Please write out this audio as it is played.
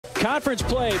Conference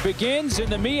play begins in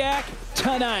the MEAC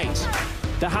tonight.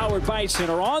 The Howard Bison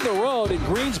are on the road in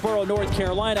Greensboro, North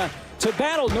Carolina to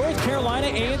battle North Carolina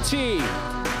A&T.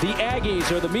 The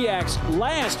Aggies are the MEAC's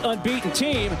last unbeaten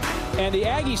team, and the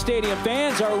Aggie Stadium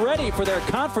fans are ready for their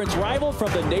conference rival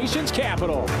from the nation's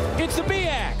capital. It's the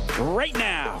MEAC right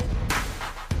now.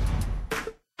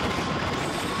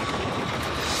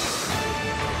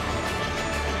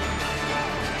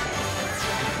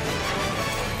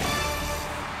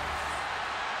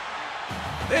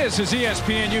 This is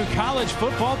ESPNU College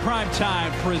Football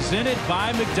Primetime, presented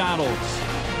by McDonald's.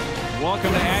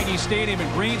 Welcome to Aggie Stadium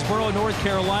in Greensboro, North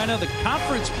Carolina. The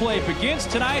conference play begins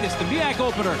tonight. It's the MEAC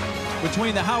opener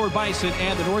between the Howard Bison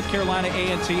and the North Carolina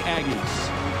A&T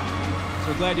Aggies.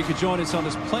 So glad you could join us on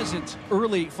this pleasant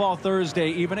early fall Thursday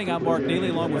evening. I'm Mark Neely,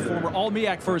 along with former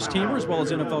All-MEAC first-teamer, as well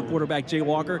as NFL quarterback Jay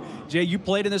Walker. Jay, you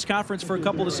played in this conference for a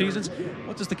couple of seasons.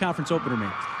 What does the conference opener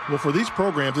mean? Well, for these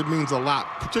programs, it means a lot.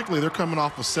 Particularly, they're coming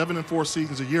off of 7-4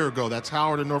 seasons a year ago. That's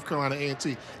Howard and North Carolina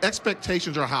A&T.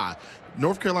 Expectations are high.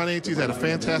 North Carolina A&T's had a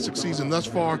fantastic season thus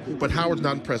far, but Howard's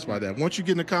not impressed by that. Once you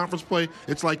get in the conference play,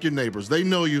 it's like your neighbors. They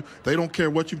know you. They don't care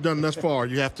what you've done thus far.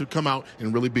 You have to come out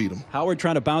and really beat them. Howard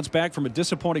trying to bounce back from a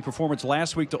disappointing performance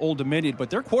last week to Old Dominion, but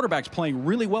their quarterback's playing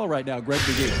really well right now, Greg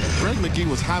McGee. Greg McGee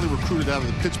was highly recruited out of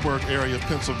the Pittsburgh area of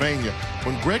Pennsylvania.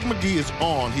 When Greg McGee is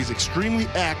on, he's extremely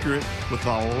accurate with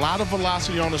a lot of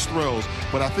velocity on his throws,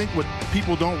 but I think what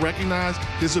people don't recognize,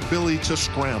 his ability to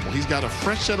scramble. He's got a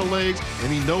fresh set of legs,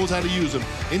 and he knows how to use them.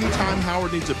 Anytime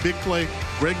Howard needs a big play,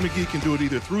 Greg McGee can do it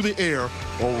either through the air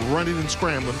or running and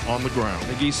scrambling on the ground.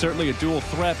 McGee's certainly a dual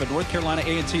threat, but North Carolina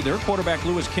A&T, their quarterback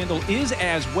Lewis Kendall is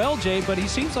as well, Jay, but he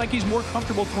seems like he's more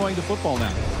comfortable throwing the football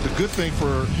now. The good thing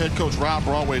for head coach Rob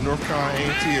Broadway, North Carolina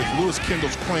A&T, is Lewis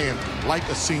Kendall's playing like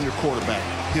a senior quarterback.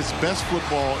 His best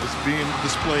football is being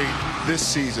displayed this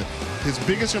season. His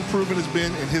biggest improvement has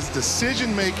been in his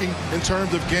decision-making in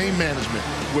terms of game management.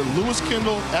 With Lewis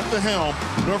Kendall at the helm,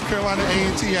 North Carolina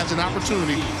A&T has an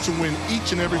opportunity to win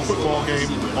each and every football game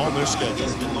on their schedule.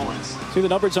 See the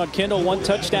numbers on Kendall: 1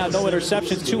 touchdown, no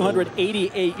interceptions,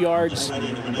 288 yards,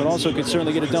 but also can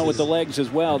certainly get it done with the legs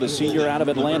as well. The senior out of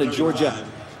Atlanta, Georgia,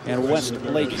 and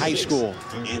Westlake High School.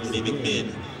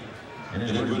 And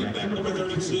then running back number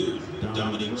 32,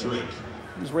 Dominic Drake.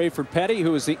 Here's Rayford Petty,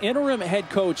 who is the interim head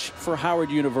coach for Howard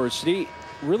University.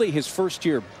 Really his first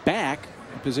year back,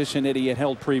 a position that he had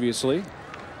held previously.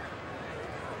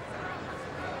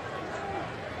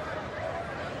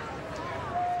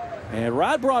 And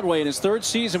Rod Broadway in his third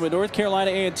season with North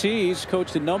Carolina A&T. He's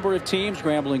coached a number of teams: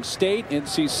 Grambling State,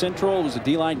 NC Central, was a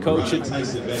D-line coach at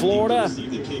Florida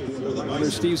under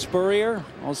Steve Spurrier,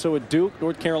 also at Duke.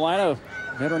 North Carolina,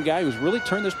 a veteran guy who's really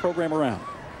turned this program around.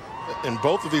 And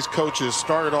both of these coaches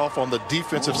started off on the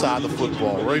defensive side of the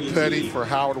football. Ray Petty for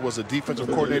Howard was a defensive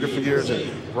coordinator for years,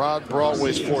 and Rod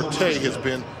Broadway's forte has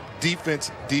been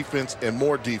defense, defense, and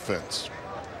more defense.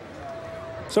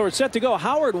 So we're set to go.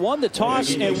 Howard won the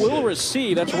toss and will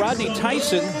receive. That's Rodney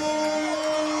Tyson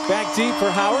back deep for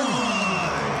Howard.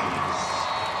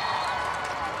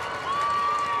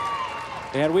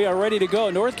 And we are ready to go.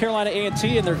 North Carolina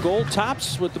A&T in their gold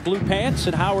tops with the blue pants,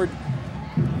 and Howard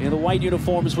in the white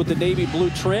uniforms with the navy blue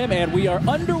trim. And we are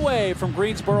underway from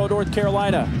Greensboro, North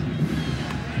Carolina.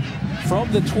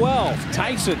 From the 12,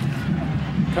 Tyson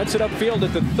cuts it upfield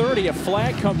at the 30. A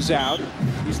flag comes out.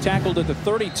 He's tackled at the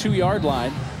 32-yard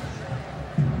line.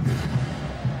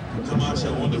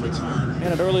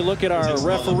 And an early look at our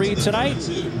referee tonight,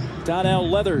 Donnell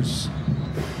Leathers.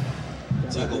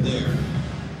 Tackle there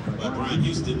by Brian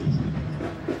Houston.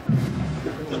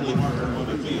 Penalty marker on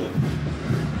the field.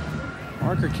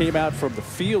 Marker came out from the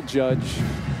field judge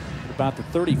at about the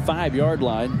 35-yard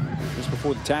line just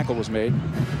before the tackle was made.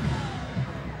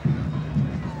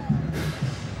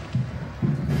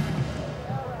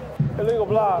 Illegal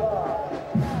block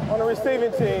on the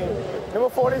receiving team, number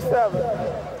 47.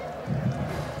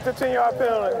 15-yard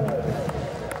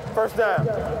penalty. First down.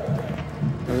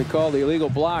 They call the illegal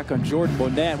block on Jordan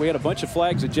Bonnet. We had a bunch of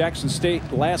flags at Jackson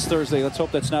State last Thursday. Let's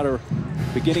hope that's not a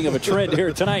beginning of a trend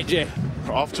here tonight, Jay.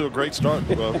 Off to a great start,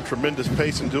 tremendous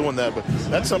pace in doing that, but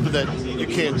that's something that you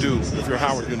can't do if you're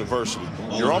Howard University.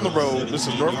 You're on the road. This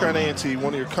is North Carolina A&T,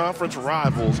 one of your conference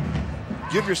rivals.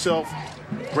 Give yourself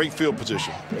great field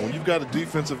position. And when you've got a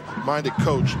defensive-minded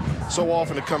coach, so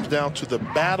often it comes down to the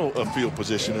battle of field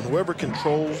position, and whoever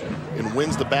controls and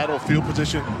wins the battle of field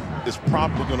position is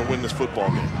probably going to win this football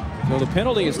game. So the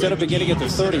penalty, instead of beginning at the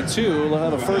 32, will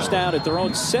have a first down at their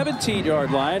own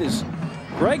 17-yard line. Is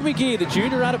Greg McGee, the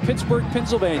junior out of Pittsburgh,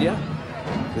 Pennsylvania.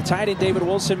 The tight end David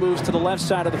Wilson moves to the left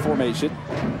side of the formation.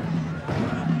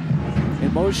 And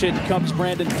In motion comes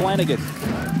Brandon Flanagan.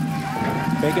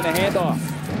 Making a handoff.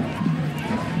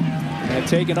 And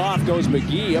taken off goes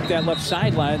McGee up that left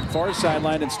sideline, far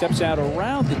sideline, and steps out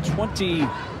around the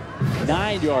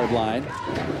 29-yard line.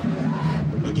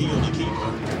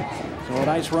 So a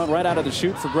nice run right out of the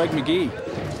chute for Greg McGee.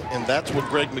 And that's what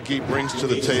Greg McGee brings to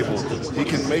the table. He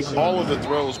can make all of the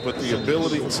throws, but the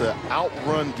ability to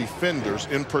outrun defenders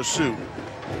in pursuit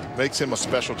makes him a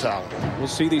special talent. We'll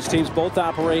see these teams both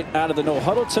operate out of the no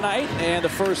huddle tonight, and the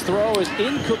first throw is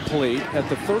incomplete at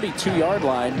the 32-yard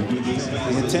line.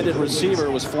 The intended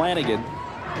receiver was Flanagan.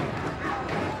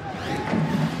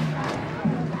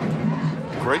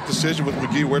 Great decision with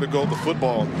McGee where to go with the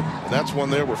football, and that's one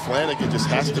there where Flanagan just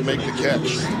has to make the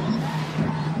catch.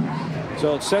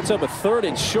 So it sets up a 3rd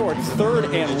and short,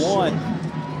 3rd and 1.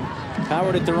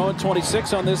 Howard at their own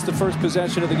 26 on this, the first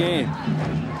possession of the game.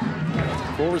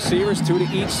 4 receivers, 2 to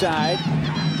each side.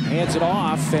 Hands it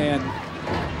off, and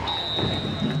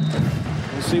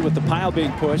we'll see with the pile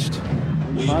being pushed.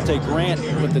 Devontae Grant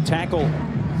with the tackle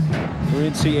for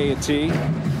A&T.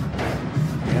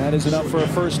 And that is enough for a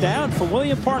first down for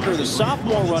William Parker, the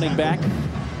sophomore running back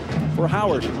for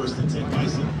Howard.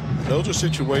 Those are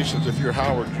situations, if you're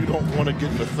Howard, you don't want to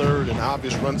get in the 3rd and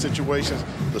obvious run situations.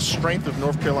 The strength of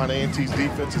North Carolina A&T's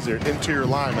defense is their interior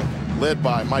lineman, led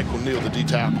by Michael Neal, the D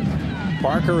tackle.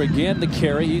 Parker again the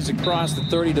carry. He's across the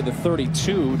 30 to the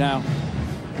 32. Now,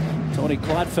 Tony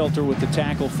Clodfelter with the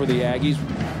tackle for the Aggies.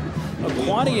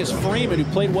 Aquanius Freeman, who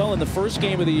played well in the first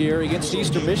game of the year against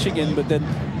Eastern Michigan, but then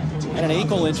had an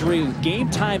ankle injury. Game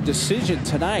time decision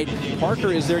tonight.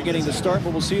 Parker is there getting the start,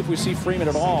 but we'll see if we see Freeman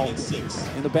at all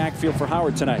in the backfield for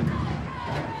Howard tonight.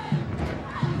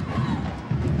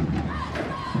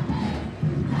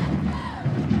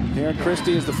 Aaron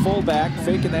Christie is the fullback,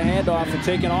 faking the handoff and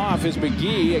taking off is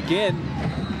McGee. Again,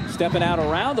 stepping out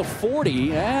around the 40.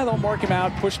 They'll mark him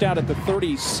out, pushed out at the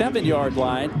 37-yard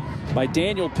line by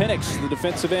Daniel Penix, the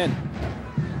defensive end.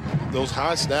 Those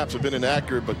high snaps have been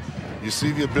inaccurate, but you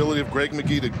see the ability of Greg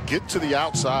McGee to get to the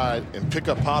outside and pick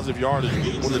up positive yardage.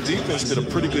 Well, the defense did a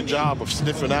pretty good job of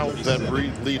sniffing out that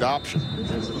lead option.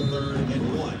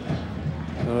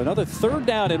 Another 3rd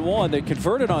down and 1. They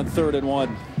converted on 3rd and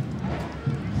 1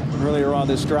 earlier on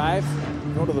this drive.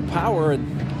 Go to the power and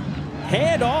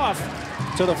hand off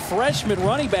to the freshman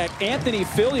running back Anthony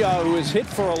Filia, who is hit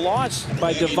for a loss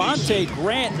by Devontae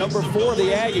Grant, number 4 of the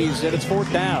Aggies, and it's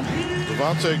 4th down.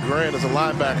 Devontae Grant is a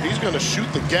linebacker. He's going to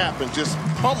shoot the gap and just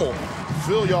pummel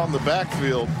Filia in the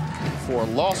backfield for a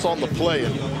loss on the play.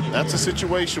 And that's a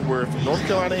situation where if North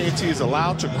Carolina A&T is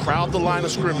allowed to crowd the line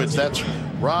of scrimmage, that's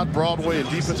Rod Broadway and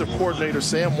defensive coordinator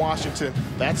Sam Washington.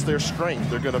 That's their strength.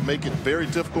 They're going to make it very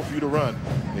difficult for you to run.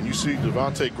 And you see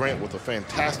Devontae Grant with a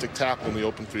fantastic tackle in the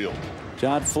open field.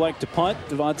 John Fleck to punt.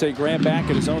 Devontae Grant back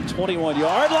at his own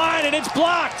 21-yard line, and it's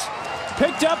blocked.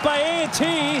 Picked up by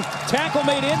A&T. Tackle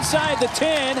made inside the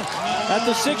 10 at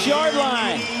the 6-yard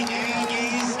line.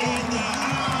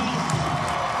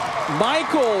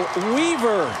 Michael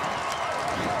Weaver.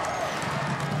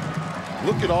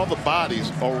 Look at all the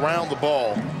bodies around the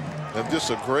ball. And just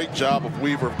a great job of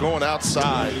Weaver going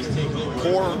outside.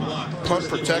 Poor punt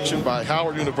protection by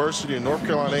Howard University and North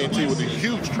Carolina A&T with a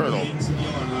huge turnover.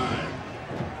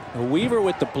 Weaver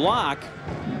with the block.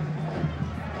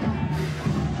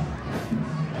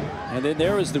 And then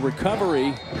there is the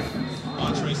recovery.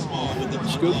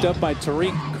 Scooped up by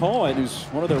Tariq Cohen, who's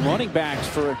one of the running backs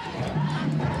for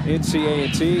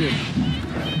NCAA.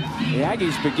 The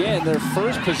Aggies begin their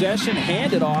first possession,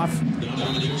 handed off.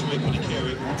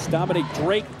 That's Dominic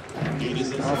Drake,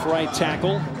 off right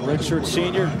tackle, redshirt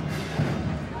senior.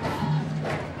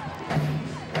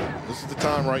 This is the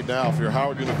time right now if you're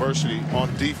Howard University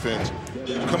on defense,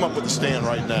 come up with a stand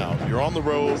right now. You're on the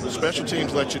road, the special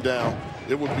teams let you down.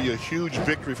 It would be a huge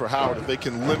victory for Howard if they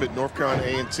can limit North Carolina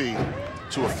A&T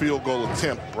to a field goal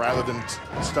attempt rather than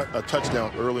a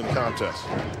touchdown early in the contest.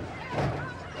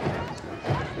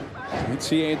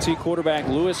 NCAA quarterback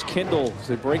Lewis Kendall as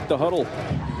they break the huddle.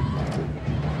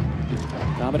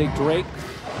 Dominic Drake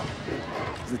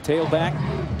is the tailback.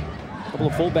 A couple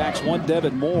of fullbacks, one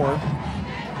Devin Moore.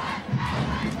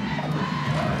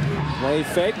 Play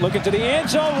fake, looking to the end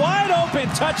zone, wide open,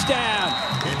 touchdown.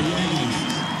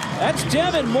 That's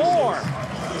Devin Moore.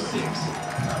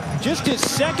 Just his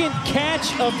 2nd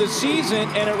catch of the season,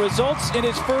 and it results in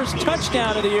his first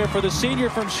touchdown of the year for the senior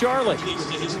from Charlotte.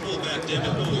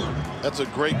 That's a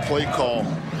great play call.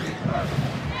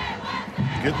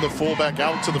 Getting the fullback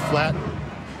out to the flat.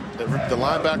 The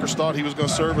linebackers thought he was going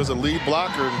to serve as a lead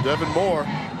blocker, and Devin Moore,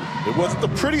 it wasn't the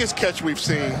prettiest catch we've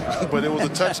seen, but it was a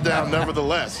touchdown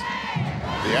nevertheless.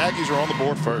 The Aggies are on the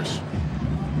board first.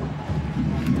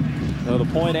 So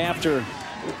the point after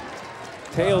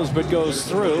tails but goes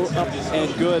through, up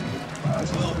and good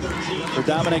for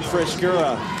Dominic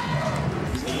Frescura.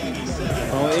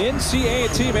 Well,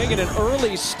 A&T making an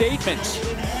early statement.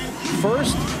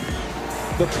 First,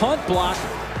 the punt block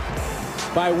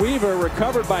by Weaver,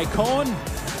 recovered by Cohen,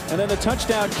 and then the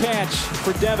touchdown catch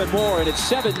for Devin Moore, and it's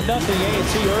 7-0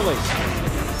 A&T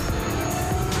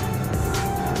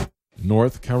early.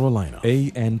 North Carolina,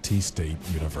 A&T State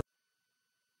University.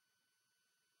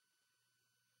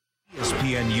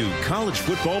 ESPNU College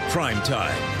Football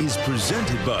Primetime is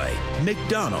presented by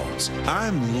McDonald's.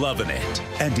 I'm loving it.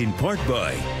 And in part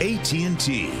by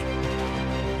AT&T.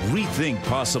 Rethink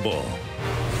possible.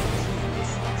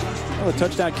 Well, the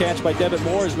touchdown catch by Devin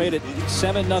Moore has made it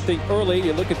 7-0 early.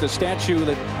 You look at the statue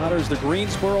that honors the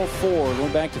Greensboro Four,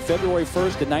 going back to February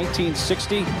 1st in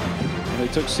 1960. And they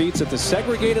took seats at the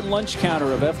segregated lunch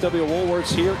counter of F.W.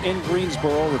 Woolworth's here in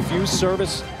Greensboro. Refused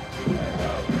service.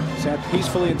 Sat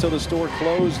peacefully until the store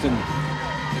closed and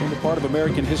became a part of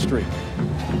American history.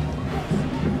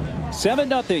 7-0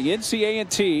 NC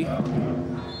A&T.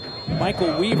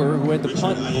 Michael Weaver, who had the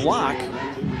punt block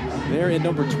there in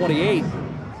number 28.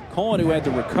 Cohen, who had the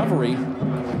recovery.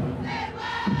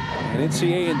 And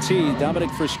NC A&T, Dominic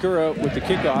Frescura with the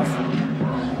kickoff.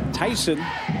 Tyson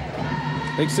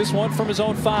takes this one from his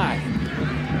own 5.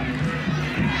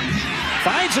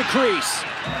 Finds a crease.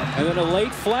 And then a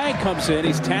late flag comes in.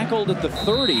 He's tackled at the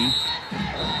 30.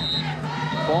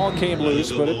 Ball came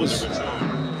loose, but it was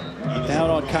down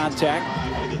on contact.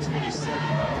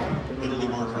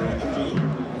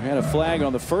 We had a flag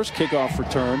on the first kickoff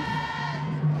return.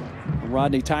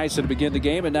 Rodney Tyson to begin the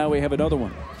game, and now we have another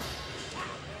one.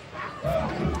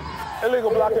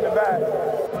 Illegal block in the back.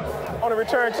 On the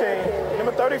return team,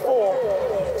 number 34,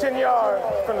 10 yards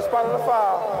from the spot of the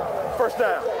foul. First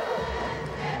down.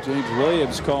 James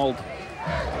Williams called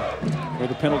for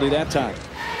the penalty that time.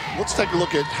 Let's take a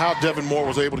look at how Devin Moore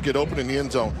was able to get open in the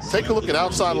end zone. Take a look at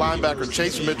outside linebacker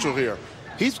Chase Mitchell here.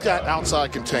 He's got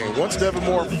outside contained. Once Devin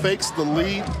Moore fakes the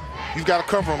lead, you've got to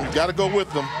cover him. You've got to go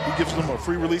with them. He gives them a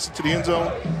free release into the end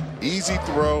zone. Easy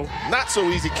throw. Not so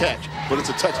easy catch, but it's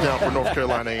a touchdown for North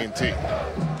Carolina A&T.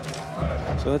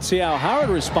 So let's see how Howard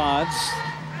responds.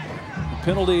 The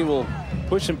penalty will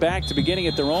push them back to beginning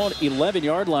at their own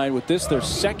 11-yard line with this, their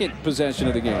second possession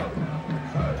of the game.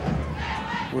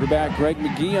 Quarterback Greg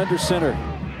McGee under center.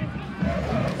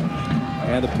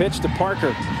 And the pitch to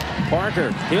Parker.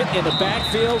 Parker hit in the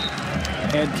backfield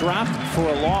and dropped for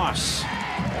a loss.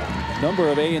 Number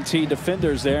of A&T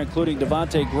defenders there, including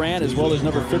Devontae Grant, as well as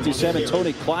number 57,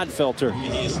 Tony Clodfelter.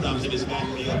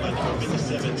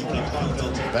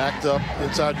 Backed up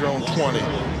inside your own 20.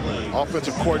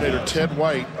 Offensive coordinator Ted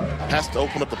White has to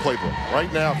open up the playbook. Right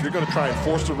now, if you're going to try and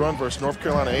force the run versus North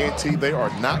Carolina A&T, they are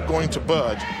not going to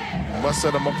budge. You must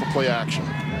set them up for play action.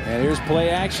 And here's play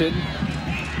action.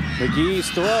 McGee's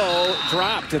throw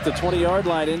dropped at the 20-yard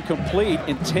line, incomplete,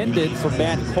 intended for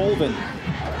Matt Colvin.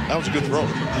 That was a good throw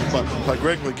by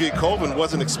Greg McGee. Colvin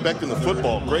wasn't expecting the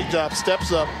football. Great job,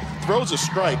 steps up, throws a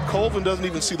strike. Colvin doesn't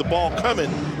even see the ball coming,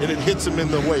 and it hits him in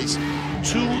the waist.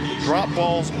 2 drop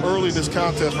balls early in this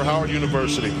contest for Howard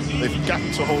University. They've got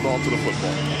to hold on to the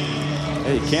football.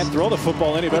 Hey, you can't throw the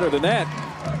football any better than that.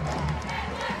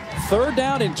 3rd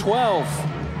down and 12.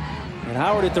 And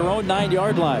Howard at their own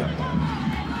 9-yard line.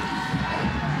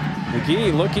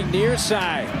 McGee looking near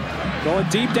side. Going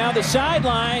deep down the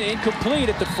sideline. Incomplete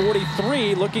at the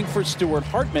 43. Looking for Stuart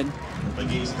Hartman.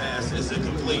 McGee's pass is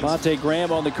incomplete. Devontae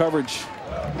Graham on the coverage,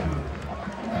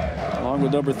 along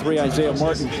with number 3, Isaiah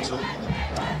Martin.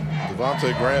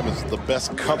 Devontae Graham is the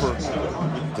best cover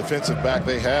defensive back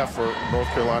they have for North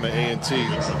Carolina A&T.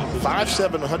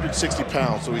 5'7", 160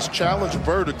 pounds, so he's challenged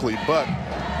vertically, but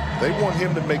they want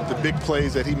him to make the big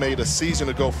plays that he made a season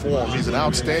ago for him. He's an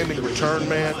outstanding return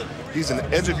man. He's an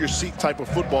edge-of-your-seat type of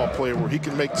football player where he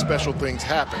can make special things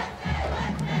happen.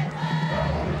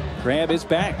 Graham is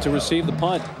back to receive the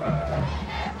punt.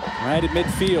 Right at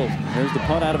midfield. There's the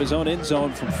punt out of his own end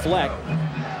zone from Fleck.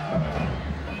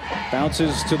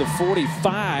 Bounces to the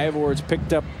 45, where it's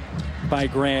picked up by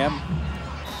Graham.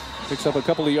 Picks up a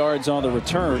couple of yards on the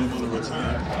return.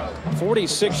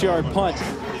 46-yard punt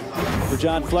for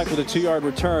John Fleck with a 2-yard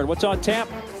return. What's on tap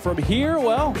from here?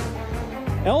 Well,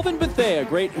 Elvin Bethea,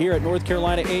 great here at North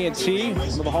Carolina A&T, one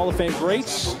of the Hall of Fame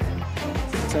greats.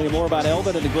 I'll tell you more about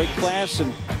Elvin and the great class.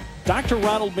 And Dr.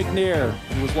 Ronald McNair,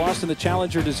 who was lost in the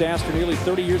Challenger disaster nearly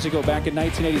 30 years ago back in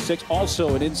 1986,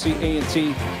 also an NC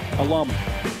A&T alum.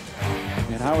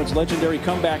 And Howard's legendary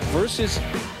comeback versus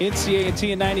NC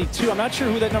A&T in '92. I'm not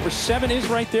sure who that number 7 is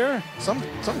right there. Some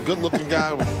good-looking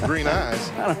guy with green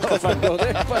eyes. I don't know if I'd go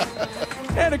there, but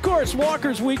And of course,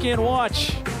 Walker's Weekend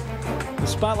Watch. The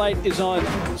spotlight is on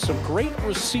some great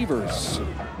receivers.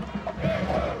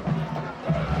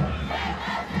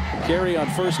 Carry on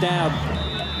first down.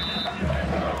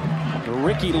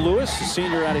 Ricky Lewis, a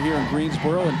senior out of here in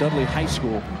Greensboro and Dudley High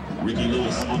School. Ricky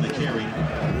Lewis on the carry.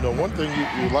 You know, one thing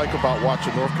you like about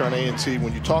watching North Carolina A&T,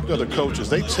 when you talk to other coaches,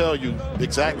 they tell you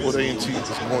exactly what A&T is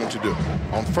going to do.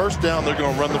 On first down, they're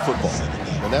going to run the football.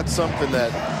 And that's something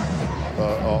that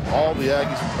all the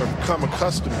Aggies have become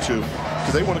accustomed to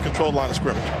because they want to control the line of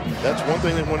scrimmage. That's one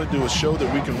thing they want to do is show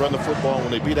that we can run the football.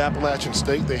 When they beat Appalachian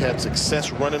State, they had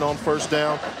success running on first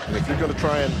down. And if you're going to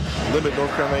try and limit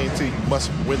North Carolina A&T, you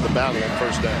must win the battle on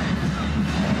first down.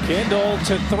 Kendall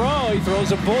to throw. He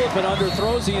throws a bullet, but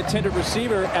underthrows the intended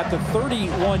receiver at the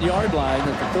 31-yard line,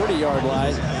 at the 30-yard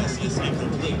line.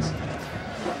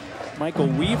 Michael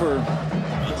Weaver,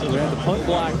 who had the punt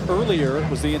block earlier,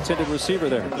 was the intended receiver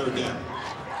there.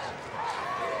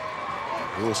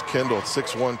 Lewis Kendall at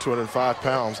 6'1", 205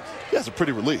 pounds. He has a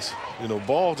pretty release. You know,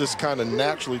 ball just kind of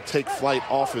naturally take flight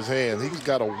off his hand. He's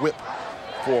got a whip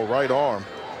for a right arm.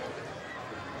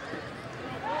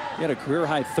 He had a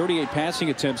career-high 38 passing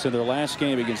attempts in their last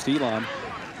game against Elon.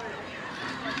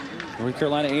 North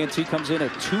Carolina A&T comes in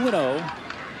at 2-0.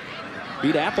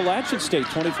 Beat Appalachian State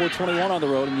 24-21 on the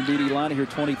road, and you beat Elon here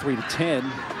 23-10.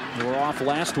 They were off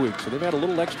last week, so they've had a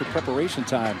little extra preparation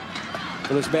time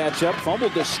for this matchup.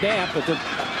 Fumbled the snap, but then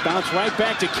bounced right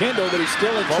back to Kendall, but he's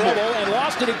still in trouble and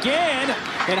lost it again.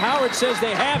 And Howard says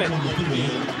they have it.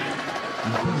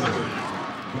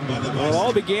 Well, it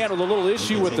all began with a little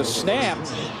issue with the snap.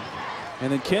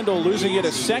 And then Kendall losing it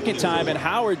a second time, and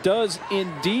Howard does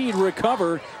indeed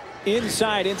recover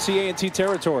inside NC-A&T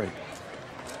territory.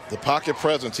 The pocket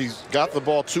presence. He's got the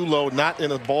ball too low, not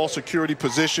in a ball security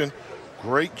position.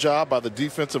 Great job by the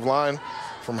defensive line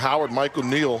from Howard. Michael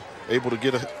Neal able to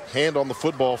get a hand on the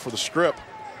football for the strip.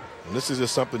 And this is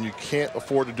just something you can't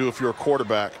afford to do if you're a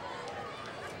quarterback.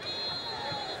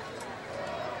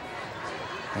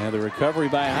 And the recovery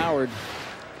by Howard.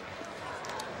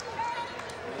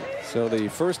 So the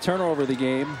first turnover of the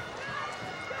game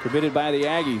committed by the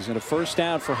Aggies, and a first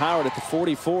down for Howard at the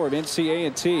 44 of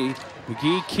NC-A&T.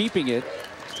 McGee keeping it.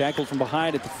 Tackled from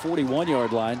behind at the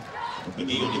 41-yard line.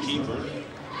 McGee on the keeper.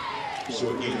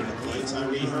 Short gain on the play.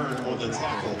 Tyree Hearn on the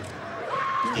tackle.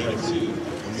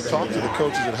 When you talk to the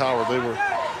coaches at Howard, they were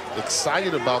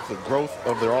excited about the growth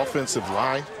of their offensive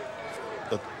line.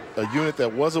 A unit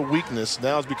that was a weakness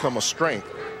now has become a strength.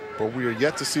 But we are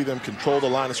yet to see them control the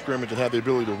line of scrimmage and have the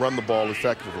ability to run the ball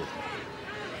effectively.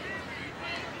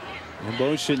 In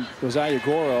motion was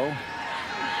Ayagoro.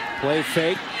 Play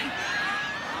fake.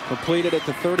 Completed at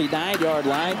the 39-yard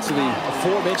line to the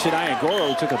aforementioned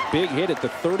Ayagoro. Took a big hit at the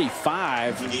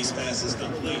 35.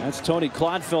 That's Tony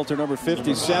Clodfelter, number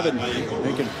 57,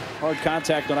 making hard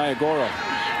contact on Ayagoro.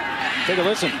 Take a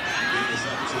listen.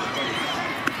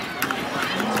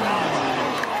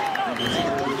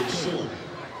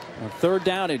 Third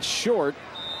down and short.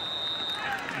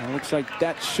 It looks like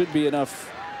that should be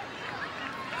enough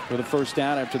for the first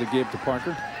down after the give to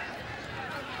Parker.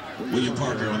 William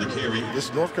Parker on the carry.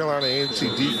 This North Carolina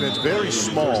A&T defense, very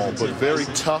small but very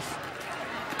tough.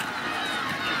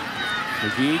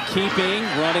 McGee keeping,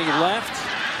 running left.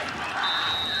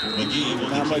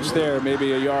 Not much there,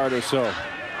 maybe a yard or so.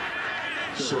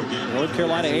 North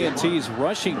Carolina A&T's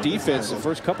rushing defense the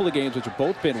first couple of games, which have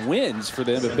both been wins for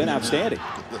them, have been outstanding.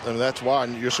 And that's why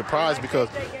you're surprised, because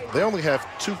they only have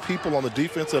 2 people on the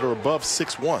defense that are above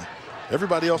 6'1".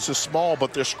 Everybody else is small,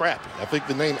 but they're scrappy. I think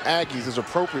the name Aggies is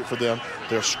appropriate for them.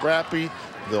 They're scrappy,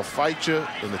 they'll fight you,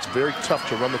 and it's very tough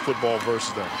to run the football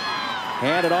versus them.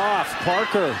 Hand it off.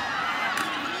 Parker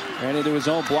ran into his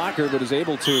own blocker, but is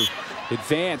able to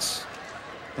advance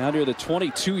down near the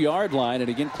 22-yard line, and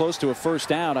again close to a first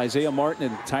down. Isaiah Martin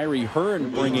and Tyree Hearn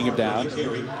bringing him down.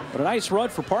 But a nice run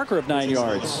for Parker of 9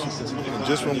 yards. And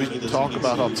just when we talk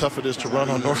about how tough it is to run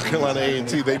on North Carolina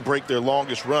A&T, they break their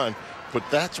longest run. But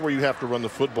that's where you have to run the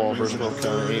football versus North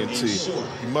Carolina A&T.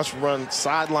 You must run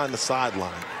sideline to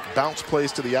sideline, bounce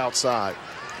plays to the outside.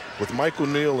 With Michael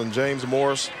Neal and James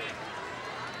Morris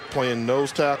playing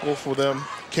nose tackle for them,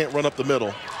 can't run up the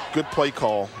middle. Good play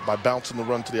call by bouncing the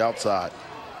run to the outside.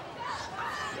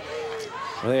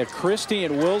 Well, they have Christie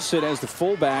and Wilson as the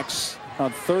fullbacks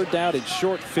on third down and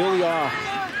short. Filia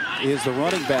is the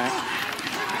running back.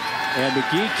 And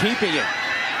McGee keeping it.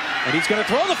 And he's going to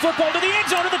throw the football to the end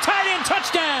zone to the tight end.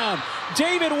 Touchdown,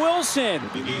 David Wilson.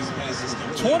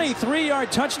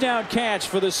 23-yard touchdown catch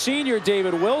for the senior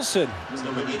David Wilson.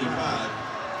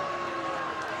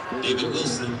 David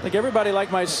Wilson. I think everybody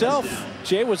like myself,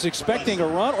 Jay, was expecting a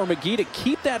run or McGee to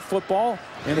keep that football,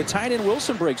 and the tight end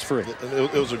Wilson breaks free.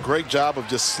 It was a great job of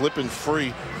just slipping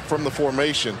free from the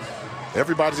formation.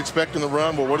 Everybody's expecting the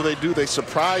run. Well, what do? They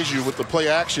surprise you with the play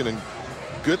action, and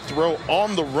good throw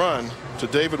on the run to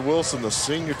David Wilson, the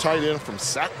senior tight end from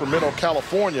Sacramento,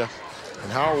 California.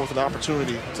 And Howard with an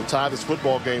opportunity to tie this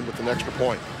football game with an extra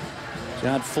point.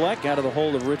 John Fleck out of the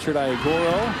hold of Richard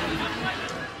Iagoro.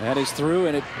 That is through,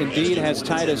 and it indeed has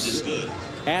tied us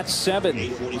at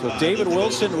 7. So David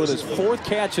Wilson with his 4th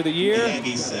catch of the year,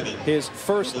 his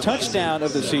first touchdown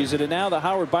of the season, and now the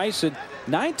Howard Bison,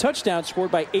 9 touchdowns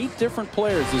scored by 8 different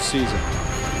players this season.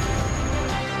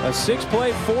 A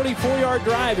 6-play, 44-yard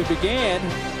drive. It began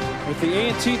with the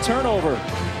A&T turnover,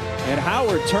 and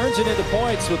Howard turns it into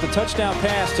points with the touchdown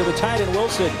pass to the tight end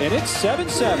Wilson, and it's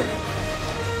 7-7.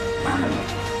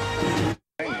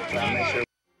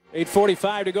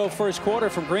 8:45 to go first quarter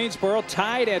from Greensboro,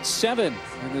 tied at 7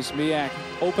 in this MEAC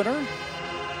opener.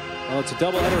 Well, it's a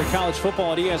doubleheader in college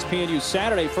football at ESPNU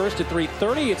Saturday. First at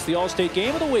 3:30, it's the All-State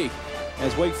game of the week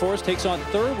as Wake Forest takes on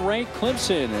 3rd-ranked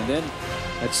Clemson, and then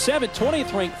at 7,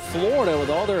 20th-ranked Florida with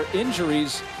all their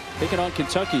injuries taking on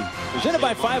Kentucky. Presented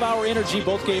by 5 Hour Energy.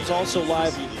 Both games also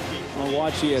live on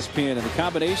Watch ESPN. And the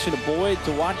combination of Boyd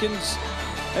to Watkins,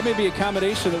 that may be a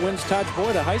combination that wins Todd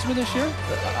Boyd a Heisman this year.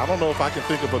 I don't know if I can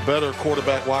think of a better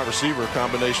quarterback wide receiver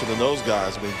combination than those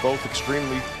guys. I mean, both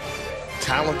extremely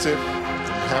talented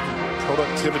and have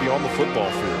productivity on the football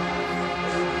field.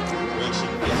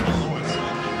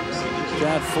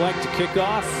 John Fleck to kick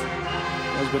off.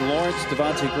 Husband Lawrence,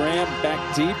 Devontae Graham back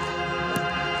deep.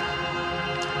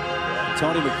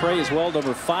 Tony McRae as well,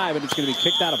 number 5, and it's going to be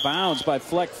kicked out of bounds by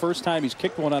Fleck. First time he's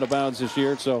kicked one out of bounds this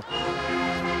year. So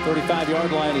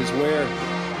 35-yard line is where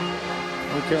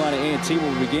North Carolina A&T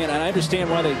will begin. And I understand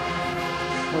why they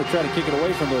want to try to kick it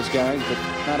away from those guys, but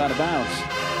not out of bounds.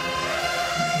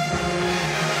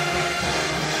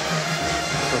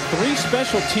 So 3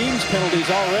 special teams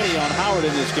penalties already on Howard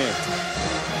in this game.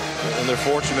 And they're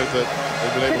fortunate that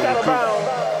they've been able to Kick out of recoup. bounds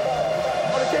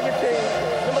on the kicking team,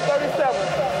 number 37.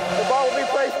 The ball will be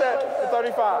placed at the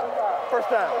 35. First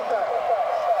down.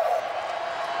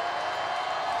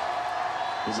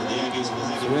 So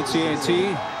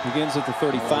A&T begins at the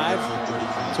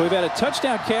 35. So we've had a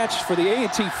touchdown catch for the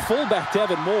A&T fullback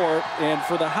Devin Moore, and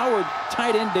for the Howard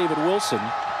tight end David Wilson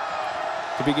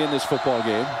to begin this football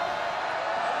game.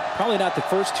 Probably not the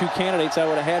first 2 candidates I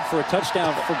would have had for a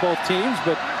touchdown for both teams,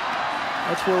 but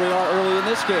that's where we are early in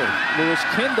this game. Lewis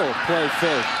Kendall play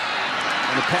fake,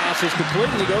 and the pass is complete,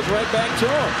 and he goes right back to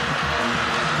him.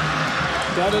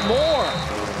 Devin Moore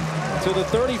to the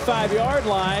 35-yard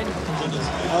line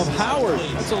of Howard.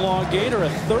 That's a long gainer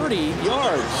of 30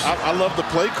 yards. I love the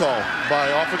play call by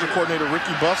offensive coordinator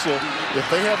Ricky Bussell. If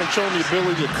they haven't shown the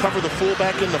ability to cover the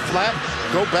fullback in the flat,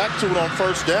 go back to it on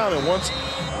first down. And once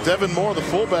Devin Moore, the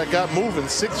fullback, got moving,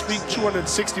 6 feet,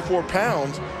 264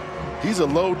 pounds, he's a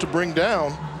load to bring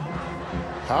down.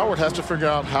 Howard has to figure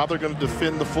out how they're going to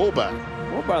defend the fullback.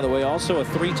 Well, by the way, also a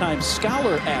 3-time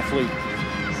scholar athlete.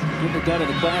 Getting it done in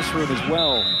the classroom as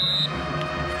well.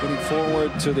 Getting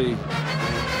forward to the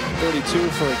 32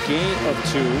 for a gain of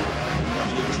 2.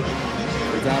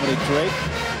 Dominic Drake.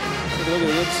 Take a look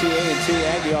at the A&T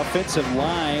Aggie offensive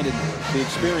line and the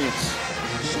experience.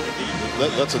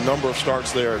 That's a number of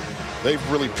starts there.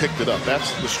 They've really picked it up.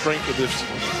 That's the strength of this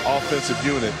offensive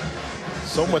unit.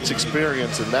 So much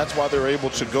experience, and that's why they're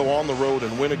able to go on the road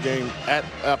and win a game at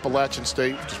Appalachian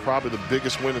State, which is probably the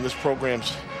biggest win in this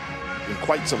program's in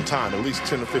quite some time, at least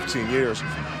 10 to 15 years.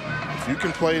 If you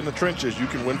can play in the trenches, you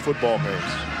can win football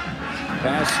games.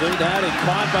 Pass slid out and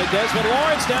caught by Desmond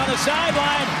Lawrence down the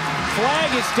sideline. Flag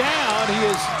is down. He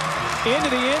is into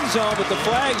the end zone, but the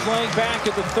flag's laying back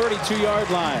at the 32-yard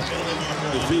line.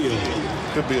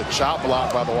 Could be a chop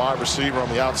block by the wide receiver on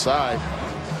the outside.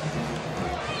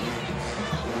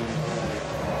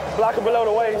 Blocking below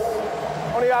the waist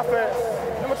on the offense,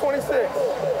 number 26.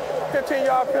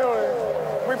 15-yard penalty.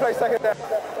 Replay second down.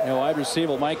 Wide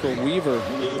receiver Michael Weaver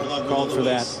called for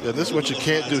that. Yeah, this is what you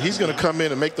can't do. He's going to come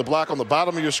in and make the block on the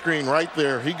bottom of your screen right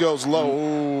there. He goes low.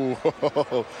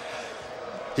 Ooh.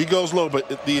 He goes low,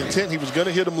 but the intent, he was going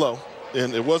to hit him low.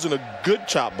 And it wasn't a good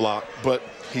chop block, but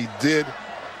he did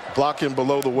block him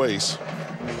below the waist.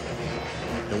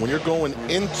 And when you're going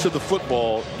into the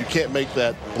football, you can't make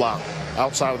that block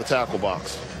outside of the tackle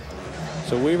box.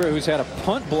 So Weaver, who's had a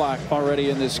punt block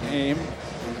already in this game,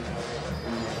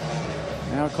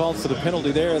 now called for the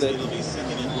penalty there that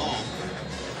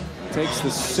takes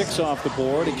the 6 off the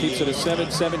board. It keeps it a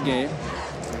 7-7 game.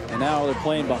 And now they're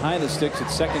playing behind the sticks at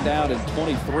 2nd down and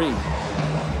 23.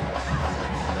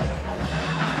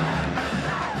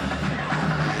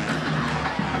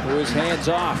 His hands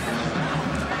off.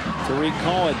 Tariq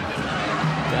Cohen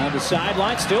down the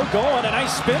sideline, still going. A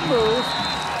nice spin move.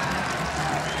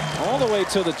 All the way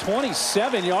to the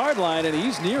 27-yard line, and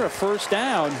he's near a first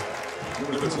down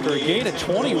for a gain of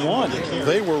 21.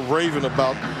 They were raving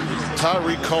about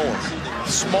Tariq Cohen.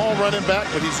 Small running back,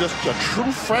 but he's just a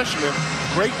true freshman.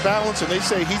 Great balance, and they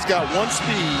say he's got one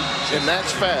speed, and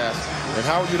that's fast. And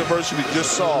Howard University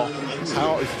just saw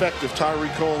how effective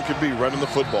Tariq Cohen could be running the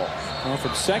football. Well,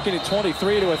 from 2nd and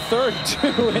 23 to a 3rd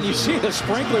and 2, and you see the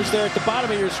sprinklers there at the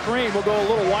bottom of your screen. We'll go a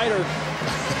little wider.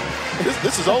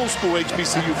 This is old school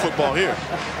HBCU football here.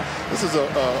 This is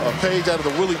a page out of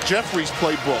the Willie Jeffries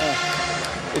playbook.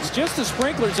 It's just the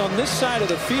sprinklers on this side of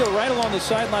the field, right along the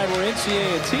sideline where A&T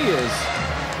is.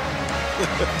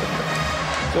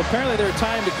 So apparently their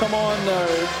time to come on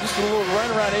just a little right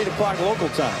around 8 o'clock local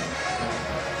time.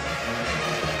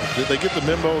 Did they get the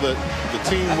memo that the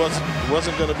team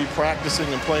wasn't going to be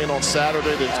practicing and playing on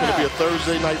Saturday, that it's going to be a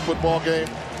Thursday night football game?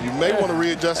 You may want to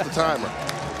readjust the timer.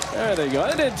 There they go.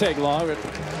 It didn't take long.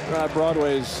 Rod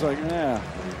Broadway's like, yeah.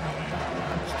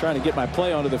 Just trying to get my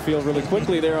play onto the field really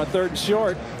quickly there on 3rd and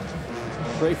short.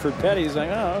 Rayford Petty's like,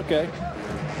 oh, okay.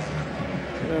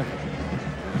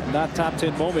 Not top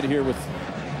 10 moment here with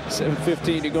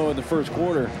 7:15 to go in the first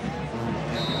quarter.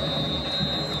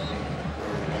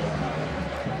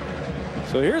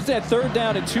 So here's that 3rd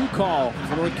down and 2 call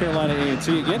for North Carolina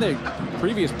A&T. Again, the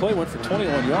previous play went for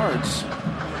 21 yards.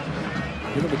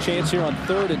 Give him a chance here on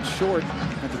 3rd and short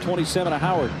at the 27 of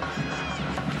Howard.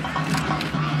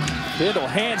 Bindle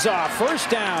hands off, first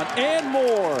down and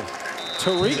more.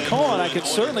 Tariq Cohen, I can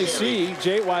certainly see,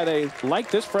 Jay, why they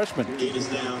like this freshman.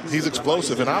 He's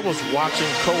explosive, and I was watching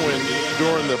Cohen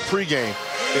during the pregame,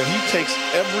 and he takes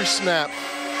every snap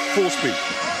full speed.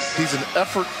 He's an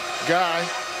effort guy,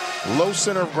 low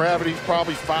center of gravity,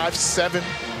 probably 5'7",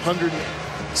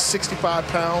 165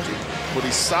 pounds, but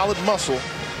he's solid muscle,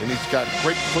 and he's got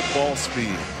great football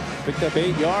speed. Picked up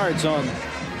 8 yards on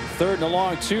 3rd and a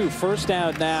long 2. First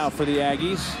down now for the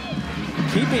Aggies.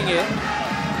 Keeping it.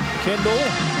 Kendall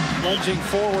lunging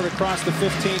forward across the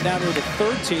 15 down to the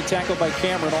 13, tackled by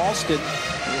Cameron Alston.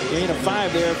 Gain of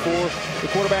 5 there for the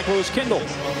quarterback, Lewis Kendall.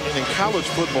 In college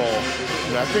football,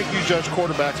 I think you judge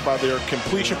quarterbacks by their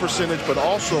completion percentage, but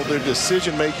also their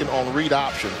decision making on read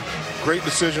option. Great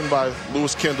decision by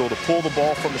Lewis Kendall to pull the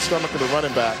ball from the stomach of the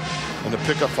running back and to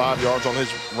pick up 5 yards on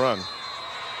his run.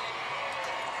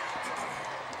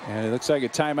 And it looks like a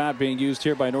timeout being used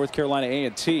here by North Carolina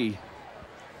A&T.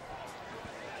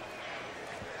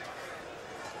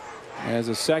 As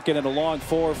a 2nd and a long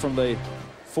 4 from the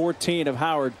 14 of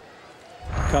Howard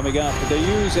coming up. But they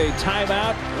use a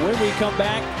timeout. When we come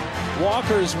back,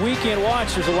 Walker's Weekend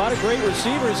Watch. There's a lot of great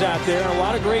receivers out there and a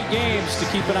lot of great games to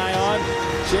keep an eye on.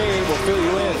 Jay will fill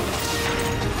you in.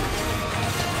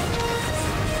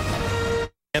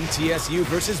 MTSU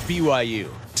versus BYU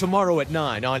tomorrow at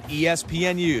 9 on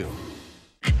ESPNU.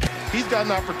 He's got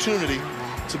an opportunity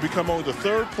to become only the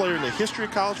 3rd player in the history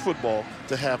of college football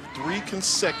to have 3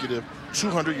 consecutive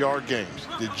 200-yard games.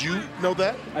 Did you know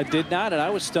that? I did not, and I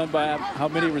was stunned by how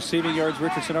many receiving yards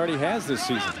Richardson already has this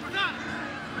season.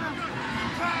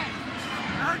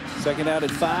 2nd out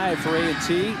at 5 for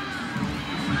A&T.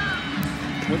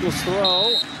 Wiggles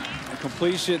throw. A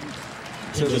completion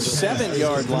to the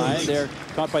 7-yard line. They're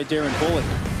caught by Darren Bullock.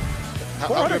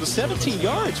 417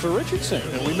 yards for Richardson.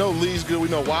 And we know Lee's good, we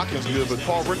know Watkins good, but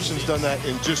Paul Richardson's done that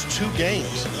in just 2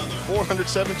 games.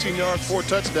 417 yards, 4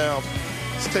 touchdowns.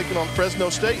 He's taking on Fresno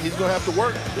State. He's going to have to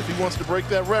work if he wants to break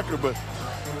that record, but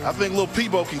I think little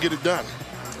Peebo can get it done.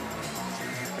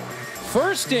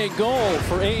 1st and goal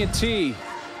for A&T.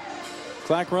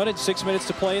 Clock running, 6 minutes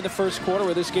to play in the first quarter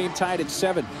with this game tied at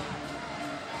 7.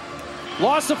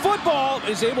 Lost the football,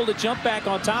 is able to jump back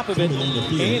on top of it.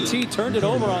 A&T turned it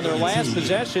over on their last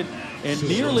possession and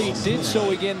nearly did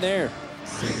so again there.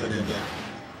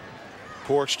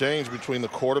 Poor exchange between the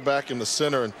quarterback and the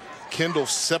center, and Kendall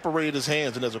separated his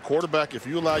hands. And as a quarterback, if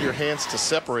you allow your hands to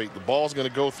separate, the ball's going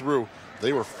to go through.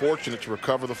 They were fortunate to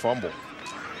recover the fumble.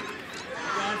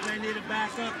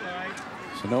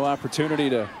 So no opportunity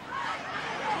to.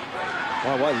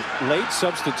 Well, late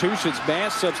substitutions,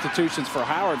 mass substitutions for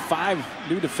Howard. 5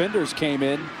 new defenders came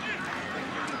in.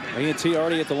 A&T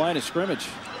already at the line of scrimmage.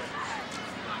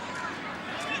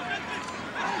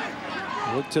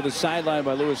 Look to the sideline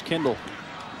by Lewis Kendall.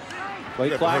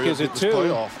 Play clock is at 2. They're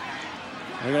going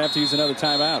to have to use another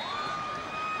timeout.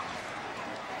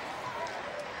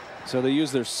 So they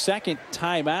use their 2nd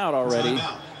timeout already.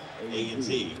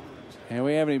 A&T. And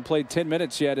we haven't even played 10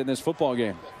 minutes yet in this football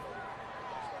game.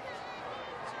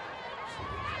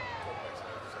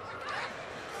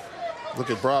 Look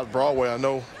at Broadway. I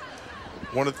know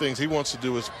one of the things he wants to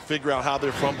do is figure out how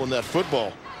they're fumbling that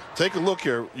football. Take a look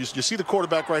here. You see the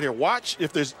quarterback right here. Watch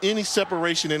if there's any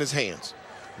separation in his hands.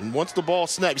 And once the ball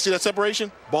snaps, you see that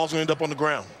separation? Ball's going to end up on the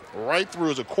ground. Right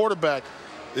through. As a quarterback,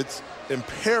 it's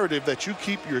imperative that you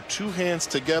keep your two hands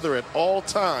together at all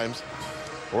times,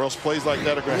 or else plays like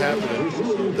that are going to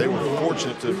happen. And they were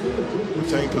fortunate to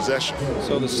retain possession.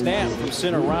 So the snap from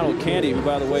center Ronald Candy, who,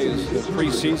 by the way, is the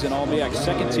preseason All-MEAC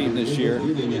second team this year.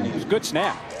 It was a good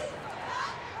snap.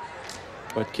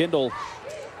 But Kendall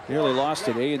nearly lost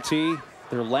it. A&T,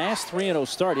 their last 3-0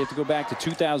 start, you have to go back to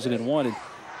 2001. And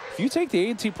if you take the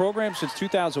A&T program since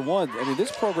 2001, I mean,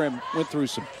 this program went through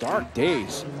some dark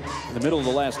days in the middle of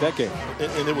the last decade.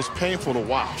 And it was painful to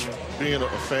watch. Being a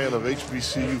fan of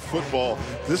HBCU football,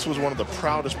 this was one of the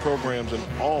proudest programs in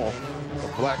all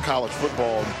of black college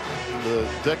football. The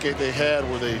decade they had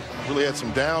where they really had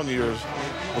some down years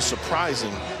was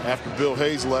surprising after Bill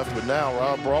Hayes left, but now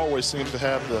Rob Broadway seems to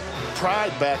have the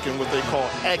pride back in what they call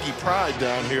Aggie pride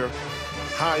down here.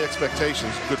 High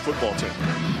expectations, good football team.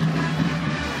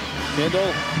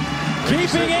 Kendall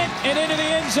keeping it and into the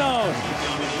end zone.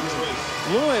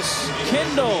 Lewis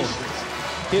Kendall,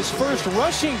 his first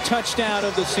rushing touchdown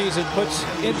of the season, puts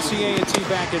A&T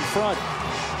back in front.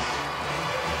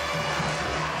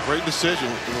 Great decision,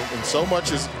 and so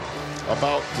much is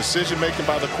about decision making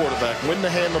by the quarterback. When to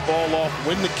hand the ball off,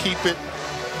 when to keep it.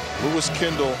 Lewis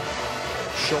Kendall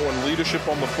showing leadership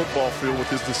on the football field with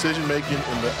his decision making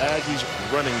in the Aggies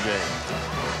running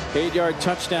game. 8-yard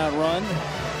touchdown run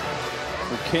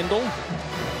for Kendall.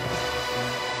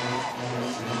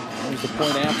 There's the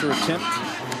point after attempt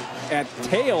at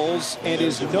tails and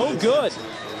is no good.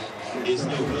 Is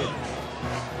no good.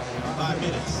 5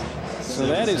 minutes. So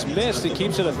that is missed. It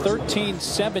keeps it a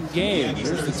 13-7 game.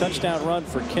 There's the touchdown run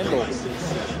for Kendall.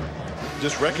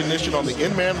 Just recognition on the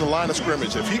end man of the line of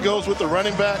scrimmage. If he goes with the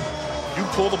running back, you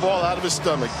pull the ball out of his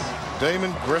stomach.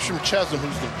 Damon Gresham-Chesney,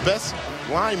 who's the best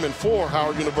lineman for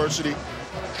Howard University,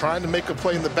 trying to make a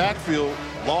play in the backfield,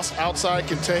 lost outside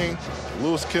contain.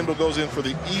 Lewis Kendall goes in for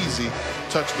the easy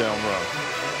touchdown run.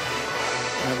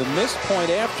 Now the missed point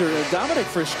after, Dominic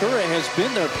Friscura has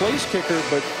been their place kicker,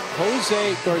 but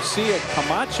Jose Garcia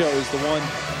Camacho is the one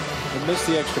who missed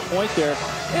the extra point there.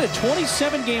 They had a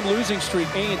 27-game losing streak,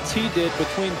 A&T did,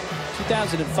 between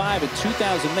 2005 and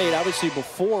 2008, obviously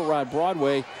before Rod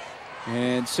Broadway.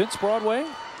 And since Broadway,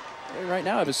 they right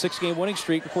now have a 6-game winning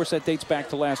streak. Of course, that dates back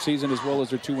to last season as well as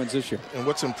their 2 wins this year. And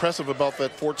what's impressive about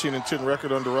that 14-10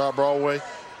 record under Rod Broadway,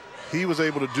 he was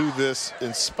able to do this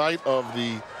in spite of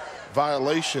the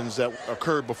violations that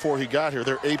occurred before he got here.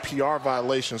 They're APR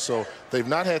violations, so they've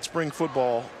not had spring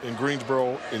football in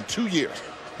Greensboro in 2 years.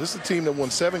 This is a team that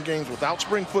won 7 games without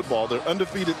spring football. They're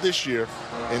undefeated this year,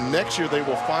 and next year they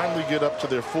will finally get up to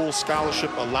their full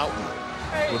scholarship allotment.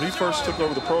 When he first took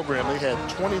over the program, they had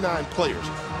 29 players,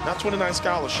 not 29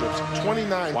 scholarships,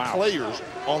 29 players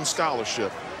on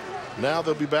scholarship. Now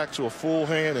they'll be back to a full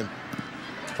hand, and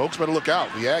folks better look out.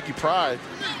 The Aggie pride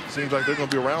seems like they're going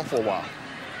to be around for a while.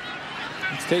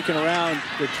 It's taken around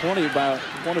the 20 by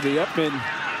one of the upmen,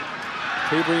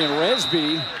 Cabry and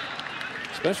Resby.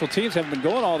 Special teams haven't been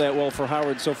going all that well for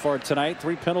Howard so far tonight.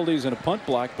 3 penalties and a punt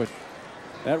block, but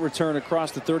that return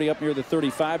across the 30 up near the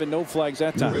 35 and no flags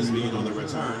that time. Resby on the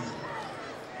return.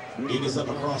 It is up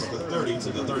across the 30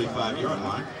 to the 35-yard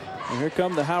line. And here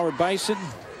come the Howard Bison.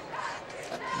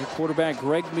 The quarterback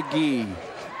Greg McGee.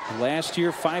 Last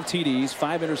year, 5 TDs,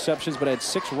 5 interceptions, but had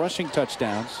 6 rushing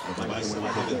touchdowns.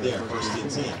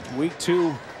 Week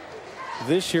 2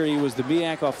 this year, he was the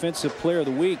MEAC Offensive Player of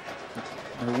the Week.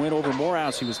 And win over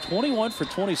Morehouse. He was 21 for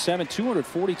 27,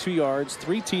 242 yards,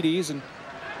 3 TDs, and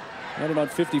had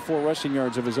about 54 rushing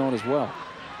yards of his own as well.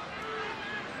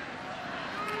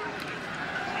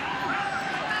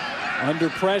 Under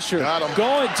pressure,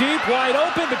 going deep, wide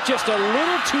open, but just a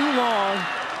little too long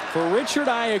for Richard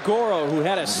Iagoro, who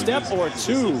had a step or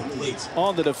 2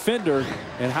 on the defender,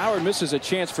 and Howard misses a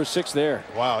chance for 6 there.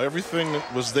 Wow, everything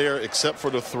was there except for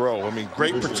the throw. I mean,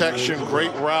 great protection,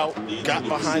 great route, got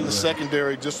behind the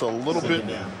secondary just a little bit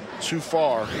too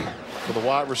far for the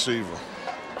wide receiver.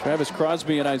 Travis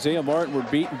Crosby and Isaiah Martin were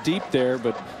beaten deep there,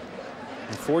 but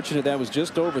unfortunate that was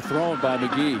just overthrown by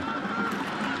McGee.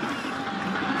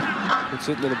 Puts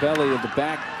it into the belly of the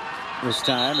back this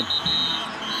time, and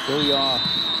Philyaw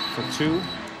for 2.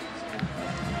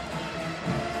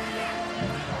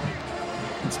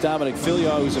 It's Dominic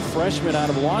Philyaw, who's a freshman out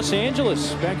of Los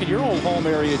Angeles, back in your old home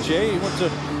area, Jay. He went to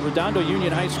Redondo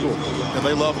Union High School. And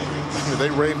they love him. They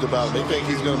raved about him. They think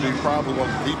he's going to be probably one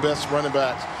of the best running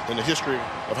backs in the history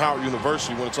of Howard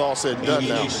University when it's all said and done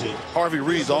now. Harvey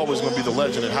Reed's always going to be the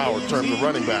legend at Howard in terms of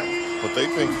running back. But they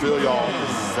think Phil Y'all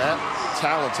is that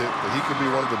talented that he could be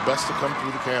one of the best to come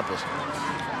through the campus.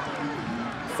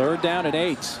 3rd down and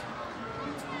 8.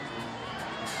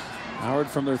 Howard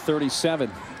from their 37.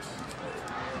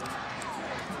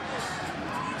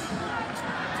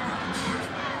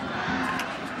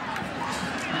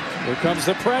 Here comes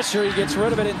the pressure. He gets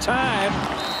rid of it in time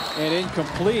and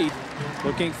incomplete.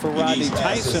 Looking for Rodney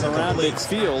Tyson around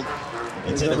midfield.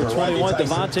 There's number 21,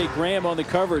 Devontae Graham on the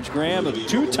coverage. Graham, a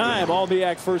 2-time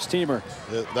All-MEAC first-teamer.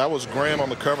 Yeah, that was Graham on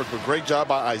the coverage, but great job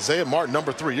by Isaiah Martin,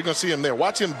 number 3. You're going to see him there.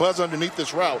 Watch him buzz underneath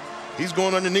this route. He's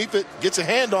going underneath it, gets a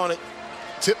hand on it.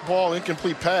 Tip ball,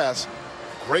 incomplete pass.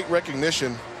 Great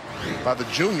recognition by the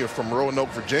junior from Roanoke,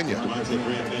 Virginia.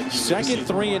 2nd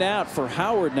 3 and out for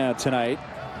Howard now tonight.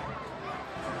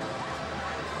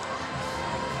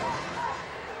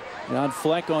 John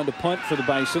Fleck on to punt for the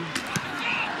Bison.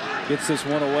 Gets this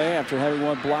one away after having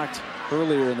one blocked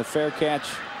earlier in the fair catch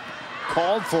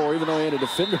called for, even though he had a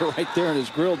defender right there in his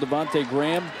grill. Devontae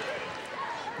Graham.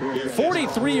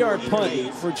 43-yard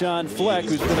punt for John Fleck,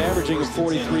 who's been averaging a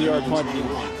 43-yard punt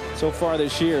so far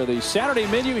this year. The Saturday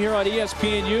menu here on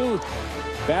ESPNU.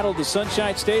 Battled the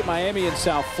Sunshine State, Miami, and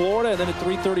South Florida. And then at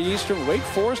 3:30 Eastern, Wake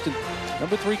Forest and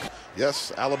number 3.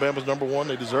 Yes, Alabama's number 1.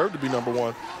 They deserve to be number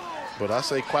 1. But I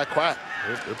say quack, quack.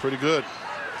 They're pretty good.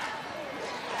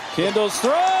 Kendall's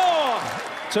throw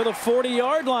to the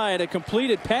 40-yard line. A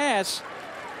completed pass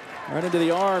right into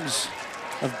the arms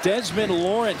of Desmond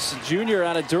Lawrence, Jr.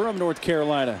 out of Durham, North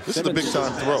Carolina. This is the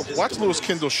big-time throw. Watch Lewis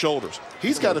Kendall's shoulders.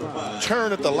 He's got to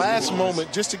turn at the last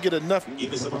moment just to get enough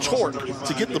torque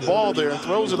to get the ball there and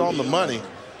throws it on the money.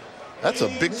 That's a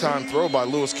big-time throw by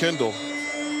Lewis Kendall.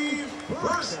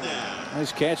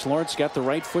 Nice catch. Lawrence got the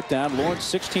right foot down. Lawrence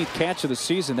 16th catch of the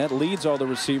season. That leads all the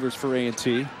receivers for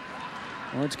A&T.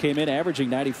 Lawrence came in averaging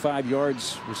 95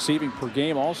 yards receiving per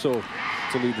game also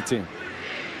to lead the team.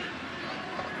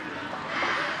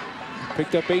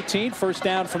 Picked up 18, 1st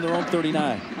down from their own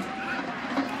 39.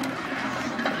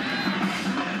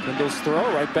 Kendall's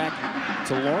throw right back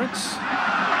to Lawrence.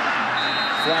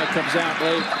 Flag comes out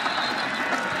late.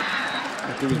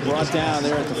 After he was brought down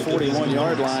there at the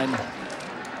 41-yard line.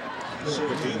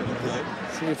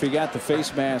 See if he got the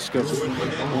face mask of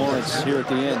Lawrence here at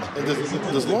the end. And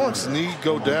does Lawrence's knee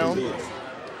go down?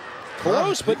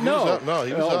 Close, but no. No,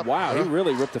 he was up. Wow, he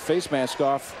really ripped the face mask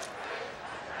off.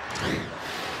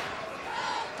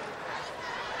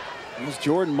 It's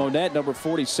Jordan Monette, number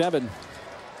 47.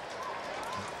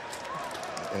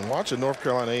 And watching North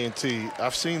Carolina A&T,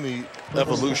 I've seen the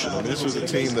evolution. I mean, this was a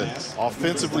team that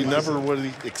offensively never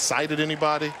really excited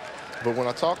anybody. But when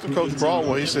I talked to Coach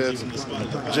Broadwell, he says,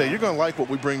 Jay, you're going to like what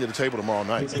we bring to the table tomorrow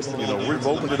night. You know, we've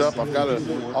opened it up. I've got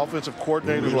an offensive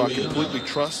coordinator who I completely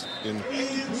trust in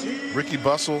Ricky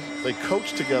Bussell. They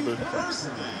coached together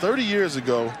 30 years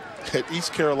ago at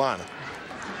East Carolina.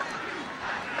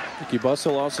 Ricky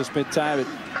Bussell also spent time at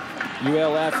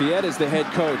UL Lafayette as the head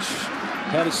coach.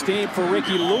 Had a steam for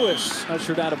Ricky Lewis,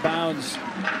 ushered out of bounds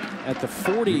at the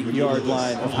 40-yard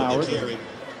line of Howard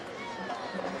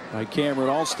by Cameron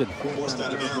Alston. Forced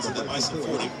out of bounds at the Bison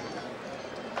 40.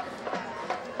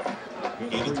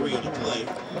 83 on the play.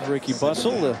 Ricky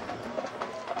Bussell, the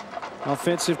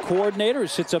offensive coordinator, who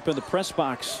sits up in the press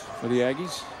box for the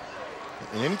Aggies.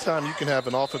 And anytime you can have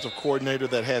an offensive coordinator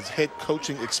that has head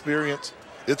coaching experience,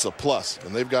 it's a plus,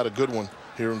 and they've got a good one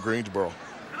here in Greensboro.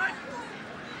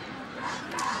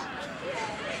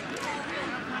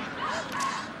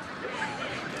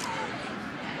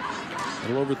 A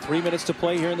little over 3 minutes to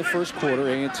play here in the first quarter.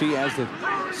 A&T has the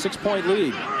 6-point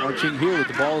lead, marching here with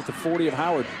the ball at the 40 of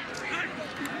Howard.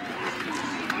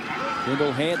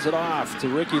 Kendall hands it off to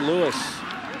Ricky Lewis.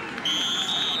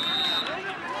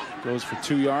 Goes for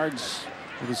 2 yards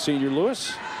for the senior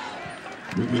Lewis.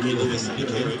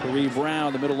 Kareem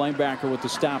Brown, the middle linebacker, with the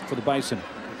stop for the Bison.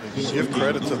 You give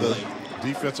credit to the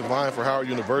defensive line for Howard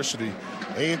University.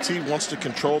 A&T wants to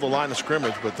control the line of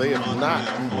scrimmage, but they have not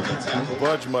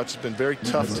budged much. It's been very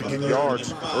tough to get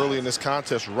yards early in this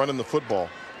contest running the football.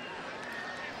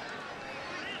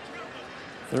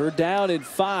 3rd down and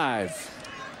 5.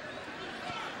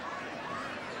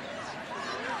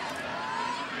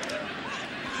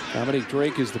 Dominic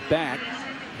Drake is the back,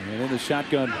 and in the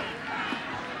shotgun,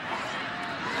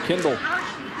 Kendall.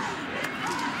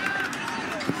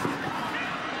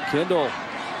 Kendall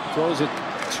throws it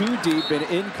too deep and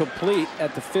incomplete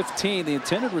at the 15. The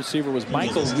intended receiver was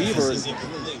Michael Weaver.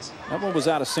 That one was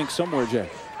out of sync somewhere, Jay.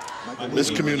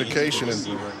 miscommunication,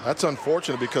 and that's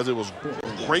unfortunate because it was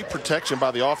great protection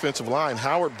by the offensive line.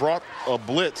 Howard brought a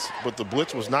blitz, but the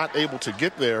blitz was not able to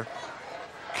get there.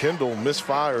 Kendall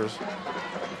misfires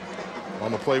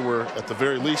on the play where, at the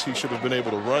very least, he should have been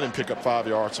able to run and pick up 5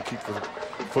 yards to keep the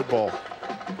football.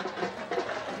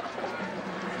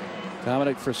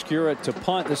 Dominic Frescura to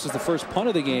punt. This is the first punt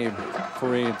of the game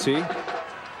for A&T.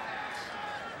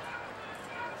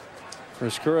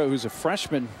 Frescura, who's a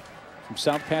freshman from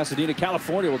South Pasadena,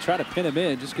 California, will try to pin him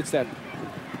in. Just gets that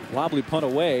wobbly punt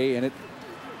away, and it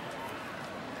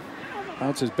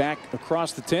bounces back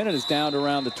across the 10 and is down to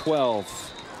around the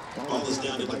 12. Ball is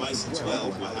down to the Bison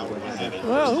 12.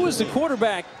 Well, who was the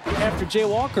quarterback after Jay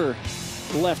Walker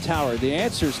left Howard? The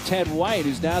answer is Ted White,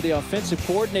 who's now the offensive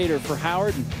coordinator for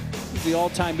Howard and the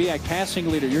all-time MEAC passing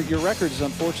leader. Your records,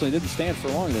 unfortunately, didn't stand for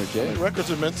long there, Jay.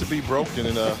 Records are meant to be broken,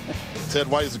 and Ted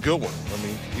White is a good one. I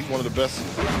mean, he's one of the best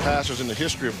passers in the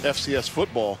history of FCS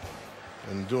football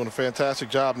and doing a fantastic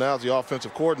job now as the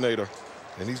offensive coordinator.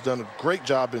 And he's done a great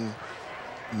job in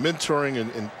mentoring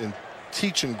and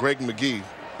teaching Greg McGee.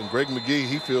 And Greg McGee,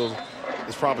 he feels,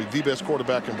 is probably the best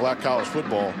quarterback in black college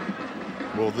football.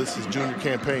 Well, this is junior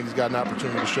campaign. He's got an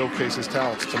opportunity to showcase his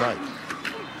talents tonight.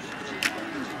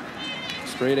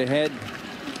 Straight ahead.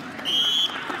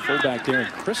 Fullback Darren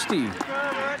Christie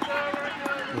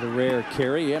with a rare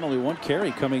carry. He had only one carry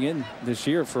coming in this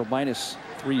year for a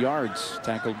 -3 yards.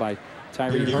 Tackled by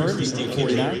Tyree Hearn,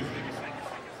 49. You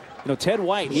know, Ted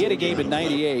White, he had a game in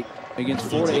 '98 against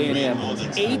Florida A&M.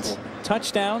 8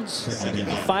 touchdowns,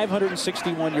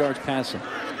 561 yards passing.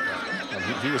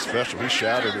 He was special. He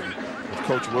shattered it with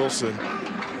Coach Wilson.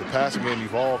 The passing game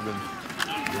evolved, and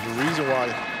there's a reason why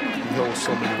he holds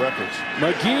so many records.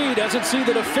 McGee doesn't see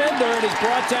the defender and is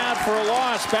brought down for a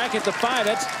loss back at the 5.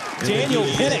 That's Daniel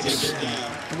Penix,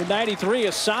 number 93,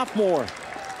 a sophomore.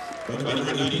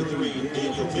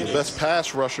 The best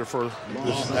pass rusher for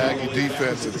this Aggie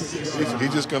defense.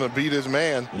 He's just going to beat his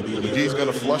man. McGee's going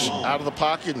to flush out of the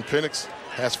pocket, and Penix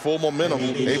has full momentum,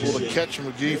 able to catch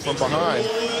McGee from behind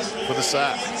for the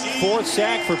sack. 4th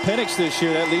sack for Penix this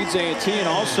year. That leads A&T and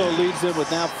also leads them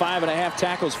with now 5.5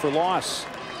 tackles for loss.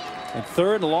 And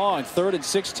 3rd and long, 3rd and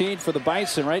 16 for the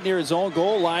Bison right near his own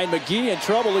goal line. McGee in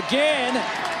trouble again.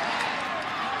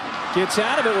 Gets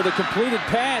out of it with a completed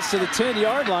pass to the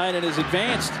 10-yard line and is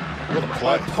advanced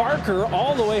by Parker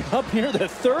all the way up near the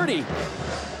 30.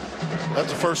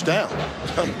 That's a first down.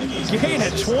 Gain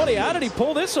at 20. How did he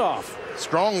pull this off?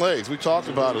 Strong legs. We talked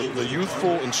about it. The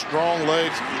youthful and strong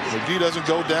legs. McGee doesn't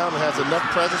go down and has enough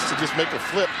presence to just make a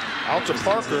flip out to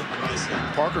Parker.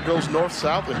 Parker goes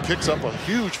north-south and picks up a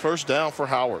huge first down for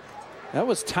Howard. That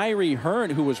was Tyree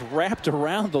Hearn, who was wrapped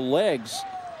around the legs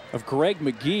of Greg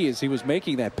McGee as he was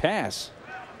making that pass,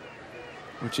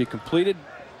 which he completed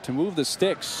to move the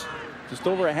sticks. Just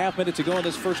over a half minute to go in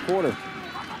this first quarter.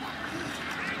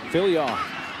 Philyaw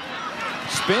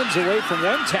spins away from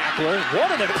one tackler.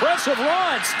 What an impressive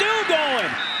run. Still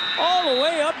going all the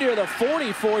way up near the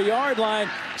 44-yard line.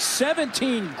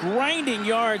 17 grinding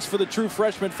yards for the true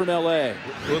freshman from LA.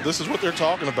 Well, this is what they're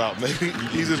talking about. Maybe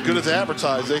he's as good as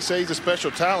advertised. They say he's a special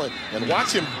talent. And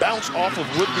watch him bounce off of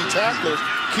would-be tacklers,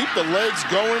 keep the legs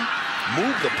going,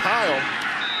 move the pile.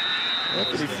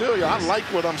 Anthony Philyaw, I like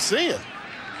what I'm seeing.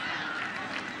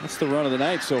 That's the run of the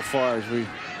night so far as we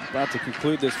about to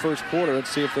conclude this first quarter. Let's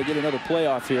see if they get another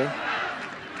playoff here.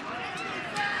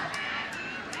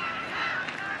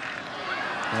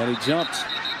 And he jumped.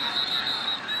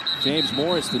 James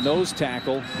Morris, the nose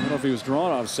tackle. I don't know if he was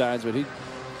drawn off sides, but he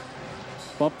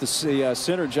bumped the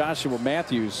center Joshua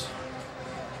Matthews.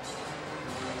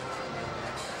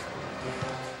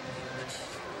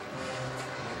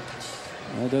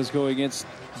 That does go against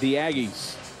the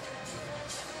Aggies.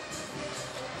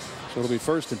 So it'll be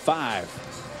 1st and 5.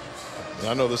 And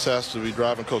I know this has to be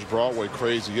driving Coach Broadway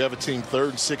crazy. You have a team 3rd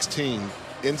and 16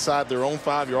 inside their own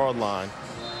 5-yard line.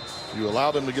 You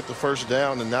allow them to get the first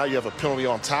down, and now you have a penalty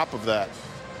on top of that.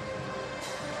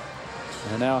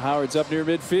 And now Howard's up near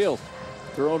midfield.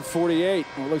 Their own 48.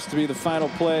 What looks to be the final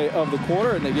play of the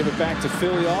quarter, and they give it back to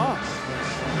Philyaw,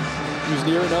 who's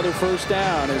near another first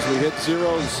down as we hit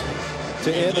zeros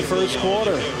to end the first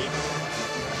quarter.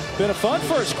 Been a fun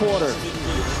first quarter.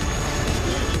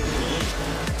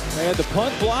 They had the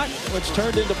punt block, which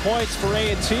turned into points for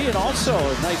A&T, and also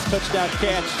a nice touchdown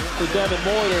catch for Devin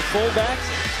Moore, their fullback.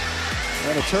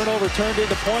 And a turnover turned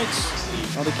into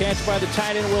points on the catch by the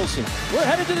tight end Wilson. We're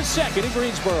headed to the second in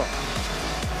Greensboro.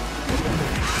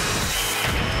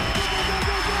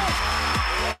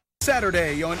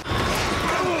 Saturday on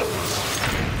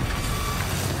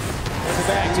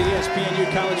Welcome back to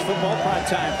ESPNU College Football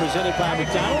Primetime, presented by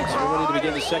McDonald's. We're ready to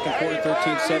begin the second quarter.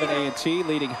 13-7 A&T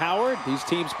leading Howard. These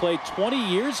teams played 20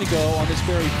 years ago on this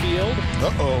very field.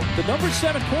 The number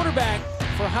 7 quarterback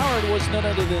for Howard was none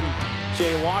other than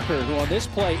Jay Walker, who on this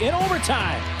play in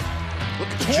overtime,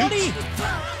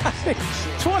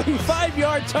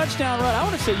 25-yard touchdown run. I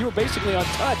want to say you were basically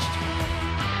untouched.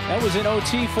 That was in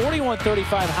OT. 41-35.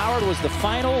 Howard was the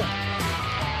final.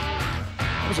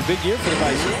 It was a big year for the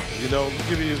Bisons. You know, I'll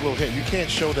give you a little hint. You can't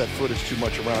show that footage too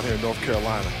much around here in North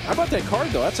Carolina. How about that card,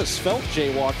 though? That's a svelte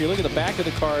Jay Walker. You look at the back of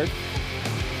the card,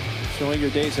 showing your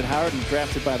days at Howard and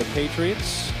drafted by the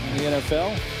Patriots in the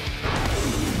NFL.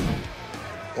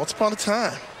 Once upon a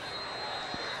time.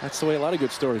 That's the way a lot of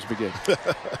good stories begin.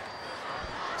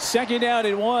 Second down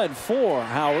and 1 for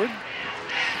Howard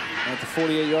at the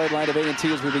 48-yard line of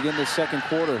A&T as we begin this second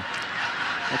quarter.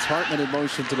 That's Hartman in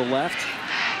motion to the left.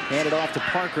 Handed off to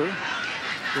Parker.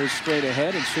 Goes straight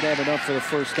ahead and should have enough for the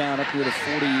first down up near the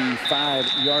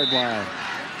 45-yard line.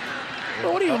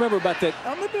 Well, what do you remember about that?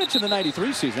 I'm going to mention the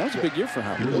 93 season. That was a big year for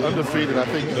Howard. Undefeated. I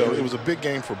think it was a big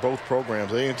game for both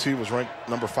programs. A&T was ranked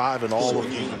number 5 in all of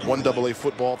 1AA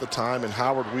football at the time. And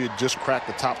Howard, we had just cracked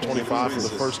the top 25 for the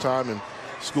first time in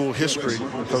school history.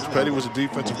 Coach Petty was a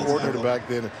defensive coordinator back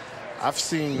then. I've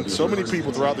seen so many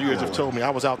people throughout the years have told me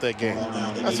I was out that game.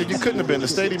 I said, you couldn't have been. The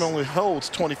stadium only holds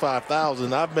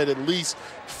 25,000. I've met at least,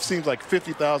 seems like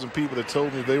 50,000 people that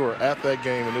told me they were at that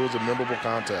game, and it was a memorable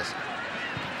contest.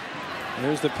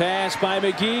 There's the pass by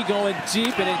McGee going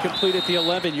deep and incomplete at the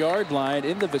 11-yard line.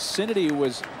 In the vicinity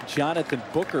was Jonathan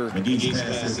Booker,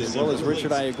 as well as Richard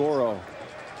Iagoro.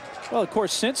 Well, of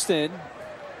course, since then,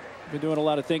 been doing a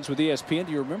lot of things with ESPN.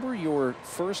 Do you remember your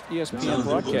first ESPN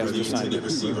broadcast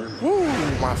assignment? Woo,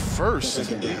 my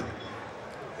first.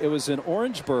 It was in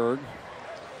Orangeburg.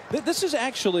 This is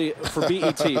actually for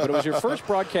BET, but it was your first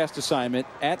broadcast assignment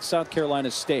at South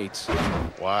Carolina State.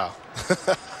 Wow.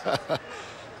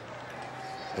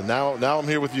 And now I'm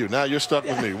here with you. Now you're stuck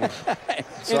with me.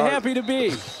 And happy to be.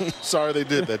 Sorry they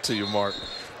did that to you, Mark.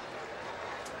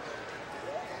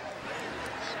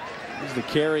 Here's the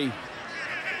carry.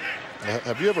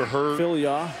 Have you ever heard, Phil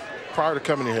Yaw, prior to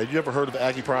coming here, had you ever heard of the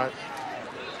Aggie Pride?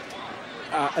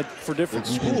 For different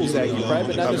schools, Aggie Pride,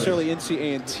 but not necessarily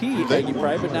NC Aggie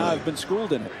Pride, but now I've been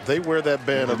schooled in it. They wear that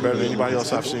banner better than anybody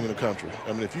else I've seen in the country.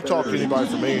 I mean, if you talk to anybody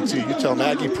from A&T, you tell them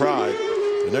Aggie Pride,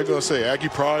 and they're going to say Aggie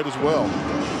Pride as well.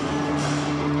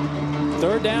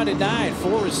 Third down and 9,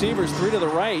 4 receivers, 3 to the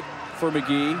right for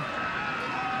McGee.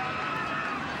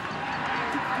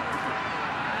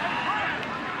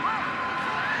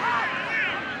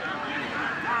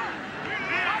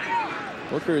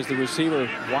 Booker is the receiver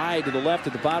wide to the left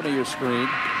at the bottom of your screen.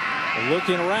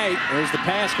 Looking right, there's the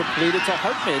pass completed to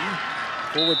Hartman.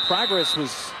 Forward progress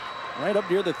was right up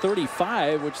near the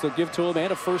 35, which they'll give to him,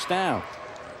 and a first down.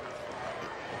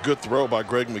 Good throw by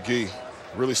Greg McGee.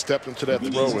 Really stepped into that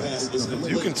throw. And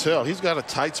you can tell he's got a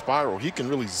tight spiral. He can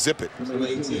really zip it.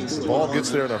 The ball gets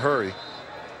there in a hurry.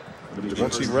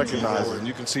 Once he recognizes it, and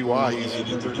you can see why he's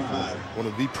one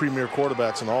of the premier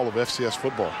quarterbacks in all of FCS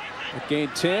football. At gain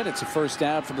 10, it's a first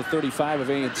down from the 35 of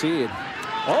A&T.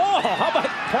 Oh, how about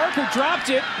Parker dropped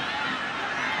it?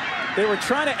 They were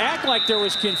trying to act like there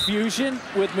was confusion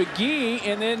with McGee,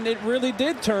 and then it really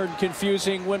did turn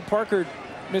confusing when Parker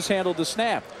mishandled the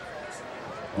snap.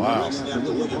 Wow.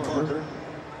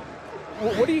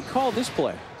 What do you call this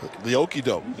play? The okie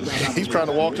doke. He's trying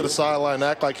to walk to the sideline and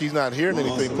act like he's not hearing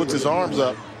anything, puts his arms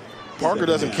up. Parker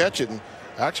doesn't catch it, and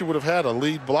actually would have had a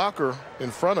lead blocker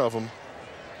in front of him.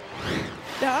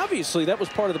 Now, obviously, that was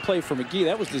part of the play for McGee.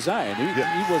 That was designed. He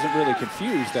wasn't really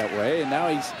confused that way, and now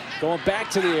he's going back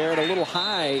to the air and a little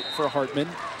high for Hartman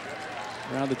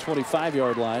around the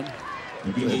 25-yard line.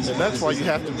 And that's why you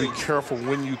have to be careful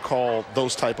when you call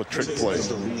those type of trick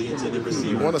plays.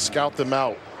 You want to scout them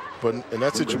out, but in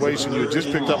that situation, you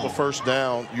just picked up a first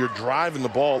down. You're driving the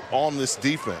ball on this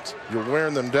defense. You're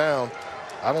wearing them down.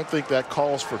 I don't think that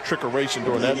calls for trickeration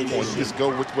during that point. You just go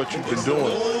with what you've been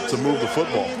doing to move the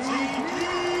football.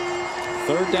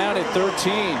 Third down at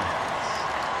 13.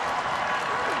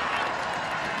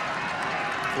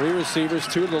 3 receivers,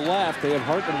 2 to the left. They have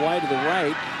Hartman wide to the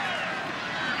right.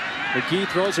 McGee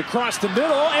throws across the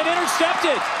middle and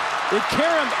intercepted. It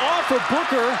caromed off of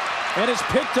Booker and is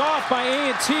picked off by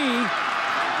A&T.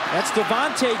 That's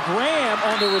Devontae Graham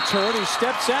on the return, who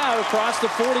steps out across the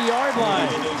 40-yard line.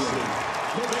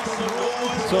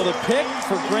 So the pick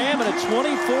for Graham and a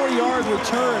 24-yard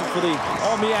return for the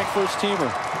All-MEAC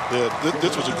first-teamer. Yeah,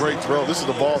 this was a great throw. This is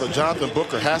the ball that Jonathan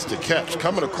Booker has to catch.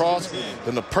 Coming across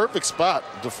in the perfect spot.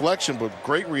 Deflection, but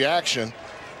great reaction.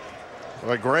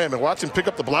 like Graham, and watch him pick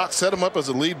up the block, set him up as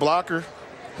a lead blocker.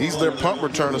 He's their punt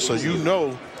returner, so you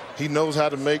know he knows how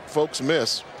to make folks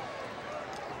miss.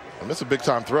 And that's a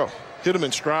big-time throw. Hit him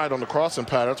in stride on the crossing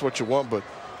pattern. That's what you want, but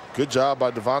good job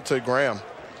by Devontae Graham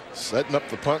setting up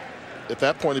the punt. At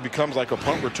that point, it becomes like a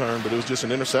punt return, but it was just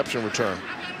an interception return.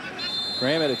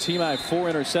 Graham had a team-high 4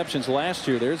 interceptions last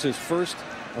year. There's his first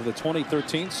of the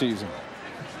 2013 season.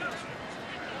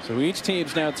 So each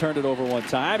team's now turned it over one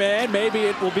time, and maybe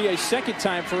it will be a second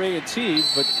time for A&T.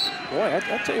 But boy,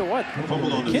 I'll tell you what,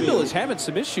 Kendall is having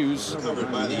some issues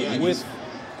with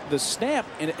the snap,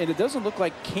 and it doesn't look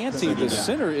like Canty, the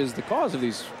center, is the cause of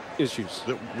these issues.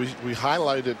 We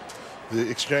highlighted the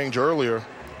exchange earlier,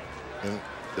 and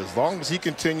as long as he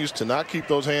continues to not keep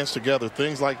those hands together,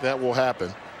 things like that will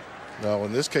happen. Now,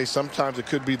 in this case, sometimes it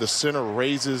could be the center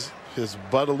raises his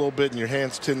butt a little bit and your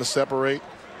hands tend to separate.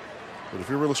 But if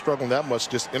you're really struggling that much,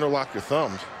 just interlock your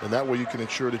thumbs, and that way you can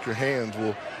ensure that your hands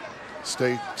will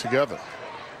stay together.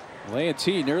 Well,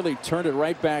 A&T nearly turned it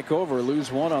right back over,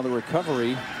 lose one on the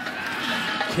recovery.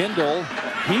 Kendall,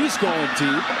 he's going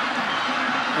deep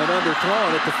and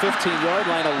underthrown at the 15-yard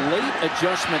line. A late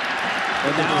adjustment,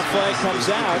 and now a flag comes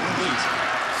out.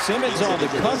 Simmons on the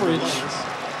coverage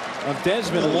of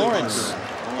Desmond Lawrence.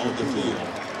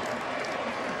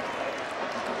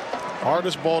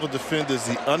 Hardest ball to defend is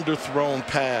the underthrown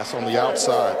pass on the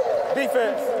outside.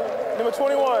 Defense, number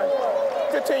 21,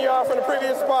 15 yards from the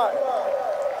previous spot.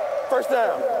 First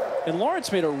down. And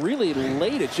Lawrence made a really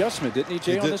late adjustment, didn't he,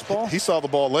 Jay, on this ball? He saw the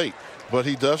ball late, but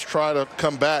he does try to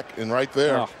come back, and right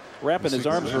there. Wrapping his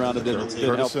arms around him didn't help.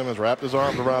 Curtis Simmons wrapped his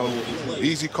arms around him.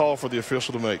 Easy call for the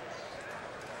official to make.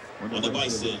 On the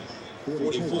Bison,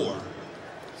 44.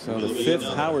 So the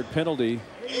 5th Howard penalty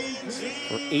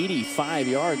for 85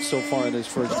 yards so far in this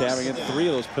first half. Again, 3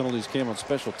 of those penalties came on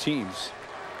special teams.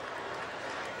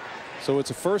 So it's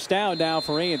a first down now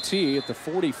for A&T at the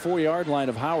 44-yard line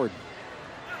of Howard.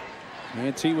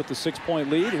 A&T with the 6-point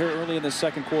lead here early in the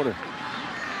second quarter.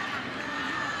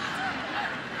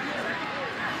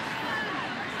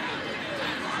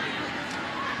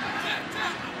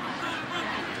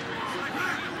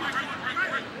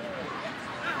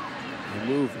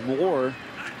 Move Moore,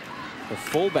 the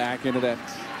fullback, into that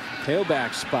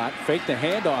tailback spot. Fake the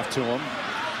handoff to him.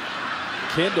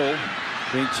 Kendall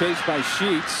being chased by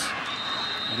Sheets,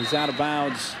 and he's out of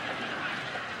bounds,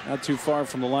 not too far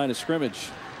from the line of scrimmage.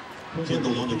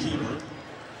 Kendall on the keeper.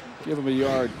 Give him a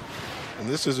yard. And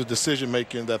this is a decision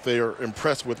making that they are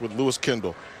impressed with Lewis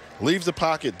Kendall. Leaves the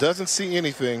pocket, doesn't see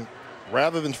anything.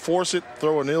 Rather than force it,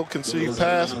 throw an ill-conceived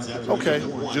pass, okay,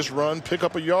 just run, pick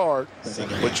up a yard,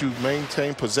 but you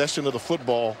maintain possession of the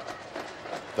football.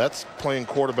 That's playing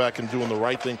quarterback and doing the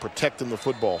right thing, protecting the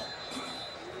football.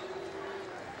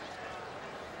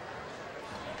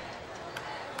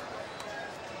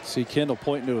 See Kendall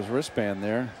pointing to his wristband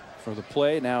there for the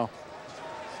play. Now,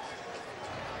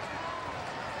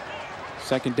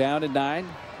 2nd down and 9.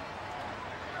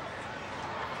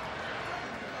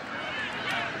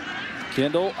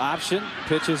 Kendall option,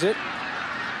 pitches it.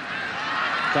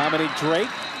 Dominic Drake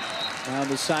on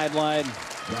the sideline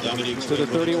to the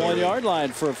 31-yard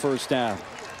line for a first down.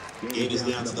 It is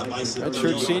down to the Bison.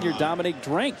 Redshirt senior Dominic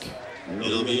Drake.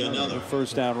 It'll be another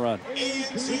first down run.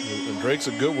 And Drake's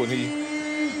a good one. He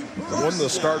won the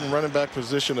starting running back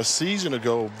position a season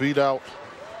ago, beat out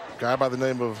a guy by the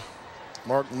name of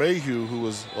Mark Mayhew, who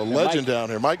was a legend down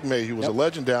here. Mike Mayhew was a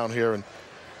legend down here, and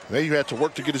Mayhew had to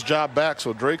work to get his job back,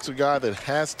 so Drake's a guy that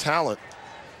has talent.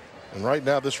 And right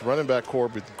now, this running back core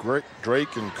with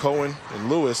Drake and Cohen and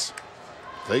Lewis,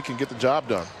 they can get the job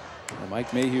done. Well,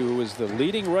 Mike Mayhew, who was the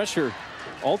leading rusher,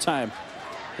 all-time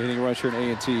leading rusher in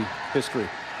A&T history.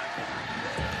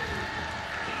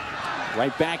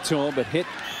 Right back to him, but hit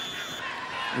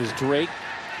is Drake.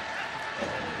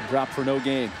 Dropped for no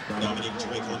gain. Dominic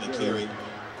Drake on the carry.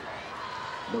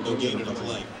 No gain on the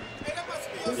play.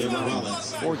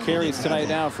 4 carries tonight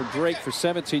now for Drake for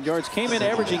 17 yards. Came in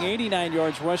averaging 89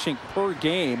 yards rushing per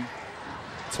game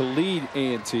to lead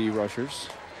A&T rushers.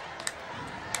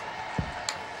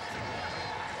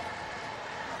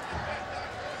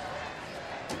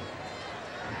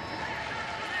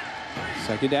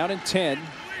 Second down and 10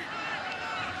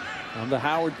 on the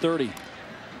Howard 30.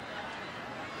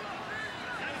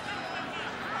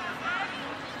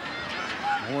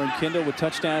 Moore and Kendall with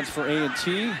touchdowns for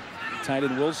A&T. Tight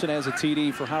end Wilson has a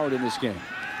TD for Howard in this game.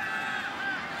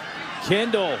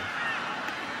 Kendall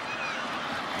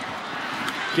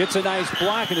gets a nice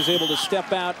block and is able to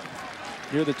step out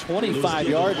near the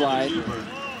 25-yard line.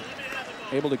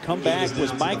 Able to come back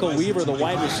was Michael Weaver, the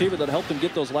wide receiver that helped him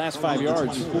get those last 5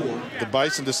 yards. The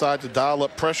Bison decide to dial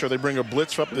up pressure. They bring a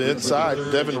blitz up the inside.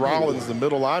 Devin Rollins, the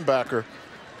middle linebacker,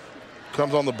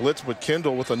 comes on the blitz, but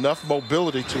Kendall with enough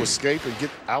mobility to escape and get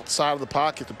outside of the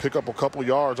pocket to pick up a couple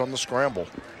yards on the scramble.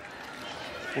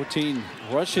 14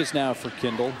 rushes now for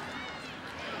Kendall.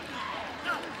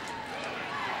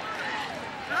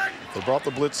 They brought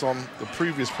the blitz on the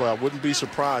previous play. I wouldn't be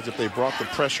surprised if they brought the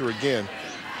pressure again.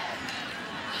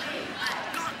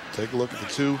 Take a look at the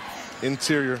two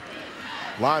interior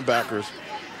linebackers.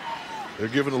 They're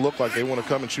giving a look like they want to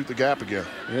come and shoot the gap again.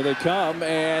 Here they come,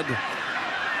 and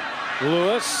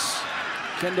Lewis.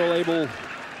 Kendall able to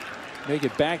make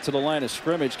it back to the line of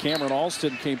scrimmage. Cameron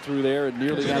Alston came through there and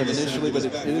nearly got him initially, but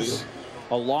it is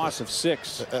a loss of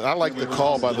 6. And I like the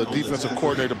call by the defensive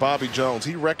coordinator, Bobby Jones.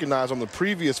 He recognized on the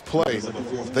previous play,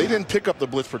 they didn't pick up the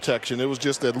blitz protection. It was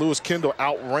just that Lewis Kendall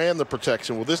outran the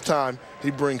protection. Well, this time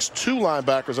he brings 2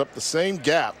 linebackers up the same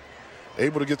gap,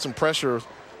 able to get some pressure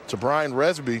to Brian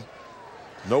Resby.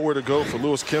 Nowhere to go for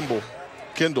Lewis Kendall,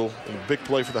 and a big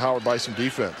play for the Howard Bison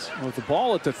defense. With the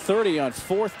ball at the 30 on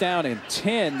 4th down and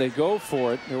 10, they go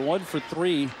for it. They're 1 for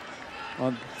 3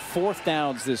 on 4th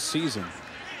downs this season.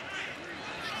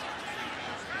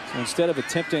 So instead of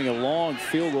attempting a long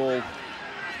field goal,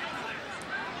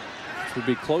 which would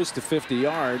be close to 50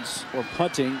 yards, or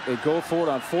punting, they go for it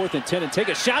on 4th and 10 and take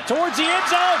a shot towards the end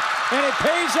zone, and it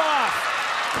pays off.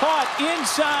 Caught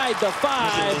inside the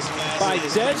 5 by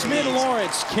Desmond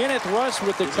Lawrence. Kenneth Russ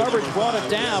with the coverage brought it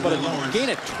down, but a gain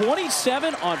of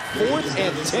 27 on 4th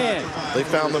and 10. They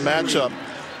found the matchup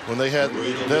when they had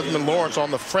Desmond Lawrence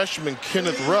on the freshman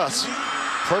Kenneth Russ.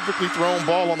 Perfectly thrown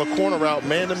ball on the corner route,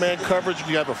 man-to-man coverage.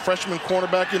 You have a freshman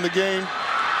cornerback in the game.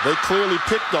 They clearly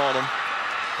picked on him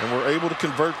and were able to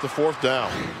convert the 4th down.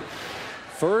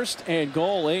 1st and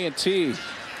goal, A&T.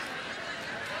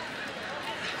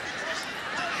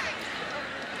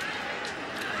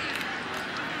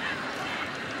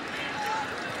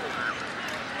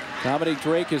 Dominic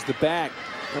Drake is the back.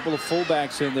 A couple of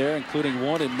fullbacks in there, including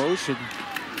one in motion.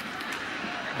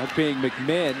 That being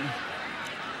McMinn.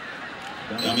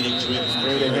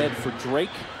 Straight ahead for Drake.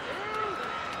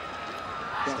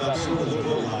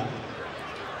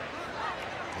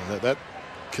 And that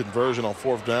conversion on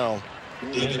 4th down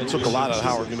took a lot out of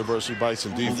Howard University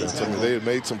Bison defense. I mean, they had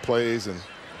made some plays and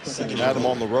had them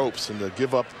on the ropes, and to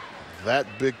give up that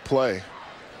big play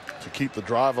to keep the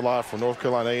drive alive for North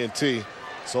Carolina A&T,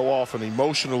 so often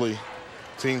emotionally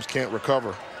teams can't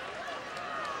recover.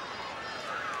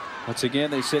 Once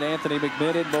again, they send Anthony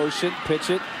McMinn in motion, pitch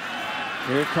it.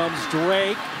 Here comes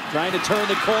Drake, trying to turn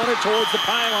the corner towards the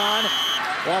pylon.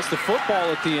 Lost the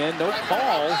football at the end. No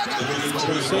call.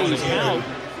 They say he's out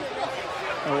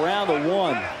around the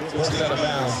 1.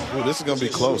 Ooh, this is going to be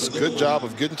close. Good job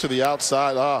of getting to the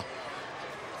outside.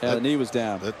 Yeah, the knee was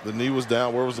down. The knee was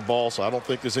down. Where was the ball? So I don't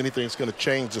think there's anything that's going to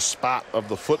change the spot of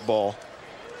the football.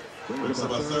 Brings up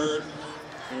a 3rd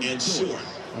and short.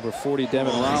 Number 40,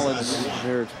 Devin Rollins.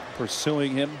 They're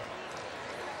pursuing him.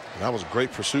 And that was a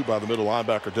great pursuit by the middle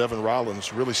linebacker, Devin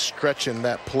Rollins, really stretching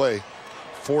that play,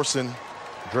 forcing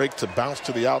Drake to bounce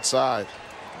to the outside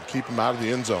and keep him out of the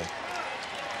end zone.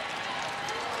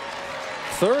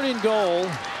 3rd and goal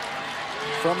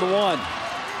from the 1.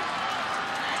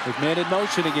 McMahon in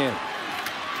motion again.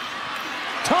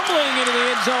 Tumbling into the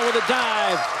end zone with a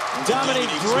dive. Dominic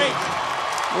Drake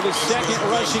with his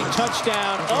 2nd rushing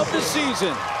touchdown of the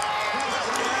season.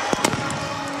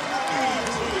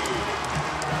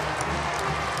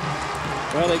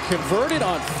 Well, they converted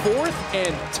on 4th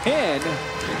and 10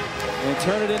 and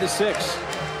turn it into 6.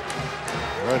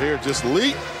 Right here, just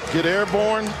leap, get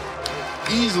airborne,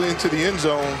 easily into the end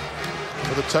zone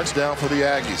with a touchdown for the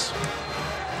Aggies.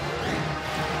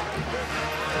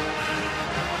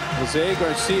 Jose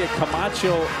Garcia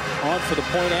Camacho on for the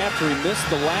point after he missed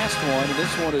the last one, and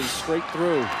this one is straight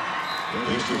through.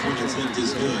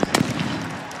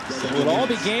 It all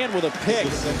began with a pick,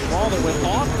 a ball that went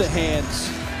off the hands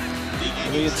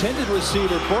of the intended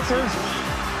receiver, Booker,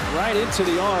 right into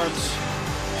the arms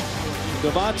of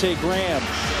Devontae Graham.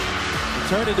 It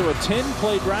turned into a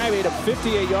 10-play drive, ate up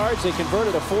 58 yards. They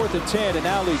converted a 4th and 10 and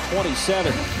now lead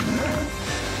 27.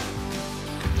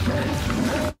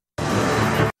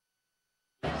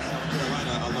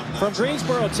 From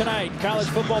Greensboro tonight, college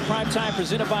football primetime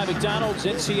presented by McDonald's.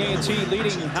 NC A&T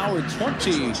leading Howard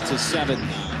 20-7.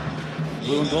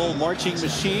 Blue and gold marching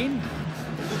machine.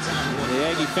 The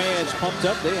Aggie fans pumped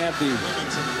up. They have the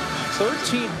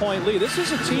 13-point lead. This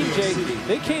is a team, Jay,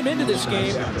 they came into this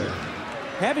game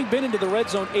having been into the red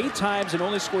zone 8 times and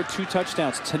only scored 2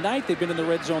 touchdowns. Tonight, they've been in the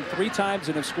red zone 3 times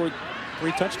and have scored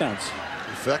 3 touchdowns.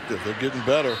 effective. They're getting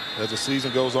better as the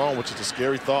season goes on, which is a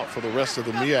scary thought for the rest of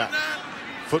the MEAC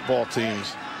football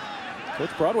teams. Coach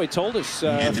Broadway told us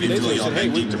a few days ago, he said, hey,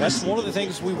 that's one of the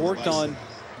things we worked on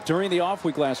during the off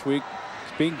week last week,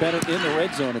 is being better in the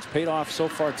red zone. It's paid off so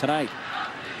far tonight.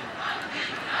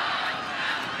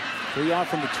 3 off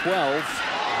from the 12.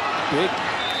 Big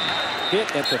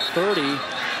hit at the 30.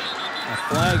 A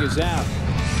flag is out.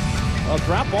 Well,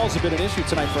 drop balls have been an issue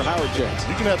tonight for Howard Jets.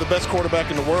 You can have the best quarterback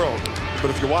in the world, but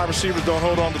if your wide receivers don't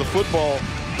hold on to the football,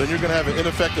 then you're going to have an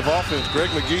ineffective offense. Greg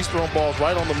McGee's throwing balls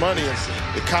right on the money, and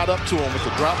it caught up to him with the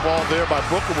drop ball there by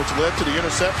Booker, which led to the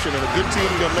interception, and a good team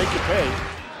is going to make you pay.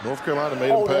 North Carolina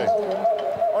made him pay.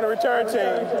 On the return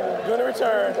team, doing the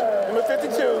return, number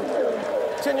 52,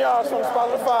 10 yards from the spot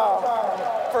of the foul,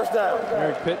 first down.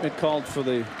 Eric Pittman called for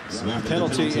the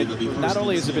penalty. And not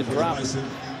only has it been dropped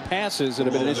passes that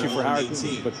have been an issue for Howard,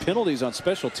 but penalties on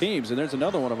special teams, and there's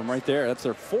another one of them right there. That's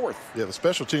their 4th. Yeah, the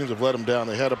special teams have let them down.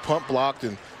 They had a punt blocked,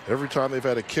 and every time they've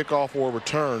had a kickoff or a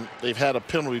return, they've had a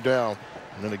penalty down.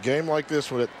 And in a game like this,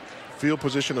 where that field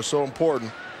position is so important,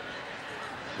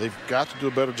 they've got to do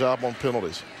a better job on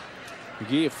penalties.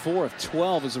 McGee at 4 of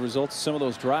 12 as a result of some of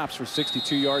those drops for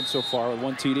 62 yards so far with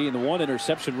 1 TD, and the 1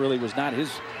 interception really was not his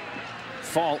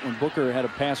fault when Booker had a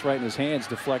pass right in his hands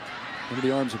deflect into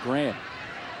the arms of Grant.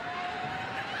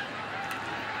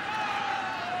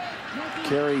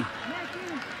 Carry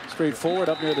straight forward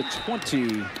up near the 20.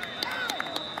 You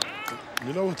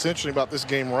know what's interesting about this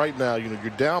game right now? You know,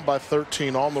 you're down by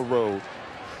 13 on the road,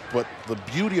 but the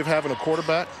beauty of having a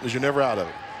quarterback is you're never out of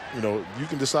it. You know, you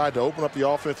can decide to open up the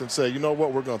offense and say, you know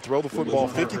what, we're going to throw the football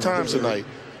 50 times tonight.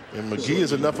 And McGee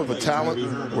is enough of a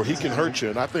talent where he can hurt you.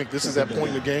 And I think this is that point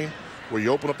in the game where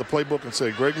you open up the playbook and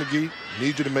say, Greg McGee,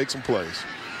 need you to make some plays.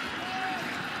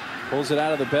 Pulls it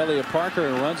out of the belly of Parker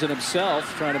and runs it himself,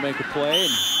 trying to make a play,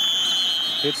 and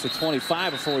hits the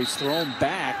 25 before he's thrown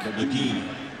back. McGee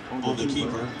on the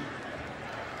keeper.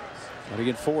 But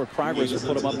again, forward progress will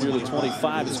put him up near the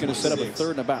 25. It's going to set up a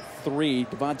 3rd and about 3.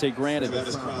 Devontae Grant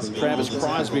and Travis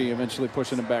Crosby eventually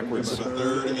pushing him backwards.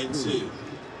 3rd and 2.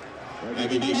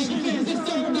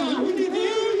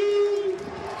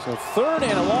 So 3rd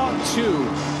and a long 2.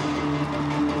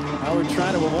 Howard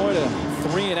trying to avoid a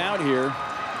 3 and out here.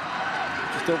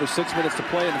 Just over 6 minutes to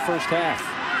play in the first half.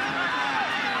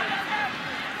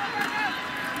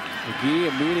 McGee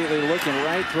immediately looking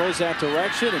right, throws that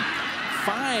direction, and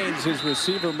finds his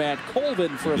receiver Matt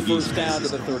Colvin for a first down to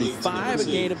the 35, a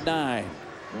gain of 9.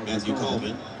 Matthew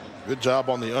Colvin. Good job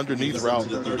on the underneath route,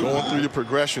 going through the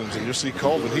progressions, and you see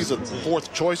Colvin, he's a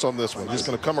 4th choice on this one. He's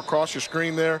going to come across your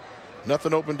screen there,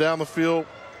 nothing open down the field.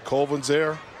 Colvin's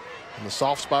there in the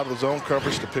soft spot of the zone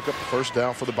coverage to pick up the first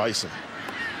down for the Bison.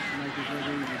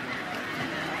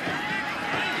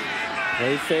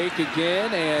 Play fake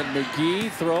again, and McGee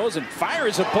throws and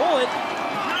fires a bullet.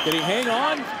 Did he hang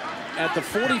on at the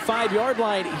 45-yard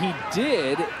line? He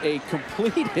did. A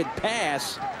completed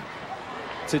pass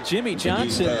to Jimmy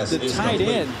Johnson, the tight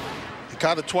end. He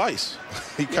caught it twice.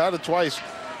 He caught it twice.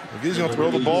 McGee's going to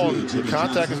throw the ball, and the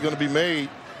contact is going to be made.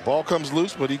 Ball comes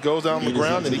loose, but he goes down the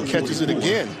ground, and he catches it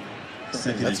again.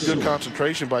 That's good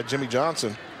concentration by Jimmy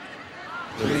Johnson.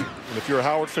 And if you're a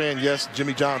Howard fan, yes,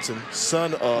 Jimmy Johnson,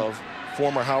 son of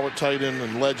former Howard tight end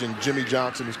and legend Jimmy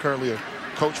Johnson, who's currently a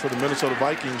coach for the Minnesota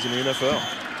Vikings in the NFL.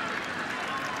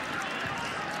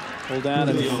 Pulled down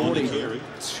at the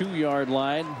 42-yard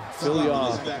line.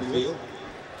 Philyaw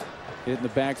hit in the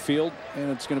backfield, and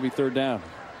it's going to be 3rd down.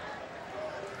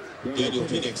 Daniel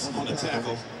Phoenix on the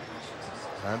tackle.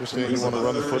 I understand you want to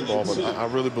run the football, but I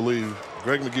really believe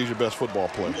Greg McGee's your best football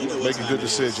player. Making good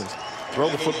decisions. Throw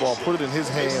the football, put it in his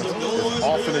hands as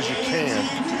often as you can.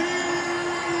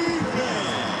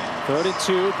 3rd and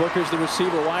 2. Booker's the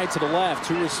receiver wide to the left.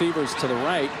 2 receivers to the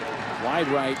right. Wide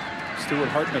right, Stuart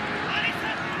Hartman.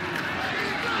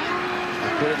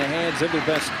 Put it in the hands of their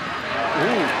best.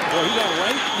 Ooh, well, he got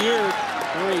right near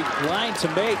where he lined to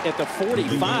make at the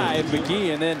 45,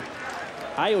 McGee, and then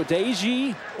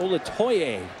Ayodeji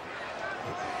Olatoye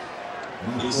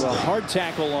with a hard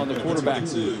tackle on the quarterback.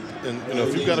 And you know,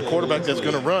 if you've got a quarterback that's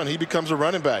going to run, he becomes a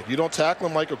running back. You don't tackle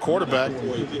him like a quarterback.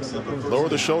 Lower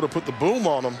the shoulder, put the boom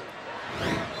on him.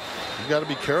 You got to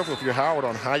be careful if you're Howard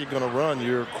on how you're going to run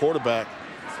your quarterback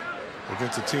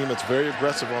against a team that's very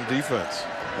aggressive on defense.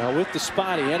 Now with the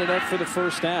spot, he ended up for the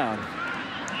first down.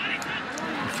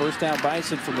 The first down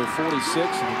Bison from their 46, and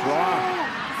the draw.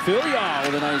 Philyaw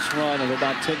with a nice run of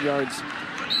about 10 yards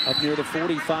up near the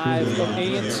 45 of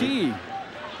A&T.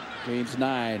 Gains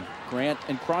 9. Grant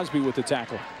and Crosby with the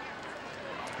tackle.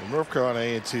 In North Carolina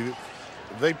A&T,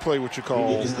 they play what you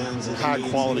call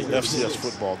high-quality FCS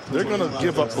football. They're going to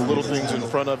give up the little things in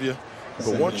front of you,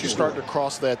 but once you start to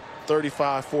cross that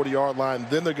 35, 40-yard line,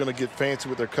 then they're going to get fancy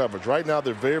with their coverage. Right now,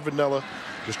 they're very vanilla,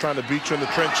 just trying to beat you in the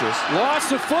trenches. Lost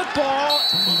the football.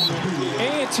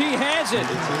 A&T has it.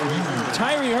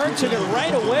 Tyree Hearn took it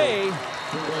right away.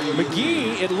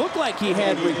 McGee, it looked like he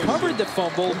had recovered the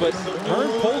fumble, but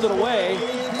Hearn pulled it away.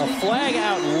 A flag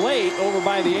out late over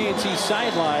by the A&T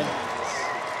sideline.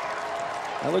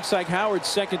 That looks like Howard's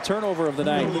second turnover of the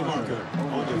night.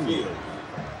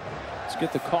 Let's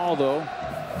get the call, though.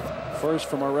 First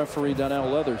from our referee, Donnell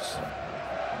Leathers.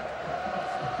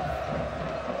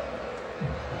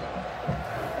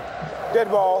 Dead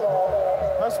ball,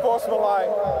 unsportsmanlike.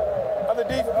 Of the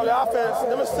offense,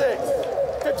 number 6,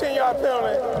 15-yard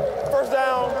penalty. First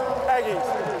down, Aggies.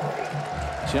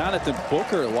 Jonathan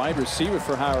Booker, wide receiver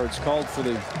for Howard's, called for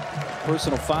the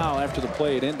personal foul after the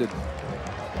play had ended.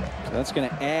 So that's going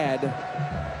to add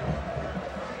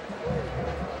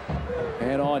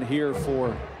on here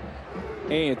for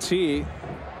A&T.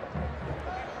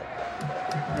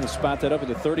 We're going to spot that up at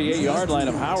the 38-yard line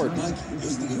of Howard.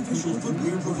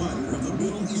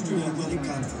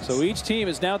 So each team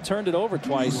has now turned it over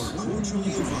twice.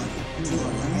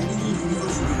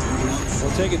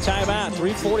 We'll take a timeout.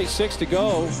 3:46 to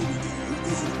go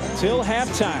till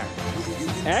halftime.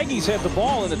 Aggies have the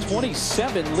ball in the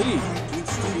 27 lead.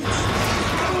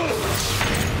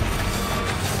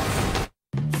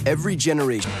 Every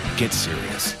generation gets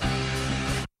serious.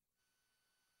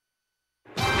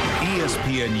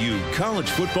 ESPNU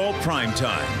College Football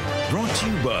Primetime, brought to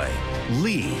you by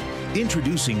Lee.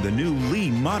 Introducing the new Lee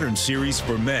Modern Series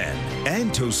for men,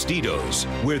 and Tostitos.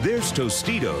 Where there's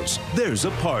Tostitos, there's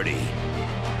a party.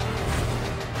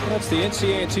 That's the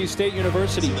NC A&T State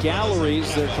University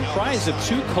galleries. They're comprised of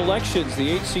 2 collections, the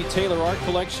H.C. Taylor Art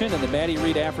Collection and the Maddie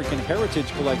Reed African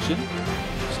Heritage Collection.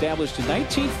 Established in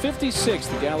 1956,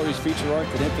 the galleries feature art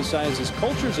that emphasizes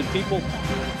cultures and people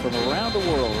from around the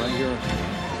world right here in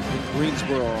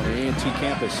Greensboro on the A&T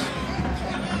campus.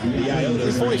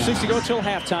 3:46 to go till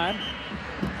halftime.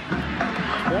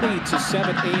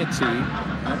 20-7 A&T.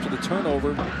 After the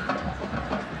turnover,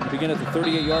 we begin at the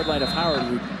 38-yard line of Howard.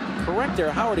 We correct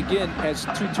there. Howard again has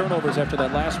 2 turnovers after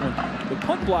that last one. The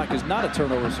punt block is not a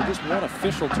turnover, so just one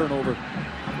official turnover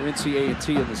for NC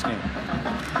A&T in this game.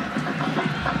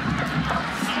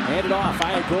 Handed off,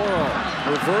 Iagoro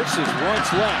reverses, runs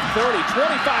left, 30,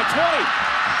 25, 20,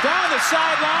 down the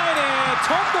sideline and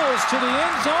tumbles to the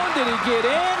end zone. Did he get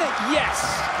in? Yes.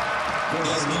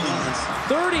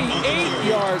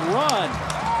 38-yard run.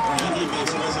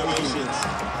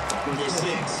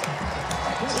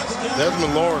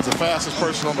 Desmond Lawrence, the fastest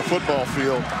person on the football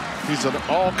field. He's an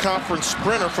all-conference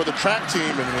sprinter for the track team,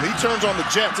 and when he turns on the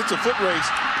jets, it's a foot race.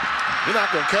 You're not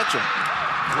going to catch him.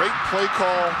 Great play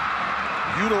call,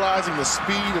 utilizing the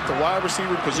speed at the wide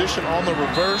receiver position on the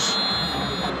reverse.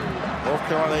 North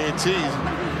Carolina A&T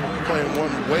playing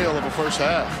one whale of a first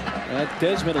half.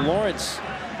 Desmond Lawrence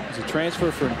is a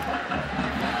transfer from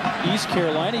East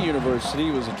Carolina University.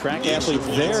 He was a track athlete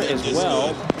there as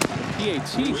well. The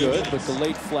PAT good, but the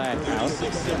late flag out.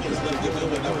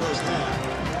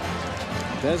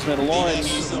 Desmond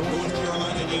Lawrence,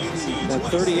 that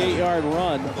 38-yard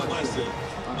run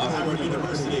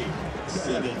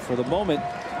for the moment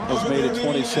has made it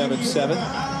 27-7.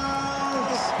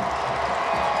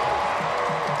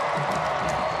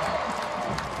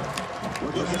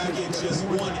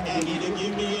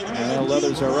 Now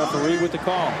Leathers, our referee, with the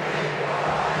call.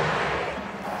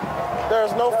 There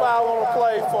is no foul on the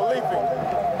play for leaping.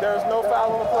 There is no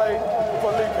foul on the play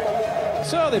for leaping.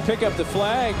 So they pick up the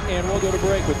flag, and we'll go to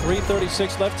break with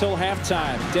 3:36 left till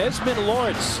halftime. Desmond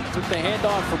Lawrence took the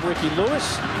handoff from Ricky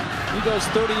Lewis. He goes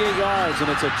 38 yards, and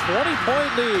it's a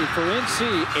 20-point lead for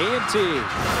NC A&T.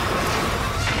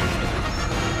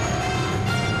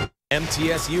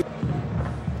 MTSU.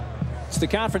 It's the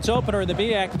conference opener in the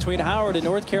MEAC between Howard and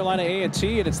North Carolina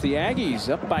A&T, and it's the Aggies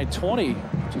up by 20.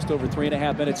 Just over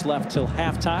 3.5 minutes left till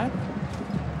halftime.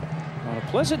 On a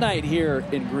pleasant night here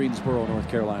in Greensboro, North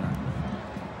Carolina.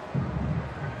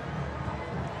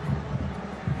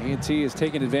 A&T has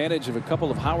taken advantage of a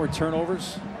couple of Howard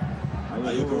turnovers.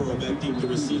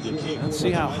 Let's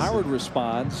see how Howard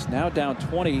responds. Now down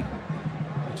 20.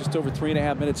 Just over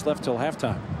 3.5 minutes left till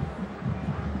halftime.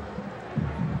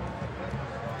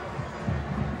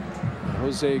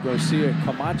 Jose Garcia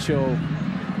Camacho,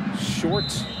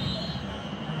 short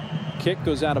kick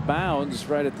goes out of bounds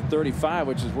right at the 35,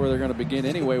 which is where they're going to begin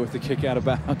anyway with the kick out of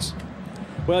bounds.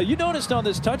 Well, you noticed on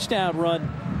this touchdown run,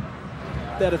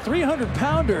 that a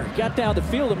 300-pounder got down the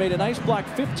field and made a nice block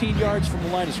 15 yards from the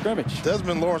line of scrimmage.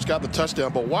 Desmond Lawrence got the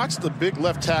touchdown, but watch the big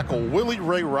left tackle, Willie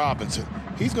Ray Robinson.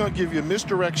 He's going to give you a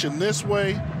misdirection this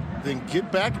way, then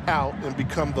get back out and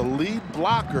become the lead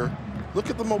blocker. Look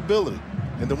at the mobility.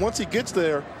 And then once he gets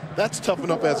there, that's tough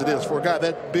enough as it is for a guy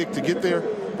that big to get there.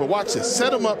 But watch this.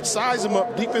 Set him up, size him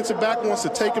up. Defensive back wants to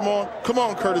take him on. Come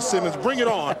on, Curtis Simmons. Bring it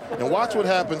on. And watch what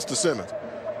happens to Simmons.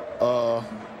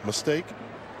 Mistake.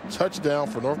 Touchdown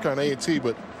for North Carolina A&T,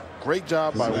 but great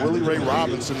job by Willie Ray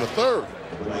Robinson III.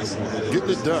 Getting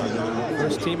it done.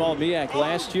 First team All-MEAC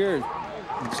last year.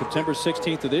 September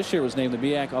 16th of this year was named the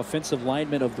MEAC Offensive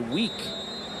Lineman of the Week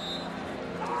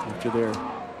after their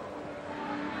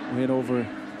win over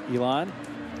Elon.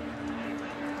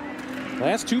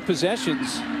 Last two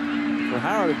possessions for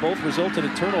Howard have both resulted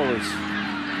in turnovers.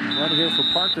 Run here for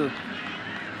Parker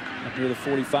up near the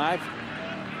 45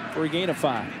 for a gain of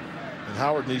 5. And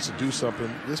Howard needs to do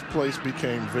something. This place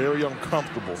became very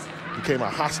uncomfortable. Became a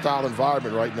hostile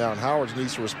environment right now, and Howard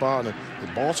needs to respond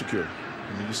and ball security.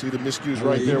 I mean, you see the miscues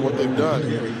right there, what they've done.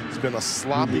 It's been a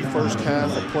sloppy first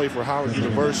half of play for Howard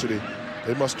University.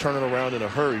 They must turn it around in a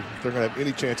hurry if they're going to have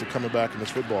any chance of coming back in this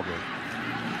football game.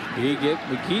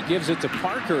 McKee gives it to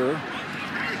Parker,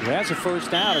 who has a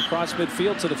first down across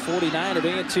midfield to the 49 of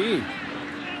A&T.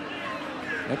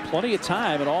 Had plenty of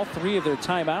time in all 3 of their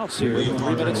timeouts here.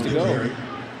 3 minutes to go.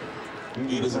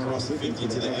 Gain is across the 50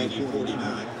 to the Aggie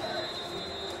 49.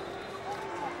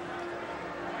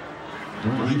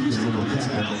 Brian Houston on the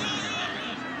tackle.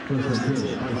 First and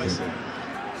 10, Bison.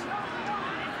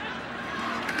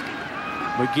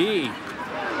 McGee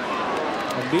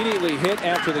immediately hit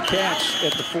after the catch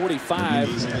at the 45.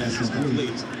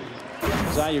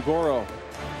 Zayagoro.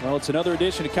 Well, it's another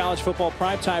edition of College Football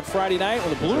Primetime Friday night when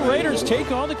the Blue Raiders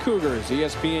take on the Cougars.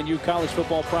 ESPNU College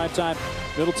Football Primetime,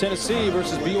 Middle Tennessee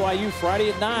versus BYU Friday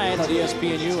at 9 on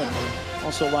ESPNU and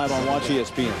also live on Watch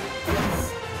ESPN.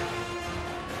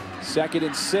 2nd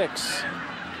and 6.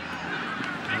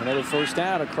 Another first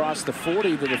down across the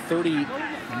 40 to the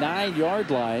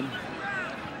 39-yard line.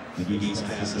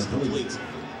 Pass is complete.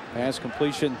 Pass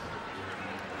completion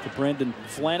to Brendan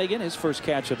Flanagan, his first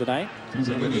catch of the night.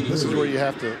 This is where you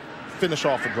have to finish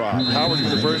off a drive. Howard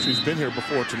University's been here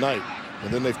before tonight,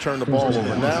 and then they've turned the ball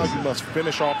over. Now you must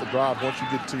finish off the drive once you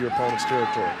get to your opponent's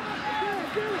territory.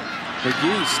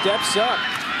 McGee steps up,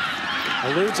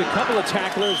 eludes a couple of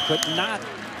tacklers, but not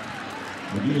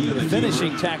the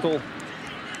finishing tackle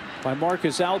by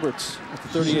Marcus Alberts at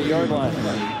the 38-yard line.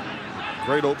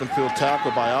 Great open field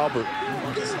tackle by Albert.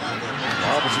 Albert's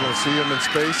going to see him in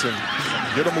space and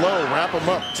get him low, wrap him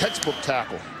up. Textbook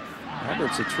tackle.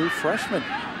 Albert's a true freshman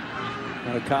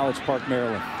out of College Park,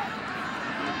 Maryland.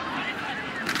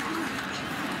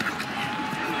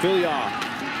 Villar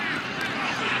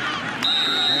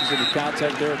comes into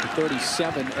contact there at the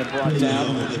 37 and brought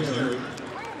down.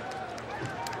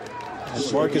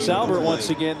 And Marcus Albert once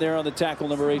again there on the tackle,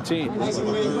 number 18.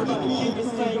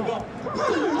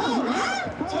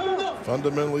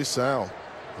 Fundamentally sound.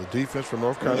 The defense for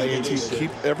North Carolina A&T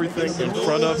keep everything in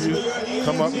front of you,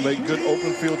 come up and make good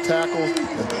open field tackles,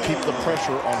 and keep the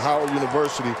pressure on Howard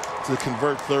University to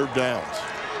convert third downs.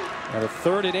 Now a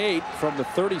 3rd and 8 from the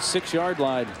 36-yard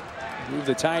line. Move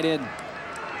the tight end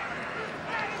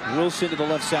Wilson to the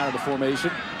left side of the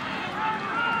formation.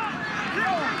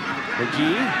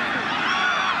 McGee.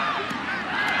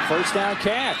 First down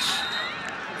catch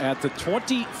at the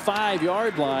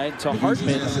 25-yard line to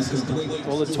Hartman.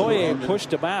 Well, Latoye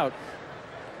pushed him out.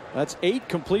 That's 8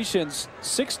 completions,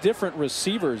 6 different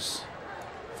receivers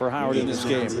for Howard in this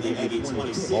game.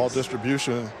 Ball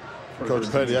distribution,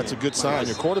 Coach Petty, that's a good sign.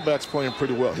 Your quarterback's playing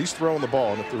pretty well. He's throwing the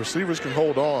ball, and if the receivers can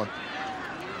hold on,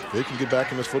 they can get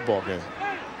back in this football game.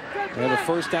 They have a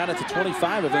first down at the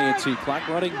 25 of A&T. Clock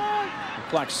running. The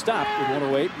clock stopped with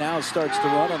 1:08. Now it starts to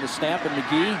run on the snap, and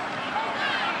McGee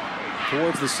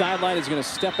towards the sideline is going to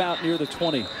step out near the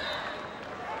 20.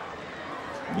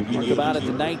 Mark about at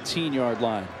the 19-yard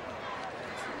line.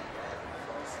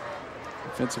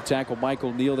 Defensive tackle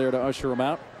Michael Neal there to usher him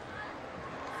out.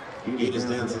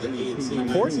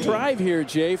 Important drive here,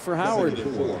 Jay, for Howard.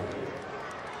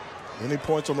 Any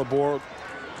points on the board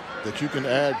that you can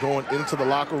add going into the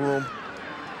locker room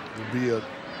will be a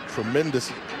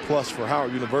tremendous plus for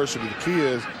Howard University. The key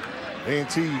is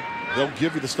A&T, they'll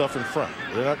give you the stuff in front.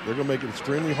 They're going to make it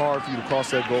extremely hard for you to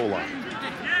cross that goal line.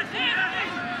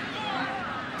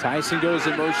 Tyson goes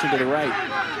in motion to the right.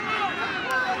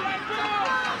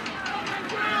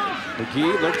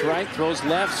 McGee looked right, throws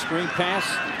left, screen pass.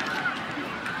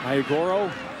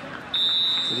 Iagoro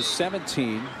to the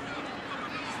 17.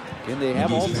 Again, they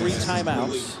have all 3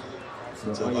 timeouts.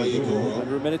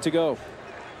 Under a minute to go.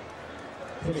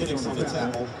 Phoenix on the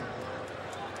tackle.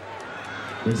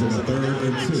 There's a 3rd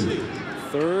and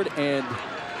 2. 3rd and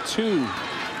 2.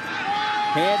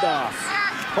 Handoff.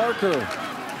 Parker.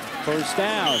 First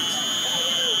down.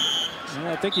 And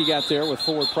I think he got there with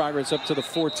forward progress up to the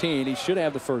 14. He should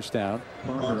have the first down.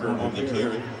 Parker on the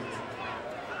carry.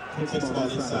 Takes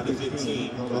about inside the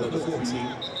 15, out of the 14.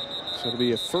 So it'll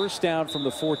be a first down from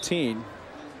the 14.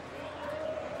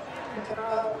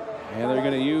 And they're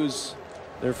going to use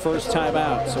their first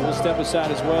timeout. So we'll step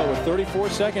aside as well with 34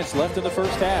 seconds left in the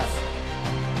first half.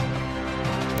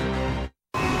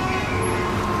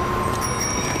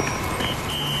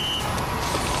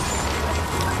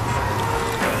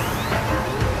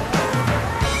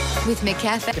 With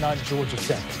McCaffrey on Georgia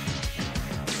Tech.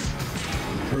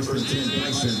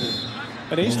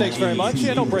 And East, thanks very much.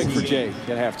 Yeah, no break for Jay at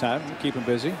halftime. We'll keep him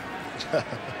busy.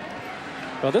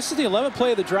 Well, this is the 11th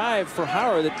play of the drive for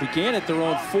Howard that began at their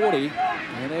own 40.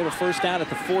 And they have a first down at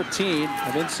the 14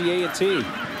 of NC A&T.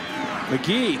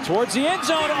 McGee towards the end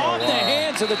zone, off the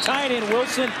hands of the tight end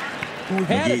Wilson, who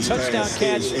had a touchdown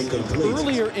catch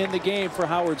earlier in the game for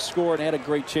Howard score and had a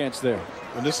great chance there.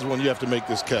 And this is when you have to make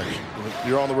this catch.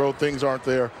 You're on the road, things aren't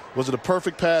there. Was it a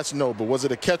perfect pass? No, but was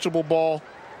it a catchable ball?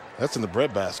 That's in the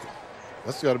breadbasket.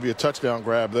 That's got to be a touchdown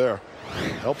grab there.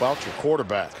 Help out your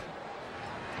quarterback.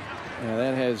 Yeah,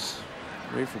 that has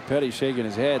Rayford Petty shaking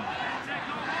his head.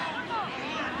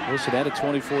 Wilson had a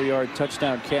 24-yard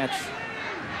touchdown catch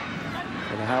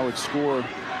for the Howard score,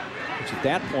 which at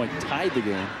that point tied the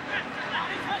game.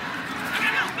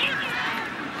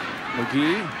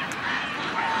 McGee,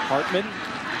 Hartman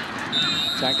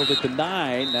tackled at the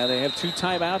 9. Now they have 2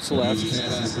 timeouts left.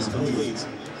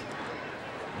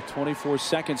 24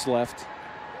 seconds left.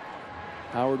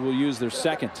 Howard will use their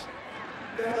second.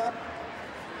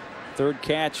 3rd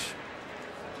catch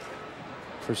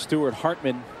for Stuart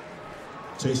Hartman.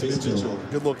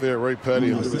 Good look there, Ray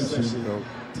Petty,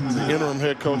 the interim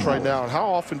head coach right now. And how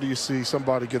often do you see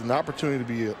somebody get an opportunity to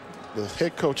be the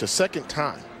head coach a second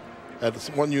time at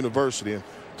one university? And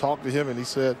talked to him, and he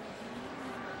said,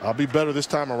 I'll be better this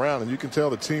time around. And you can tell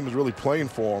the team is really playing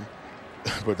for him.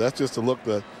 But that's just a look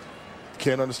that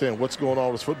can't understand what's going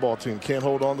on with his football team. Can't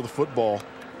hold on to the football.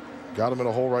 Got him in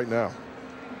a hole right now.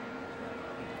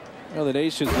 Well, the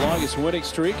nation's longest winning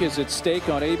streak is at stake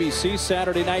on ABC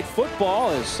Saturday Night Football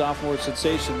as sophomore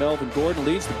sensation Melvin Gordon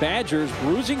leads the Badgers'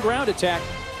 bruising ground attack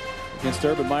against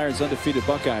Urban Meyer's undefeated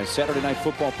Buckeyes. Saturday Night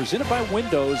Football presented by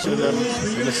Windows. In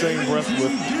the same breath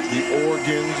with the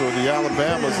Oregons or the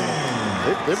Alabamas,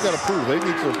 and they've got to prove they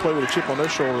need to play with a chip on their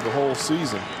shoulder the whole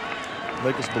season.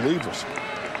 Make us believers.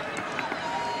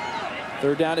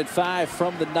 3rd down at 5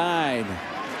 from the 9.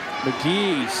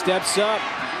 McGee steps up.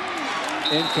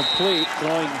 Incomplete.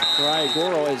 Throwing for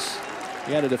Iagoro as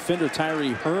he had a defender,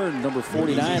 Tyree Hearn, number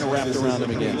 49, wrapped around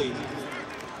him again.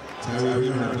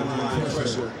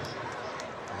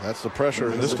 That's the pressure,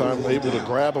 and this time able to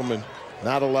grab him and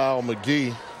not allow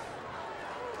McGee.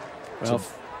 Well,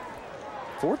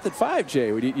 4th and 5,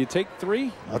 Jay. Would you take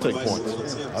 3? I'll take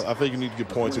points. I think you need to get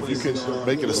points. If you can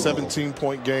make it a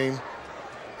 17-point game,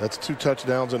 that's 2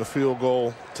 touchdowns and a field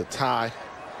goal to tie.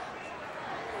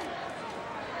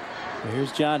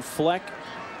 Here's John Fleck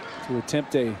to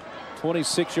attempt a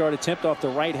 26-yard attempt off the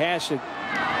right hash.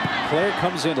 Player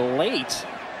comes in late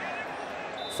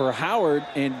for Howard,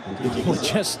 and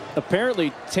just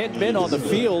apparently 10 men on the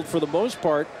field for the most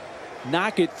part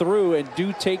knock it through and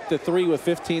do take the 3 with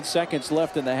 15 seconds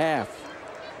left in the half.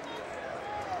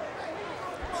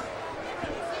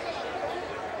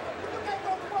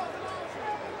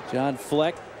 John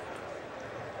Fleck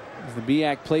is the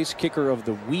MEAC Place Kicker of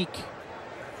the Week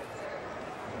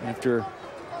after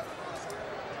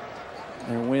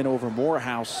their win over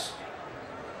Morehouse,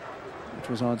 which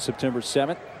was on September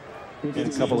 7th. Had a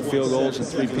couple of field goals and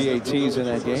 3 PATs in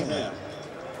that game.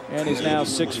 And he's now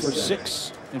 6 for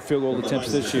 6 in field goal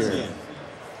attempts this year.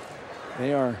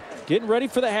 They are getting ready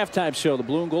for the halftime show, the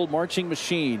Blue and Gold Marching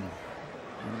Machine.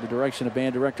 Under the direction of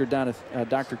band director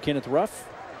Dr. Kenneth Ruff.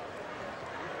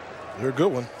 They're a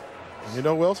good one. And you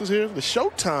know who else is here? The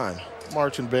Showtime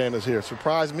Marching Band is here.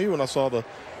 Surprised me when I saw the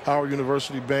Howard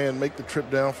University band make the trip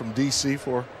down from D.C.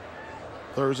 for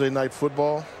Thursday night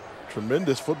football.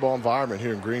 Tremendous football environment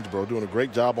here in Greensboro, doing a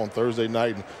great job on Thursday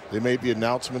night. And they made the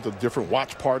announcement of different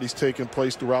watch parties taking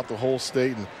place throughout the whole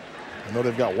state. And I know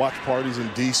they've got watch parties in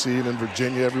D.C. and in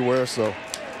Virginia, everywhere. So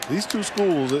these two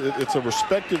schools, it's a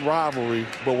respected rivalry,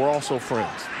 but we're also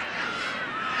friends.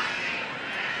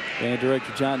 Band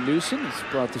director John Newsom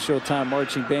has brought the Showtime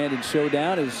Marching Band and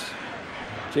Showdown, as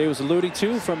Jay was alluding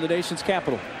to, from the nation's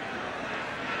capital.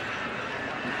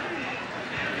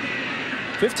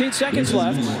 15 seconds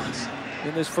left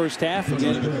in this first half.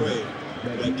 Again,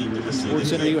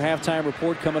 SportsCenter halftime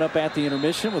report coming up at the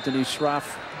intermission with Denise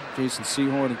Schroff, Jason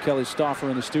Sehorn, and Kelly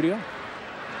Stauffer in the studio.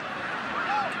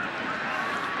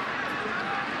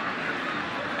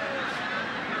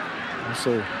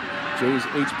 Also, Jay's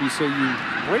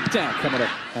HBCU breakdown coming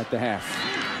up at the half.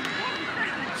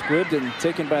 Squibbed and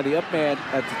taken by the up man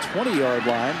at the 20-yard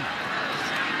line.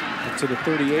 Up to the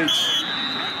 38.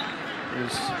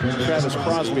 There's Travis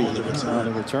Crosby on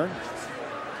the return.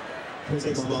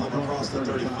 Takes the ball across the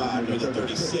 35 to the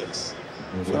 36.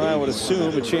 So I would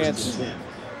assume a chance to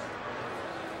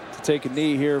take a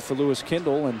knee here for Lewis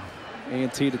Kendall and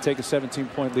A&T to take a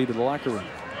 17-point lead to the locker room.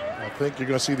 I think you're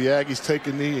going to see the Aggies take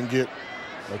a knee and get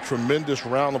a tremendous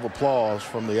round of applause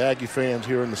from the Aggie fans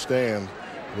here in the stand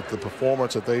with the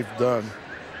performance that they've done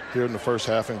here in the first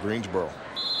half in Greensboro.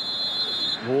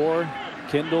 Moore,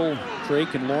 Kendall,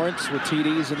 Drake, and Lawrence with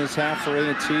TDs in this half for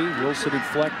A&T. Wilson and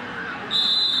Fleck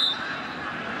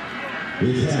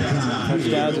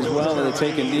touchdowns as well, and they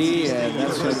take a knee, and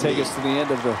that's going to take us to the end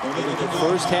of the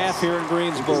first half here in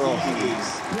Greensboro.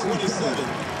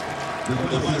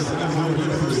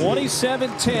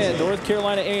 27-10, North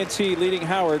Carolina A&T leading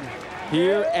Howard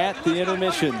here at the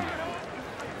intermission.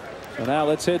 So now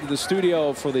let's head to the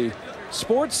studio for the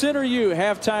SportsCenter U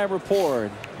halftime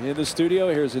report. In the studio,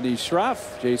 here's Denise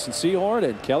Schroff, Jason Sehorn,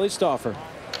 and Kelly Stauffer.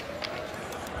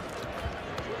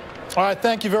 All right,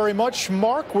 thank you very much,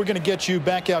 Mark. We're going to get you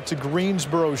back out to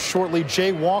Greensboro shortly.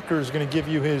 Jay Walker is going to give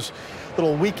you his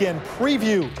little weekend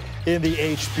preview in the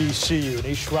HBCU.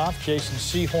 Denise Schroff, Jason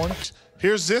Sehorn.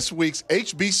 Here's this week's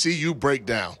HBCU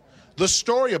breakdown. The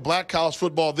story of black college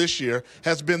football this year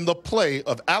has been the play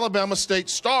of Alabama State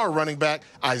star running back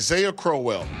Isaiah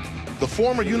Crowell. The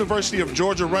former University of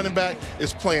Georgia running back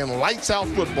is playing lights-out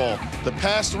football. The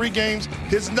past 3 games,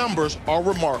 his numbers are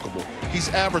remarkable. He's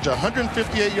averaged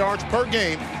 158 yards per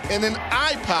game and an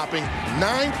eye-popping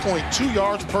 9.2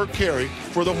 yards per carry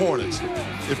for the Hornets.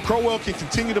 If Crowell can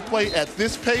continue to play at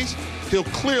this pace, he'll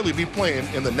clearly be playing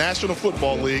in the National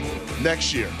Football League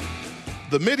next year.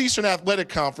 The Mid-Eastern Athletic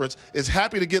Conference is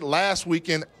happy to get last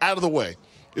weekend out of the way.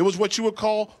 It was what you would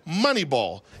call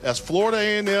Moneyball, as Florida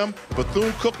A&M,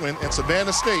 Bethune-Cookman, and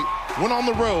Savannah State went on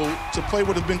the road to play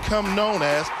what has become known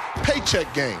as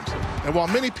paycheck games. And while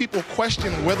many people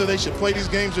question whether they should play these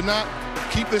games or not,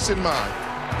 keep this in mind.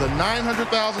 The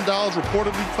 $900,000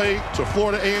 reportedly paid to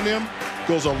Florida A&M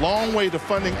goes a long way to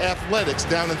funding athletics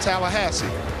down in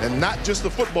Tallahassee, and not just the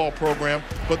football program,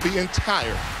 but the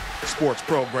entire sports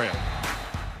program.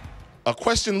 A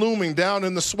question looming down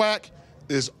in the SWAC: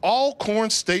 is Alcorn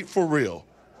State for real?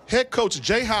 Head coach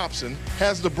Jay Hobson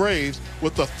has the Braves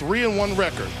with a 3-1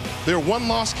 record. Their one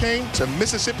loss came to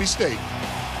Mississippi State.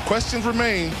 Questions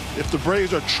remain if the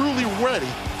Braves are truly ready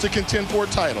to contend for a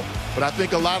title. But I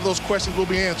think a lot of those questions will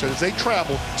be answered as they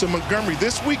travel to Montgomery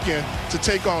this weekend to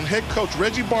take on head coach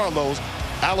Reggie Barlow's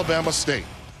Alabama State.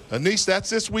 Anise,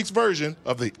 that's this week's version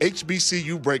of the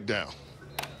HBCU breakdown.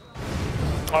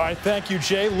 All right, thank you,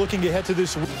 Jay. Looking ahead to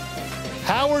this week.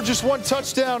 Howard just 1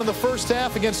 touchdown in the first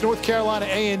half against North Carolina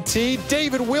A&T.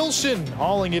 David Wilson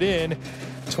hauling it in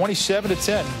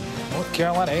 27-10. North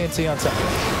Carolina A&T on top.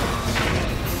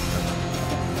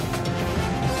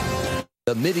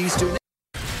 The Mideastern.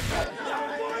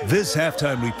 This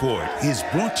halftime report is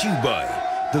brought to you by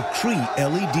the Cree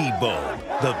LED bulb,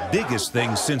 the biggest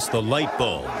thing since the light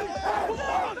bulb.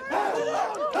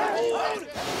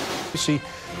 You see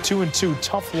 2-2,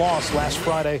 tough loss last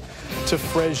Friday to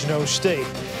Fresno State.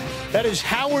 That is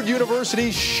Howard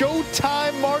University's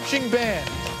Showtime Marching Band.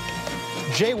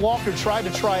 Jay Walker tried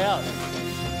to try out.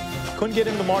 Couldn't get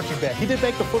into the marching band. He did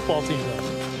make the football team, though.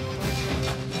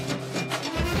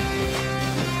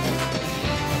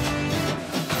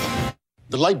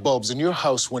 The light bulbs in your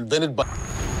house were invented by...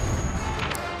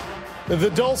 The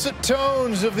dulcet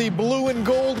tones of the blue and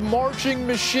gold marching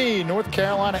machine. North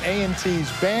Carolina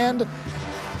A&T's band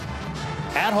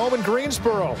at home in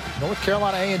Greensboro. North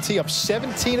Carolina A&T up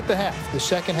 17 at the half. The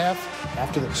second half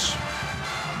after this.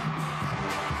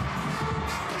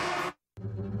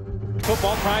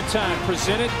 Football prime time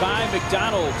presented by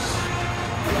McDonald's.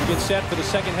 We get set for the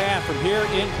second half from here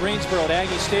in Greensboro at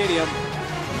Aggie Stadium.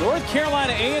 North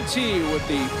Carolina A&T with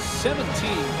the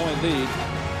 17-point lead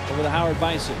over the Howard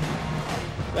Bison.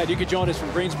 Glad you could join us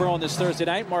from Greensboro on this Thursday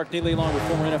night. Mark Neely along with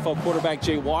former NFL quarterback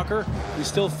Jay Walker. He's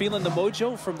still feeling the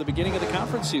mojo from the beginning of the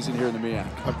conference season here in the MEAC.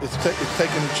 It's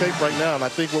taking shape right now, and I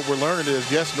think what we're learning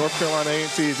is, yes, North Carolina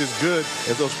A&T is as good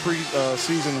as those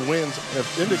pre-season wins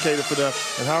have indicated for them.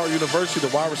 And Howard University,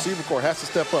 the wide receiver corps, has to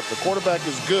step up. The quarterback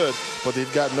is good, but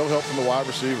they've got no help from the wide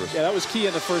receivers. Yeah, that was key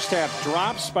in the first half.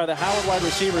 Drops by the Howard wide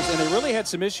receivers, and they really had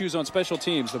some issues on special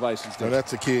teams, the Bisons did. No,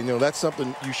 that's the key. You know, that's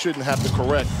something you shouldn't have to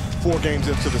correct 4 games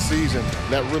into the season.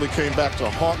 That really came back to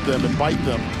haunt them and bite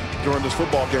them during this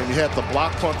football game. You had the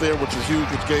block punt there, which is huge,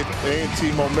 which gave A&T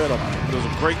momentum. There was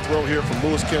a great throw here from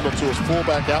Lewis Kendall to his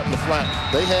fullback out in the flat.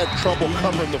 They had trouble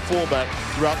covering the fullback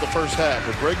throughout the first half,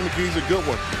 but Greg McGee's a good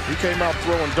one. He came out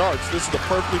throwing darts. This is the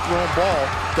perfectly thrown ball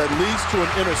that leads to an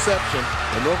interception,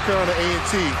 and North Carolina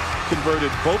A&T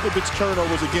converted both of its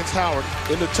turnovers against Howard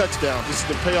into touchdowns. This is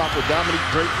the payoff with Dominique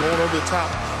Drake going over the top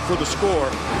for the score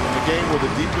in a game where the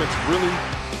defense really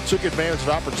took advantage of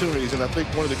opportunities. And I think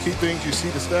one of the key things, you see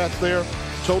the stats there,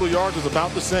 total yards is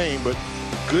about the same, but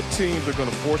good teams are going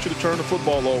to force you to turn the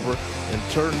football over and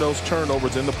turn those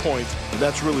turnovers into points. And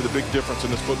that's really the big difference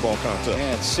in this football contest.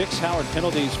 And 6 Howard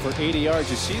penalties for 80 yards.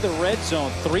 You see the red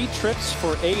zone, 3 trips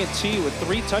for A&T with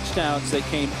 3 touchdowns. They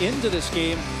came into this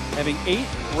game having 8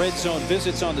 red zone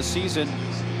visits on the season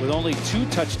with only 2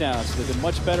 touchdowns. They've been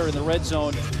much better in the red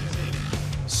zone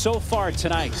so far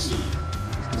tonight.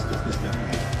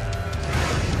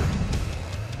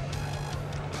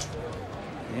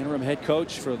 Interim head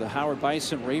coach for the Howard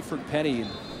Bison, Rayford Petty.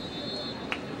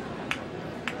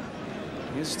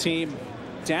 His team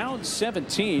down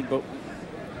 17, but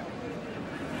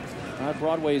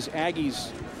Broadway's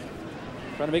Aggies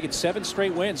trying to make it 7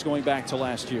 straight wins going back to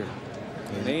last year.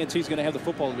 And A&T's going to have the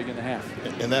football to begin the half.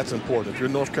 And that's important. If you're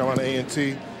North Carolina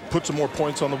A&T, put some more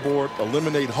points on the board,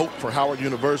 eliminate hope for Howard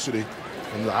University,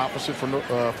 and the opposite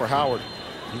for Howard.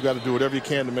 You've got to do whatever you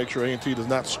can to make sure A&T does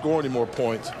not score any more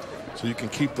points so you can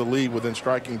keep the lead within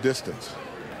striking distance.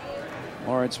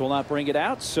 Lawrence will not bring it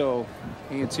out, so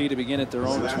A&T to begin at their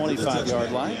own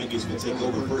 25-yard line.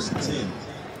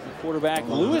 Quarterback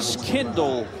Lewis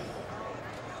Kendall.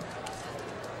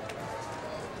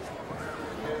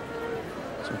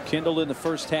 So Kendall in the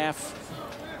first half.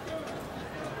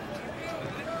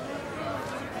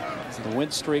 The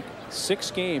win streak, 6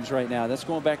 games right now. That's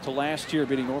going back to last year,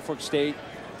 beating Norfolk State,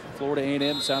 Florida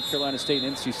A&M, South Carolina State,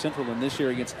 and NC Central, and this year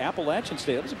against Appalachian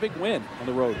State. That was a big win on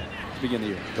the road to begin the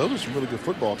year. Those are some really good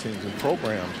football teams and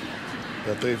programs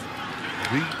that they've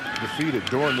defeated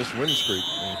during this winning streak.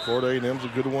 And Florida A&M's a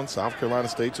good one. South Carolina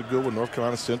State's a good one. North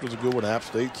Carolina Central's a good one. App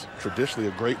State's traditionally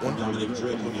a great one.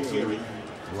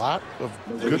 A lot of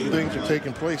good things are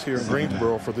taking place here in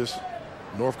Greensboro for this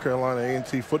North Carolina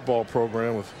A&T football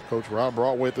program with Coach Rob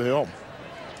Broadway at the helm.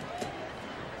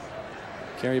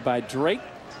 Carried by Drake.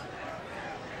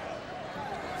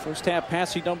 First half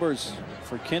passing numbers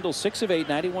for Kendall, 6 of 8,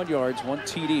 91 yards, 1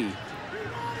 TD.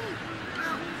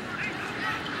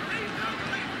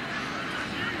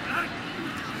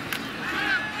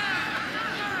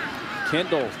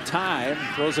 Kendall, time,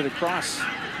 throws it across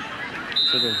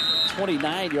to the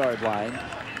 29-yard line.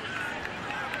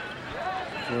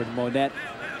 Jordan Monette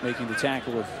making the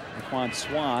tackle of Laquan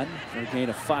Swan for a gain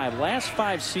of 5. Last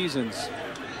 5 seasons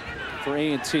for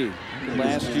A&T.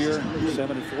 Last year,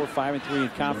 7-4, 5-3 in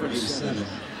conference.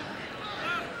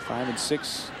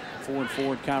 5-6, 4-4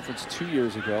 in conference 2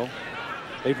 years ago.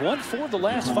 They've won 4 of the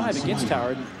last 5 against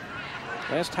Howard.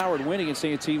 Last Howard win against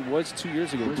A&T was 2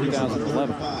 years ago,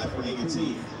 2011.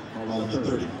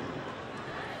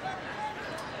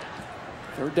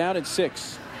 Third down and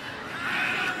 6.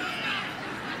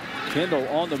 Kendall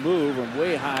on the move and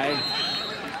way high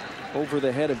over the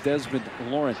head of Desmond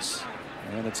Lawrence.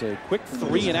 And it's a quick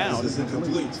 3 and out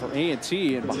for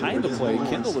A&T. And behind the play,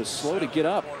 Kendall is slow to get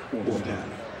up.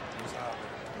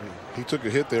 He took a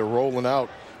hit there rolling out.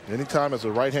 Anytime as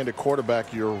a right-handed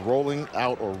quarterback, you're rolling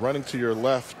out or running to your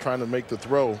left trying to make the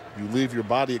throw, you leave your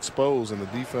body exposed, and the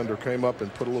defender came up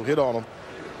and put a little hit on him,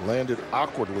 landed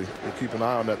awkwardly. We'll keep an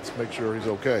eye on that to make sure he's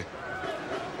okay.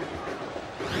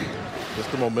 Just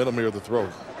the momentum here of the throw.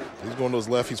 He's going to his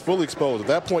left. He's fully exposed. At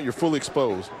that point, you're fully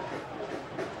exposed.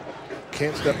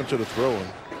 Can't step into the throw and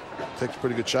takes a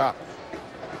pretty good shot.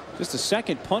 Just the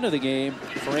second punt of the game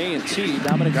for A&T.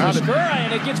 Dominic Fiskura,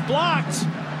 and it gets blocked.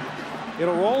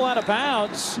 It'll roll out of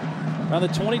bounds around the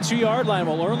 22-yard line.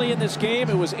 Well, early in this game,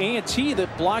 it was A&T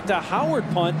that blocked a Howard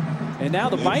punt, and now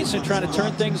the Bison trying to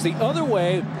turn things the other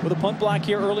way with a punt block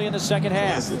here early in the second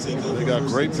half. They got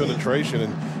great penetration,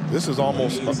 and this is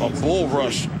almost a bull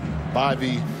rush by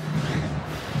the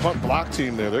punt block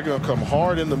team there. They're going to come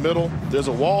hard in the middle. There's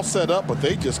a wall set up, but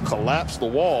they just collapse the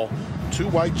wall 2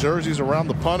 white jerseys around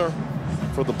the punter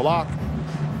for the block.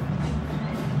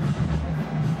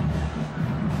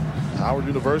 Howard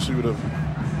University with a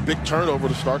big turnover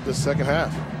to start this second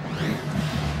half.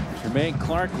 Jermaine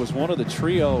Clark was one of the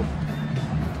trio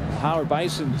Howard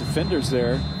Bison defenders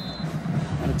there.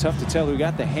 Kind of tough to tell who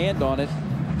got the hand on it.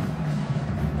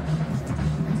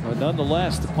 But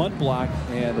nonetheless, the punt block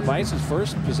and the Bison's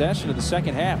first possession of the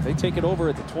second half. They take it over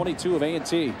at the 22 of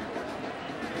A&T.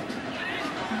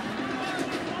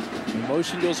 In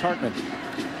motion goes Hartman.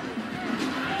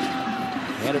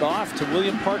 Handed off to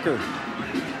William Parker.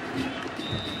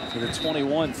 To the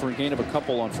 21 for a gain of a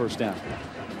couple on first down.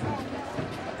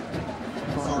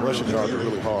 Rushing yards are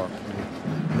really hard.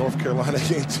 North Carolina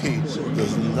A&T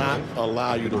does not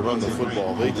allow you to run the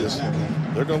football.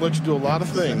 They're going to let you do a lot of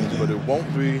things, but it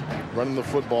won't be running the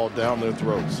football down their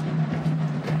throats.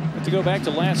 But to go back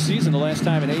to last season, the last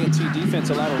time an A&T defense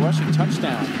allowed a rushing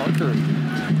touchdown, Parker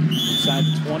inside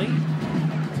the 20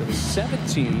 to the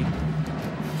 17.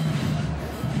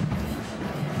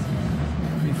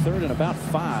 Maybe third and about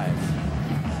 5.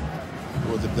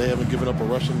 Well, they haven't given up a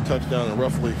rushing touchdown in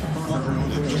roughly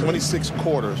 26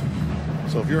 quarters.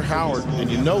 So if you're Howard and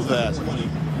you know that,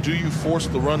 do you force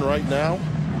the run right now,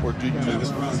 or do you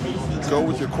go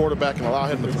with your quarterback and allow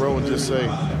him to throw and just say,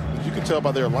 you can tell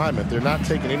by their alignment, they're not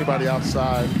taking anybody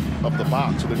outside of the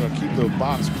box, so they're going to keep the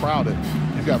box crowded.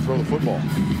 You've got to throw the football.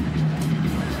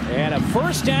 And a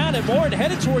first down and more, and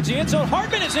headed towards the end zone.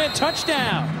 Hartman is in,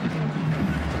 touchdown.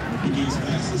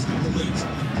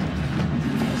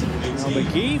 Now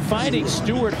McGee finding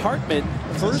Stuart Hartman.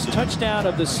 First touchdown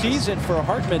of the season for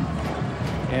Hartman.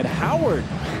 And Howard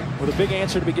with a big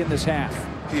answer to begin this half.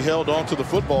 He held on to the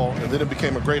football, and then it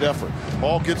became a great effort.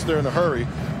 Ball gets there in a hurry.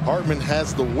 Hartman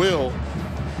has the will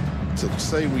to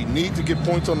say we need to get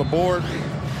points on the board,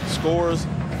 scores.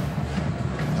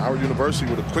 Howard University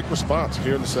with a quick response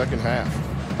here in the second half.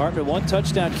 Hartman, 1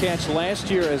 touchdown catch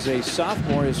last year as a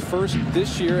sophomore, his first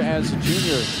this year as a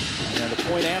junior. And the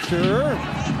point after,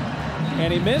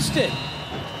 and he missed it.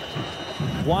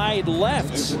 Wide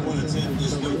left.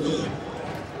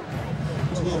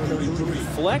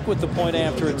 Fleck with the point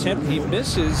after attempt. He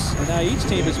misses, and now each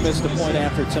team has missed a point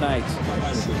after tonight.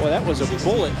 Boy, that was a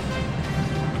bullet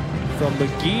from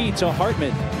McGee to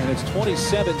Hartman, and it's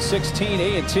 27-16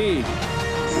 A&T.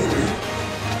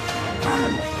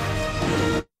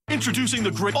 Introducing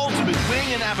the great ultimate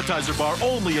wing and appetizer bar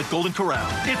only at Golden Corral.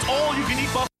 It's all you can eat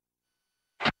buffalo.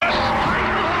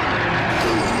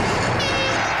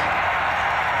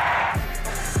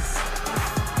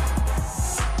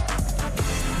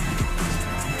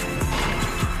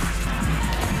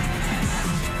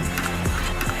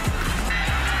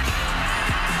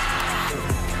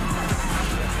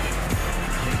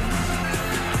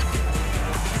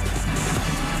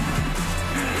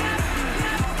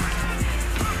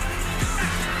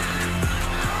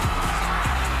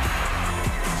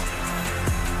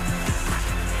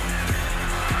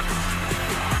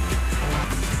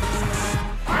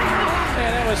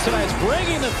 Tonight's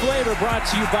Bringing the Flavor, brought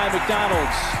to you by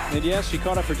McDonald's. And yes, you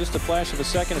caught up for just a flash of a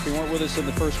second. If you weren't with us in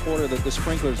the first quarter, that the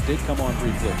sprinklers did come on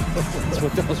briefly. That's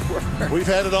what those were. We've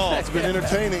had it all. It's been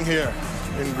entertaining here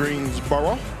in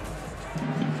Greensboro.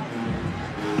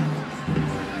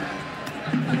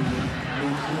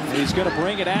 And he's going to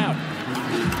bring it out.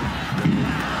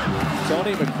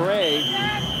 Tony McCray,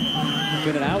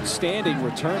 been an outstanding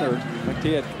returner.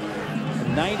 He had a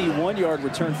 91-yard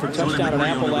return for touchdown at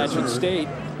Appalachian State.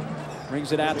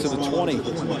 Brings it out to the 20. He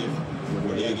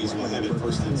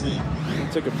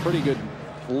took a pretty good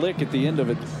lick at the end of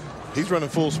it. He's running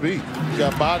full speed. He's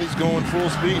got bodies going full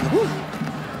speed. Woo.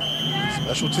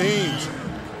 Special teams.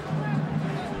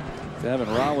 Devin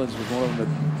Rollins was one of them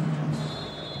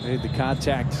that made the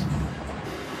contact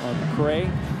on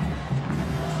McCray.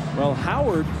 Well,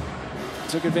 Howard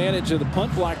took advantage of the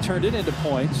punt block, turned it into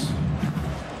points.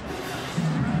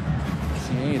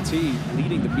 A&T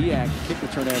leading the MEAC kick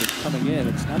return average coming in.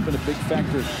 It's not been a big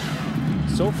factor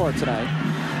so far tonight.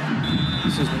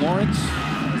 This is Lawrence.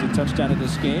 Has a touchdown in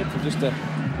this game for just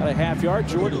about a half yard.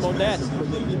 Jordan Monette,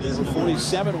 number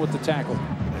 47 with the tackle.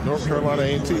 North Carolina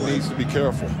A&T needs to be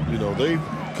careful. You know, they've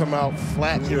come out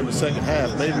flat here in the second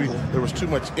half. Maybe there was too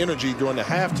much energy during the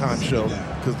halftime show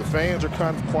because the fans are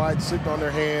kind of quiet, sitting on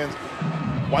their hands.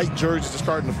 White jerseys are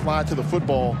starting to fly to the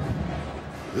football.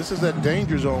 This is that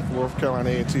danger zone for North Carolina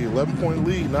A&T. 11-point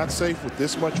lead, not safe with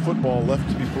this much football left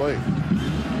to be played.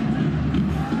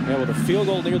 Yeah, with a field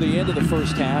goal near the end of the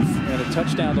first half and a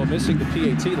touchdown, though, missing the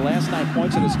PAT. The last 9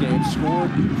 points of this game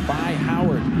scored by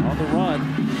Howard. On the run,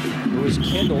 Lewis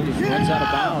Kendall just runs out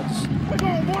of bounds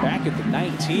back at the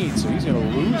 19, so he's going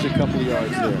to lose a couple of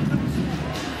yards there.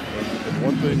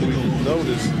 one thing we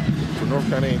noticed for North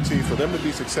Carolina A&T, for them to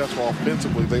be successful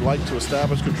offensively, they like to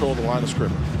establish control of the line of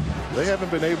scrimmage. They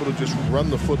haven't been able to just run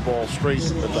the football straight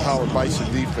at the Howard Bison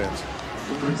defense.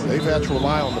 They've had to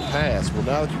rely on the pass. Well,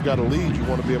 now that you've got a lead, you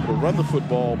want to be able to run the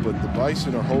football, but the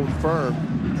Bison are holding firm,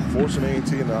 forcing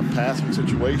A&T into passing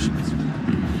situations.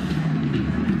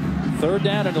 3rd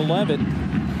down and 11.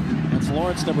 That's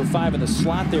Lawrence, number 5, in the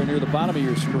slot there near the bottom of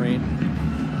your screen.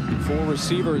 4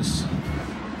 receivers,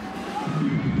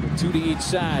 2 to each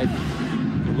side.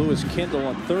 Lewis Kendall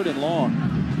on 3rd and long.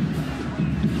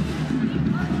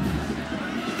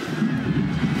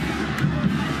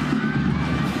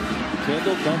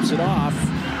 Kendall dumps it off,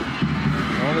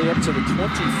 only up to the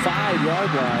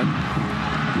 25-yard line.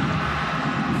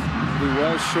 Be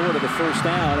well short of the 1st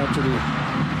down after the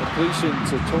completion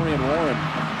to Torian Warren.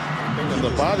 And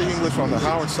the body English on the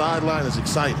Howard sideline is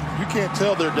exciting. You can't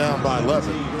tell they're down by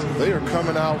 11. They are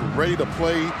coming out ready to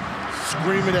play,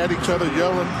 screaming at each other,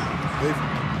 yelling. They've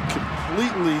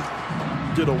completely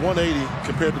did a 180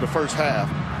 compared to the first half,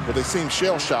 but they seem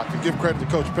shell-shocked. And give credit to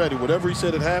Coach Petty. Whatever he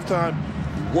said at halftime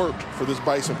worked for this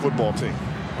Bison football team.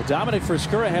 Well, Dominic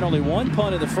Friscura had only 1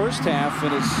 punt in the first half,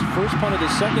 and his first punt of the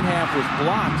second half was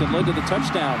blocked and led to the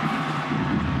touchdown.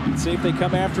 Let's see if they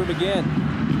come after him again.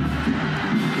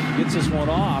 Gets this one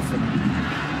off. And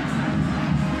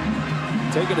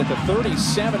take it at the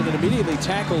 37, and then immediately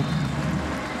tackled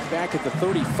back at the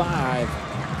 35.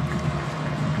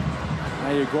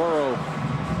 Ayagoro.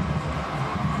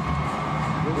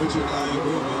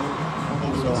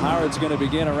 So Howard's going to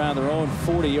begin around their own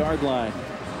 40-yard line.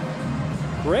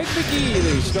 Greg McGee,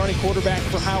 the starting quarterback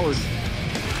for Howard.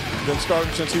 Been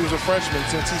starting since he was a freshman,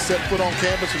 since he set foot on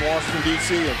campus in Washington,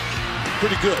 D.C. and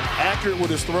pretty good. Accurate with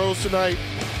his throws tonight.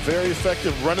 Very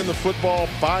effective running the football,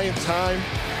 buying time.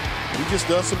 He just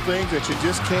does some things that you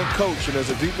just can't coach. And as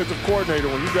a defensive coordinator,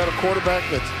 when you've got a quarterback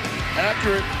that's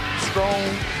accurate, strong,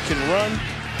 can run,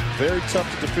 very tough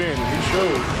to defend. And he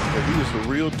showed that he is the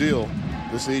real deal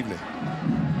this evening.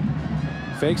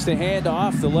 Fakes the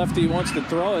handoff. The lefty wants to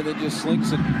throw it, then just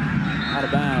slinks it out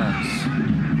of bounds.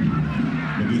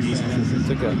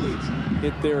 Took a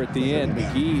hit there at the end.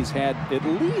 McGee's had at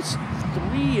least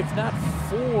 3, if not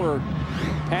 4,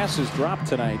 passes dropped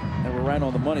tonight that were right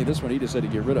on the money. This one he just had to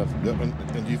get rid of. Yep,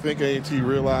 and you think A&T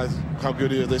realized how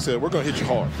good it is? They said, we're going to hit you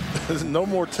hard. There's no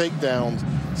more takedowns,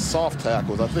 soft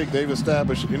tackles. I think they've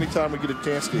established anytime we get a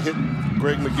chance to hit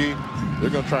Greg McGee, they're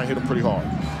going to try and hit him pretty hard.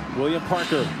 William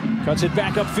Parker cuts it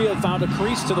back upfield, found a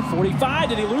crease to the 45.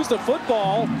 Did he lose the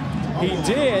football? He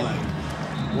did.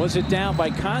 Was it down by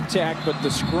contact, but the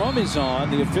scrum is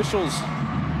on. The officials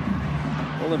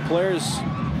pulling players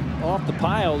off the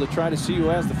pile to try to see who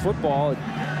has the football.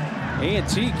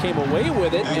 A&T came away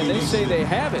with it, and they say they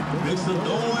have it. And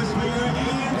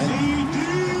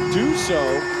do so.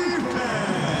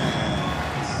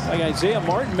 Like Isaiah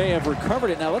Martin may have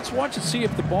recovered it. Now let's watch and see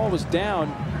if the ball was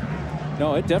down.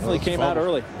 No, it definitely came out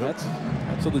early. Yep.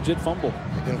 That's a legit fumble.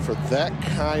 And for that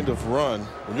kind of run,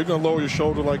 when you're going to lower your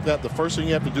shoulder like that, the first thing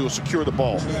you have to do is secure the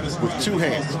ball with 2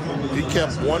 hands. He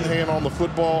kept 1 hand on the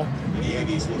football.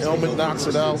 Helmet knocks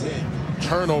it out.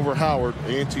 Turnover, Howard.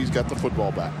 A&T's got the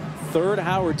football back. 3rd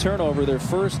Howard turnover. Their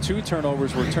first 2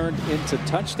 turnovers were turned into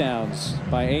touchdowns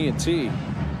by A&T.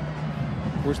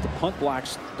 Of course, the punt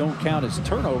blocks don't count as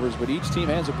turnovers, but each team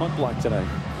has a punt block tonight.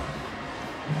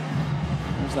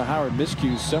 There's the Howard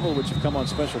miscues, several of which have come on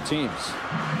special teams.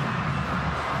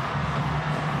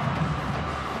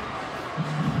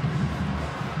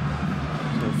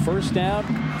 So 1st down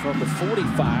from the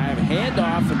 45.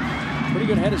 Handoff and pretty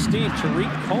good head of steam.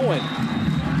 Tariq Cohen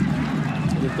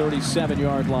to the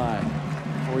 37-yard line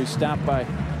before he's stopped by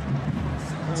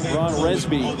Ron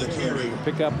Resby.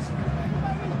 Pick up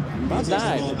about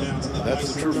 9.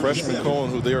 That's the true freshman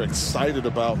Cohen who they're excited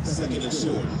about.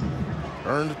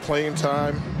 Earned playing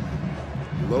time,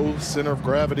 low center of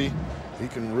gravity. He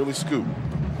can really scoop.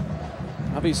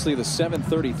 Obviously, the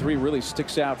 7:33 really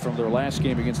sticks out from their last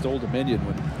game against Old Dominion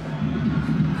when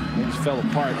things fell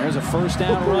apart. There's a 1st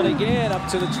down run again up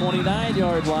to the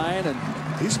 29-yard line, and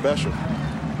he's special.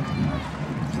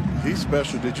 He's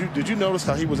special. Did you notice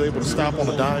how he was able to stop on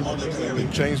a dime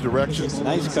and change directions?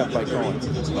 Nice cut by Cohen.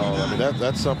 Oh, I mean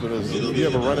that's something. If you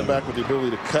have a running back with the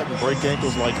ability to cut and break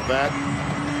ankles like that,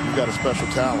 you've got a special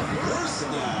talent.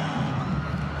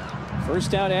 1st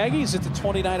down Aggies at the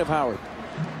 29 of Howard.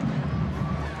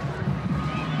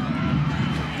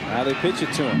 Now they pitch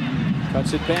it to him.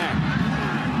 Cuts it back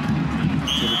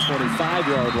to the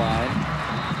 25-yard line.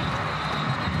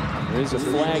 There is a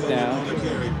flag down.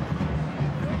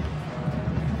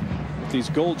 these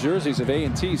gold jerseys of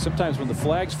A&T, sometimes when the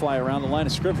flags fly around the line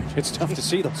of scrimmage, it's tough to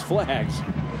see those flags.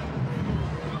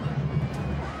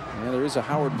 Yeah, there is a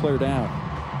Howard player down.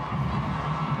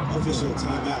 Official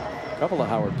timeout. A couple of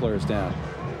Howard players down.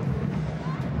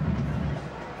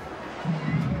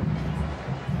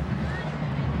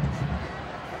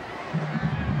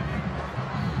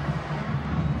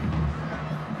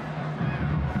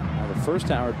 Now the first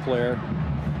Howard player,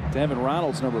 Devin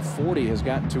Ronalds, number 40, has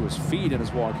gotten to his feet and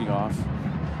is walking off.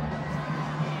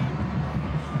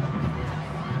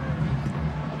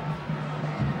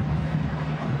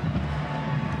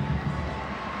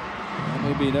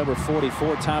 And maybe number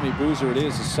 44, Tommy Boozer, it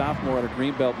is, a sophomore out of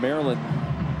Greenbelt, Maryland.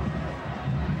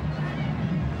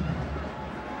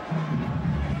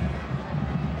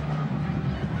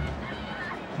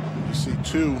 You see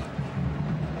two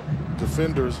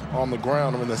defenders on the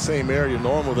ground in the same area.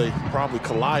 Normally they probably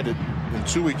collided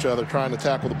into each other trying to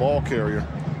tackle the ball carrier.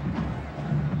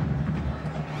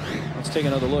 Let's take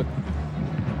another look.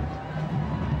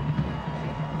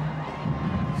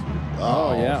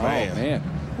 Oh yeah, man. Oh man.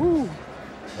 Woo.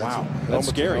 Wow, that's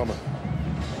scary.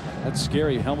 That's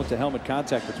scary, helmet to helmet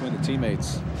contact between the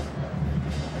teammates.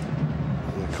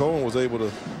 Yeah, Cohen was able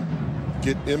to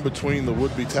get in between the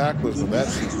would-be tacklers, but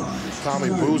that's Tommy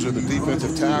Boozer, the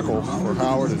defensive tackle for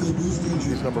Howard, and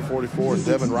he's number 44. And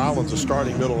Devin Rollins, a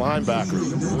starting middle linebacker.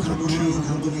 Those are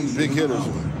two big hitters.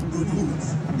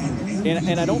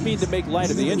 And I don't mean to make light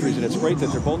of the injuries, and it's great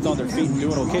that they're both on their feet and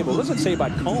doing okay, but what does it say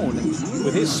about Cohen?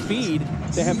 With his speed,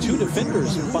 to have two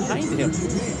defenders behind him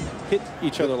hit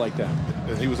each other like that.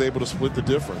 And he was able to split the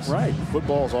difference. Right.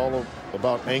 Football is all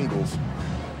about angles.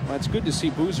 Well, it's good to see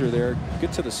Boozer there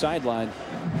get to the sideline.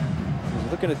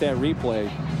 Looking at that replay,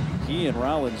 he and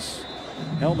Rollins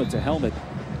helmet to helmet,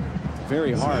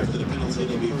 very hard.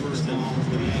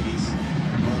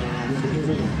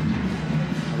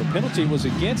 The penalty was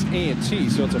against A&T,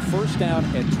 so it's a first down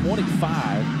and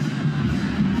 25.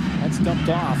 That's dumped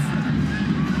off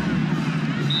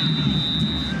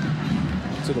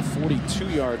to the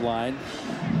 42-yard line.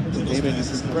 David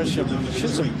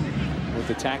Chisholm with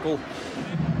the tackle.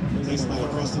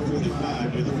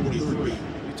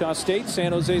 Utah State,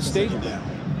 San Jose State.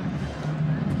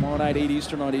 Tomorrow night, 8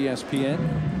 Eastern on ESPN.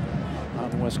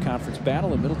 Mountain West Conference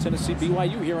battle in Middle Tennessee,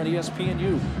 BYU here on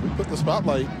ESPNU. We put the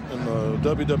spotlight in the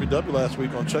WWW last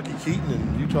week on Chucky Keaton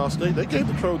and Utah State. They gave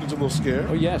the Trojans a little scare.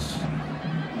 Oh, yes.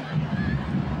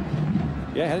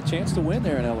 Yeah, had a chance to win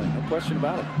there in LA, no question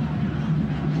about it.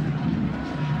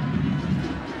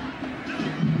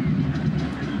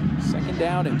 Second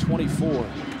down and 24.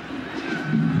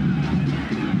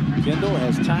 Kendall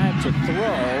has time to throw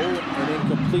and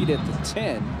incomplete at the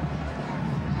 10.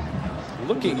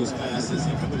 Looking. It's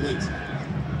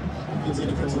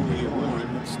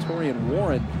Torian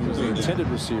Warren, who's the intended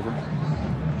receiver.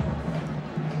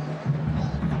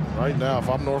 Right now, if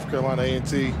I'm North Carolina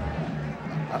A&T,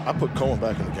 I put Cohen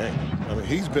back in the game. I mean,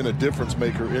 he's been a difference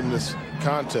maker in this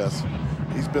contest.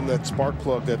 He's been that spark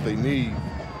plug that they need.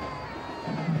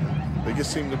 They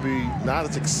just seem to be not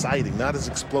as exciting, not as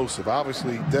explosive.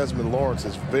 Obviously, Desmond Lawrence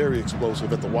is very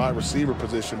explosive at the wide receiver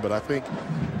position, but I think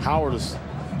Howard has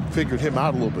figured him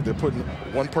out a little bit. They're putting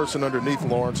one person underneath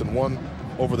Lawrence and one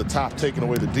over the top, taking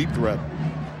away the deep threat.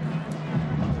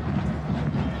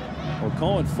 Well,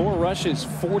 Cohen, 4 rushes,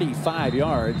 45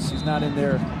 yards. He's not in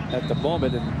there at the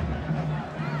moment. And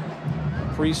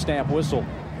pre-snap whistle.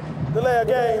 Delay of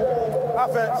game,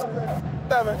 offense,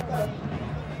 7.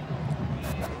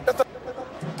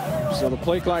 So the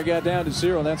play clock got down to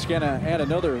 0, and that's going to add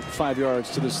another 5 yards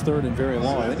to this third and very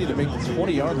long. They need to make the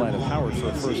 20-yard line of Howard for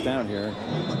a first down here.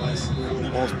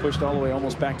 Ball's pushed all the way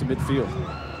almost back to midfield.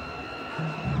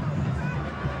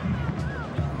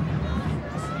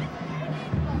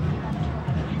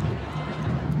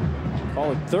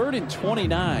 Call it 3rd and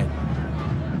 29.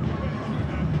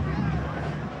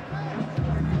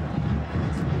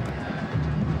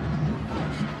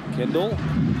 Kendall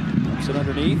puts it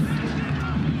underneath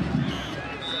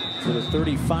to the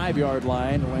 35-yard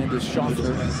line. Landis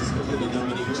Schaffner.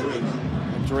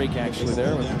 Drake actually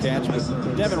there with the catch.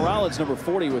 But Devin Rollins, number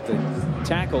 40, with the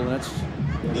tackle. And that's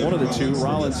one of the two.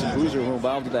 Rollins and Boozer were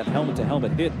involved in that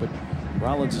helmet-to-helmet hit, but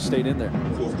Rollins has stayed in there.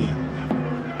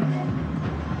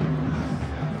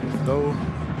 No,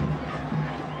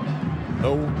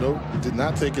 did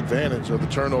not take advantage of the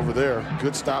turnover there.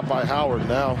 Good stop by Howard.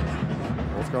 Now,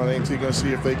 North Carolina A&T going to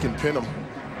see if they can pin him.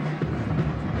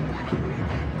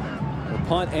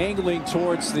 Punt angling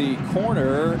towards the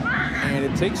corner, and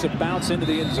it takes a bounce into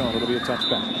the end zone. It'll be a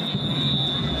touchback.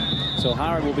 So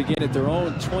Howard will begin at their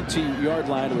own 20-yard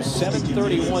line with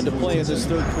 7:31 to play in this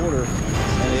third quarter.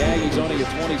 And the Aggies owning a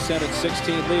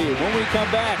 27-16 lead. When we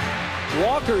come back,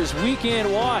 Walker's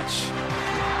Weekend Watch.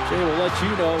 Jay will let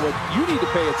you know what you need to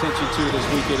pay attention to this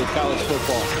weekend in college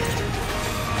football.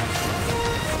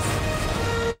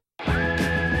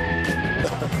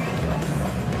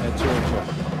 At Georgia.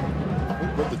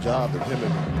 What the job that him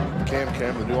and Cam,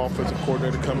 the new offensive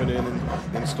coordinator, coming in and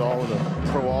installing a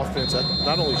pro offense. That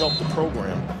not only helped the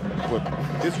program, but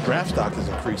his draft stock has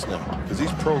increased now because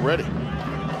he's pro ready.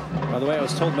 By the way, I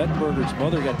was told Mettenberger's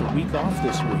mother got the week off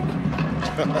this week.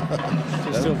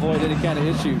 Just to avoid any kind of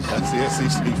issues. That's the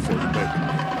SEC for you, baby.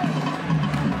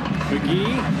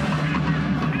 McGee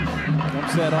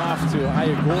dumps that off to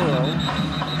Iagoro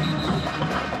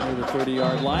near the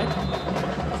 30-yard line.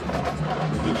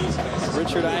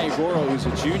 Richard Iagoro, who's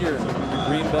a junior in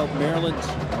Greenbelt, Maryland.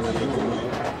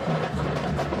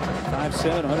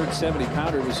 5'7",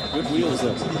 170-pounder with some good wheels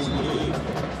up.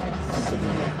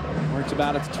 Works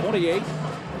about at the 28.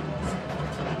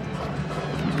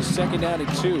 Just second down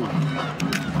and 2. And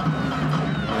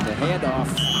the handoff.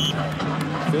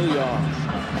 Phil Yaw.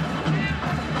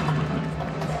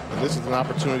 And this is an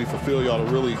opportunity for Phil Yaw to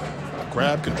really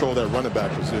grab control of that running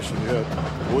back position. You had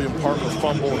William Parker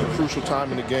fumble in a crucial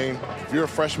time in the game. If you're a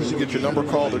freshman, you get your number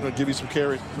called, they're going to give you some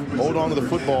carries. Hold on to the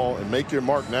football and make your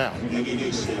mark now.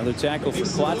 Another tackle for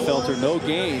Klotfelter, no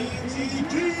gain.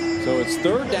 So it's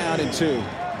third down and 2.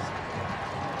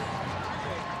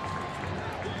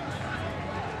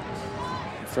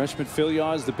 Freshman Phil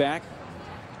Yaw is the back.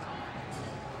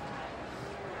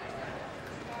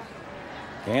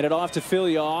 Hand it off to Phil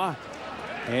Yaw.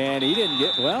 And he didn't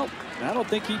get, well, I don't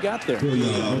think he got there.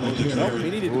 Nope, he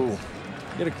needed to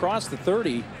get across the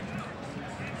 30.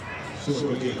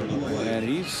 And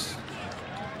he's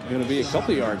going to be a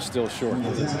couple yards still short.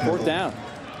 Fourth down.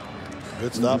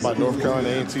 Good stop by North Carolina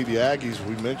A&T. The Aggies,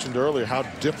 we mentioned earlier how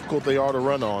difficult they are to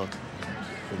run on.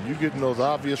 When you get in those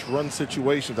obvious run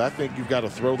situations, I think you've got to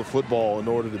throw the football in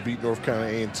order to beat North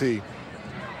Carolina A&T.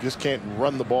 Just can't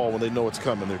run the ball when they know it's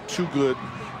coming. They're too good,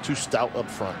 too stout up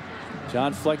front.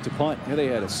 John Fleck to punt. Here they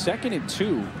had a 2nd and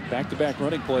 2. Back-to-back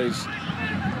running plays.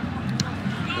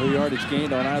 No yardage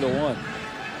gained on either one.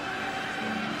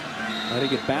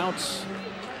 Letting it bounce.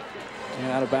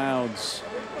 And out of bounds.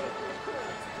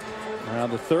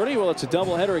 Around the 30. Well, it's a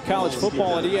doubleheader of college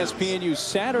football on ESPNU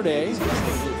Saturday.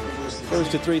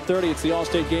 First at 3:30, it's the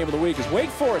All-State game of the week as Wake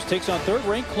Forest takes on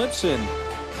 3rd-ranked Clemson.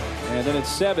 And then at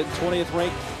 7,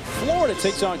 20th-ranked Florida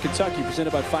takes on Kentucky,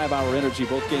 presented by 5 Hour Energy.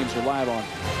 Both games are live on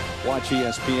Watch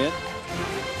ESPN.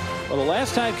 Well, the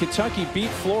last time Kentucky beat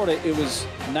Florida, it was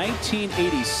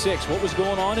 1986. What was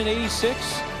going on in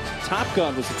 '86? Top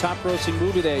Gun was the top-grossing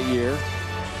movie that year.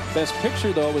 Best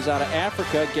Picture, though, was out of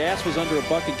Africa. Gas was under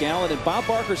 $1 a gallon, and Bob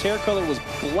Barker's hair color was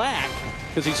black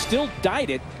because he still dyed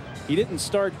it. He didn't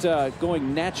start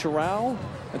going natural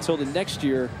until the next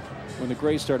year when the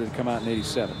gray started to come out in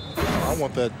 '87. I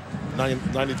want that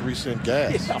 93-cent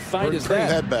gas. Yeah, how fine is bring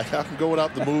that? that back. I can go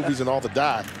without the movies and all the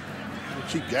dye.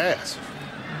 Cheap gas.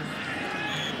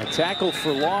 A tackle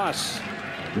for loss.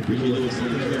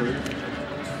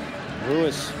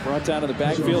 Lewis brought down to the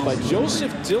backfield by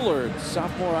Joseph Dillard,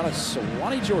 sophomore out of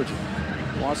Sewanee, Georgia.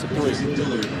 Loss of 3.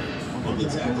 Dillard on the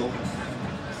tackle.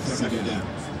 2nd down.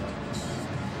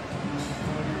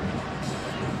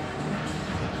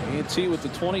 A&T with the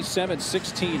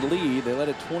 27-16 lead. They led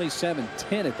at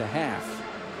 27-10 at the half.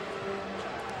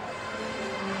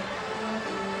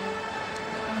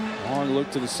 Long look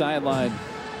to the sideline.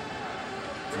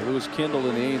 Lewis Kendall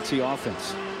in the A&T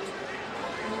offense.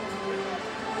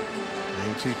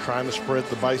 A&T trying to spread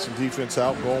the Bison defense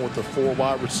out, going with the 4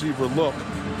 wide receiver look.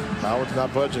 Howard's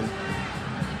not budging.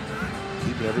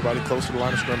 Keeping everybody close to the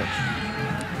line of scrimmage.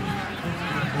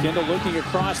 Kendall looking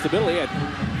across the middle. He had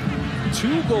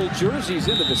 2 gold jerseys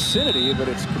in the vicinity, but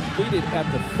it's completed at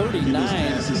the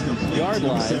 39-yard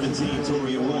line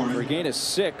for a gain of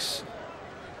 6.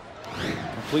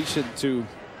 Completion to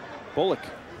Bullock.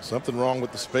 Something wrong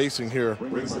with the spacing here.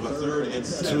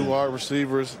 2 wide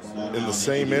receivers in the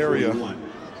same area.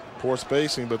 Poor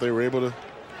spacing, but they were able to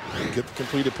get the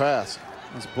completed pass.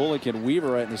 That's Bullock and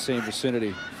Weaver right in the same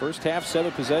vicinity. First half, 7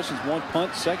 possessions, 1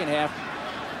 punt. Second half,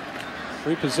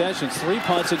 3 possessions, 3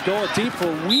 punts, and going deep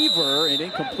for Weaver and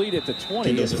incomplete at the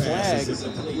 20. As a flag.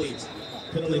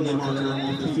 Penalty marker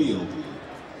on the field.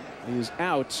 He is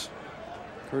out.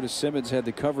 Curtis Simmons had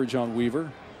the coverage on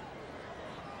Weaver.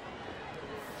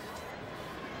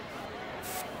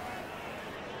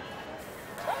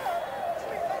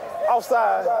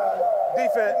 Offside,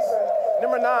 defense,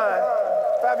 number 9,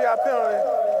 5-yard penalty,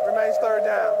 Remains third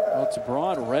down. Well, it's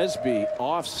Braun Resby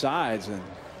offsides, and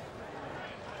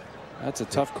that's a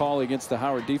tough call against the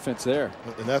Howard defense there.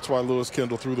 And that's why Lewis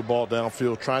Kendall threw the ball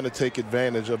downfield, trying to take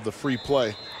advantage of the free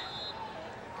play.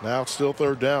 Now it's still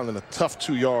third down and a tough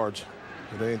 2 yards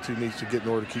that A&T needs to get in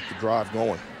order to keep the drive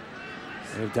going.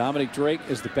 And Dominic Drake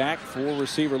is the back, 4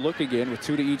 receiver look again with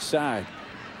 2 to each side.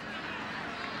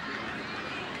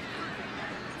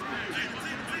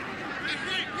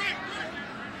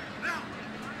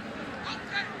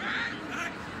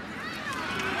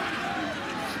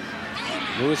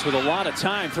 Lewis with a lot of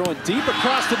time, throwing deep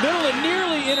across the middle and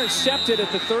nearly intercepted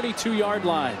at the 32-yard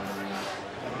line.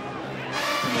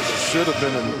 Should have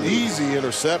been an easy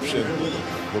interception.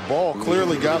 The ball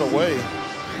clearly got away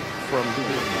from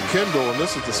Kendall, and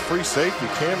this is this free safety,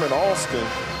 Cameron Alston.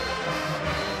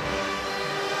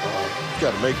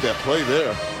 Got to make that play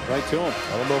there. Right to him.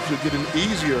 I don't know if you'll get an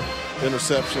easier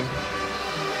interception.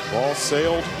 Ball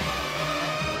sailed.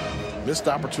 Missed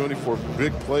opportunity for a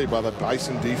big play by the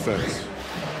Bison defense.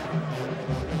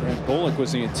 Grant Bullock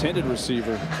was the intended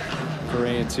receiver for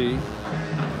A&T.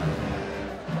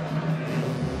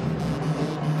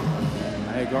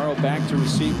 Iagaro back to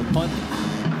receive the punt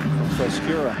from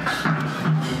Frescura.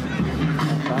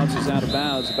 Bounces out of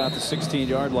bounds about the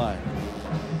 16-yard line.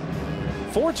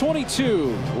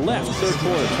 4:22 left, third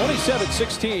quarter.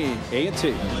 27-16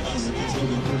 A&T.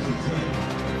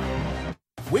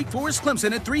 Wake Forest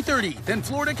Clemson at 3:30, then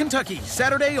Florida Kentucky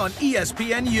Saturday on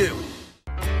ESPNU.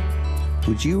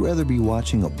 Would you rather be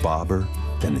watching a bobber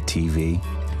than a TV?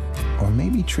 Or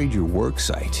maybe trade your work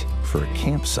site for a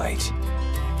campsite?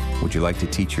 Would you like to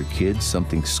teach your kids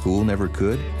something school never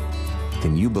could?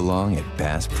 Then you belong at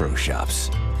Bass Pro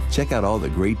Shops. Check out all the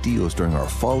great deals during our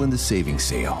Fall into Savings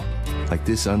sale, like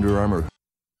this Under Armour.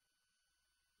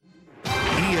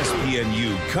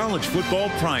 ESPNU College Football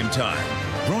Primetime,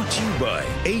 brought to you by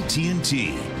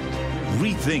AT&T,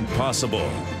 Rethink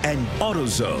Possible, and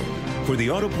AutoZone. For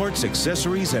the auto parts,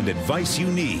 accessories, and advice you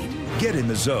need, get in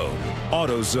the zone.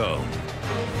 AutoZone.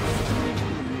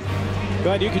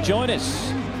 Glad you could join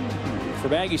us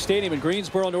from Aggie Stadium in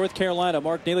Greensboro, North Carolina.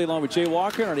 Mark Neely along with Jay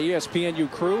Walker on the ESPNU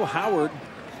crew. Howard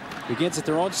begins at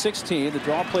their own 16. The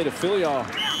draw play to Filial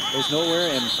goes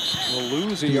nowhere and will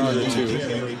lose a yard or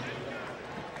two.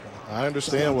 I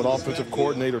understand what offensive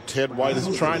coordinator Ted White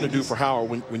is trying to do for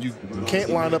Howard. When you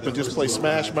can't line up and just play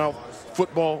smash mouth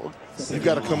football, you've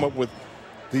got to come up with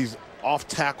these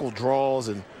off-tackle draws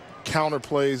and counter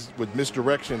plays with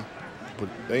misdirection. But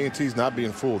A&T's not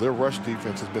being fooled. Their rush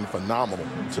defense has been phenomenal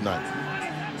tonight.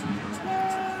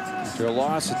 After a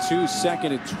loss of 2,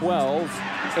 second and 12.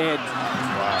 And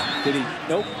did he?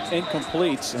 Nope,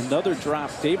 incomplete. Another drop.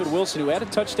 David Wilson, who had a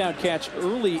touchdown catch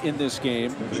early in this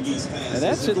game. And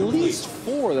that's at least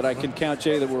 4 that I can count,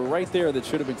 Jay, that were right there that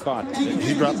should have been caught.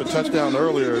 He dropped a touchdown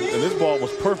earlier, and this ball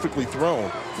was perfectly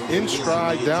thrown. In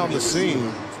stride down the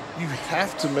seam, you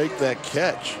have to make that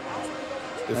catch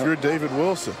if you're David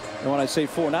Wilson. And when I say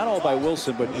 4, not all by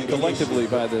Wilson, but collectively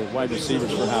by the wide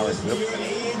receivers for Howard.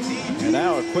 And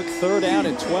now a quick third down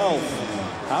and 12.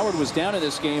 Howard was down in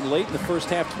this game late in the first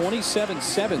half,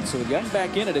 27-7, so gotten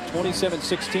back in it at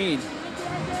 27-16.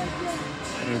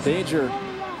 And in danger,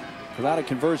 without a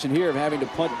conversion here, of having to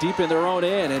punt deep in their own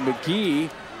end. And McGee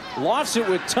lofts it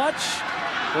with touch,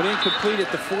 but incomplete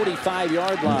at the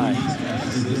 45-yard line.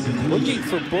 Looking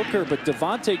for Booker, but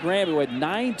Devontae Graham, who had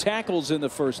 9 tackles in the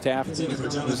first half,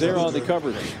 was there on the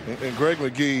coverage. And Greg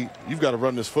McGee, you've got to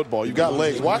run this football. You've got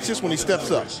legs. Watch this when he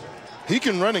steps up. He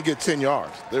can run and get 10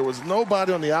 yards. There was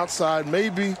nobody on the outside.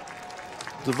 Maybe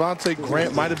Devontae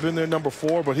Grant might have been their number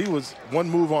 4, but he was one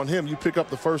move on him. You pick up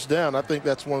the first down. I think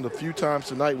that's one of the few times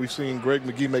tonight we've seen Greg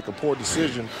McGee make a poor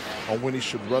decision on when he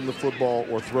should run the football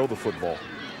or throw the football.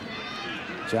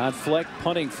 John Fleck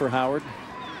punting for Howard,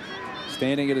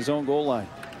 standing at his own goal line.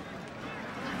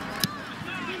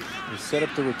 He set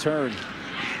up the return.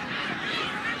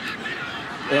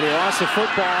 And he lost the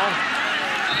football.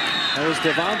 That was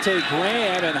Devontae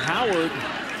Graham, and Howard.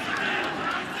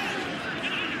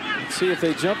 Let's see if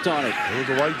they jumped on it. There was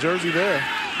a white jersey there.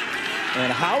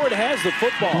 And Howard has the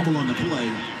football.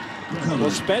 Well,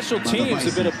 special teams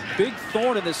have been a big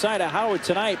thorn in the side of Howard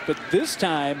tonight, but this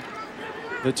time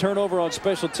the turnover on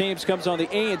special teams comes on the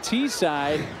A&T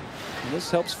side, and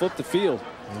this helps flip the field.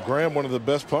 And Graham, one of the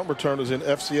best punt returners in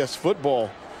FCS football,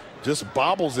 just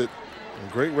bobbles it.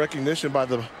 And great recognition by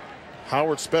the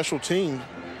Howard special team.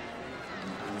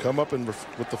 Come up and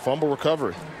with the fumble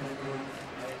recovery.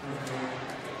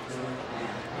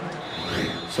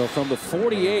 So from the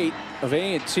 48 of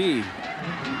A&T,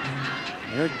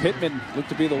 Eric Pittman looked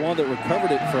to be the one that recovered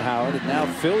it for Howard, and now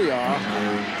Filial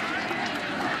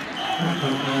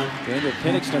Daniel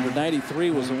Penix, number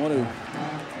 93, was the one who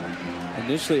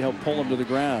initially helped pull him to the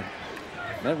ground.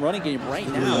 That running game right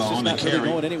now is just not really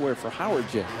going anywhere for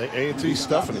Howard yet. A&T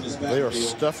stuffing it. They are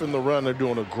stuffing the run. They're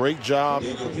doing a great job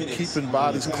keeping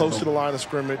bodies close to the line of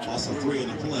scrimmage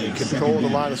and controlling the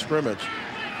line of scrimmage.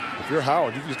 If you're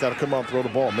Howard, you just got to come out and throw the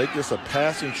ball. Make this a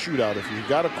passing shootout. If you've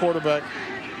got a quarterback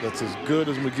that's as good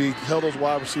as McGee, tell those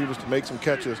wide receivers to make some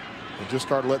catches and just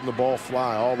start letting the ball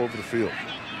fly all over the field.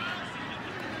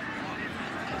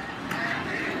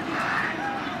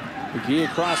 McGee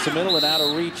across the middle and out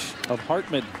of reach of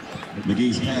Hartman.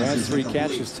 McGee's has 3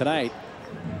 catches tonight.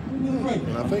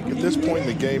 And I think at this point in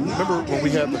the game, remember when we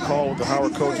had the call with the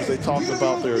Howard coaches, they talked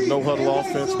about their no-huddle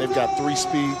offense, and they've got 3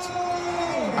 speeds.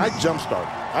 I'd jumpstart.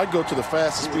 I'd go to the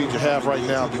fastest speed you have right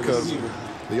now because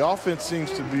the offense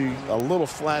seems to be a little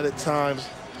flat at times,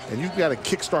 and you've got to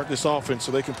kickstart this offense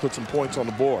so they can put some points on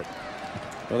the board.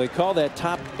 Well, they call that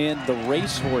top end the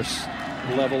racehorse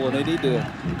level, and they need to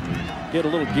get a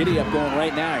little giddy up going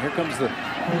right now. Here comes the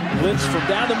blitz from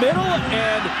down the middle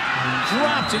and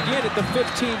dropped again at the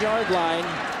 15-yard line.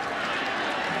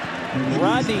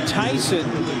 Rodney Tyson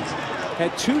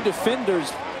had 2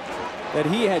 defenders that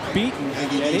he had beaten,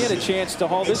 and he had a chance to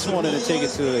haul this one in and take it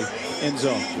to the end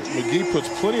zone. McGee puts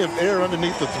plenty of air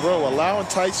underneath the throw, allowing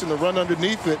Tyson to run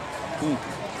underneath it.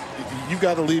 You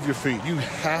got to leave your feet. You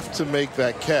have to make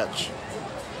that catch.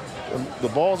 The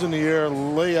ball's in the air,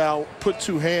 lay out, put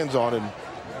 2 hands on it.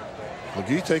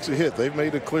 McGee takes a hit. They've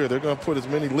made it clear they're going to put as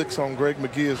many licks on Greg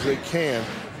McGee as they can.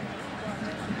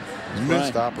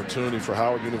 Missed opportunity for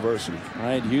Howard University.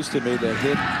 Ryan Houston made that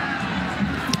hit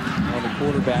on the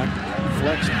quarterback.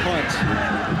 Flex punt.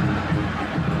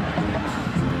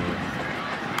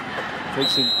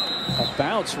 Facing a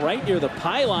bounce right near the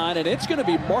pylon, and it's going to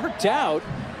be marked out.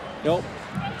 Nope.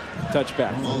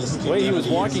 Touchback. The way he was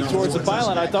walking towards the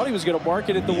pylon, I thought he was going to mark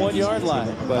it at the 1-yard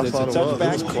line, but it's a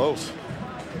touchback. It was close.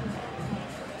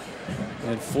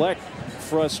 And Fleck,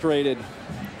 frustrated,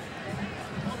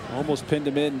 almost pinned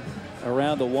him in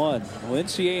around the 1. Well,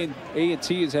 NCAA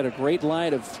A&T has had a great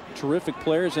line of terrific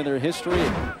players in their history.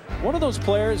 One of those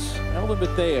players, Elvin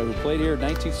Bethea, who played here in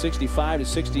 1965 to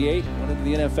 68, went into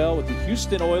the NFL with the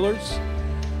Houston Oilers.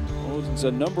 Owns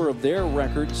a number of their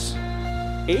records.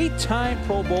 8-time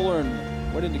Pro Bowler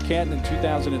and went into Canton in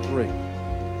 2003.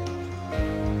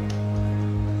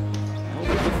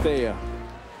 Elvin Bethea.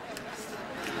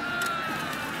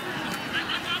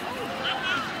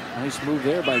 Nice move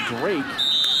there by Drake.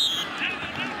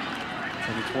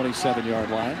 On the 27-yard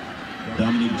line.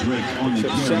 Dominic Drake on the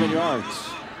 7 yards.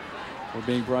 We're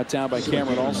being brought down by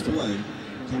Cameron Alston.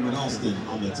 Cameron Alston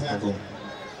on the tackle.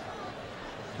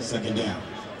 2nd down.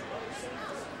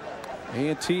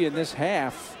 A&T in this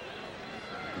half,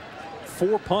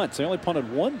 4 punts. They only punted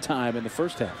 1 time in the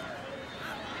first half.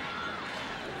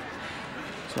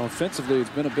 So offensively, it's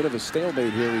been a bit of a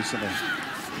stalemate here recently.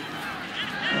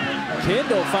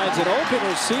 Kendall finds an open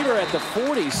receiver at the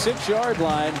 46-yard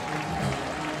line.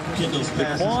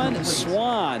 Daquan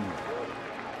Swan,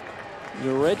 the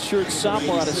redshirt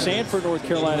sophomore out of Sanford, North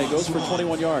Carolina, goes for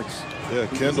 21 yards. Yeah,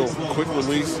 Kendall, quick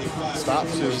release,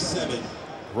 stops his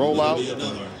rollout.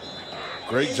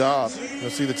 Great job. You'll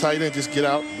see the tight end just get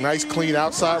out. Nice, clean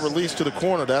outside release to the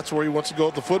corner. That's where he wants to go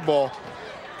with the football.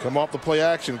 Come off the play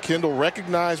action. Kendall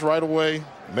recognized right away,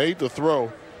 made the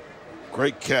throw.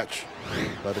 Great catch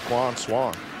by Daquan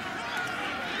Swan.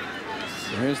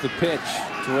 Here's the pitch.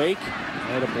 Drake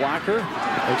and a blocker.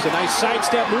 Makes a nice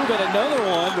sidestep move and another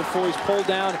one before he's pulled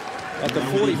down at the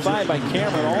 45 by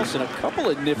Cameron Alston. A couple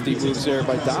of nifty moves there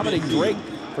by Dominic Drake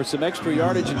for some extra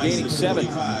yardage and gaining 7.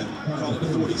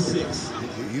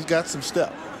 He's got some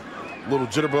step. Little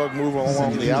jitterbug move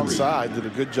along the outside. Did a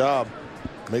good job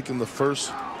making the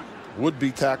first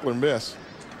would-be tackler miss.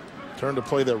 Turned a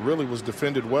play that really was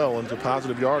defended well into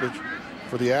positive yardage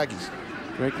for the Aggies.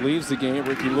 Drake leaves the game.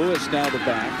 Ricky Lewis now the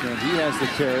back, and he has the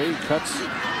carry. Cuts,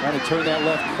 trying to turn that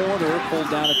left corner,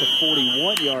 pulled down at the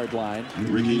 41-yard line.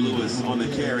 Ricky Lewis on the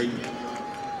carry.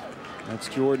 That's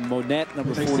Jordan Monette,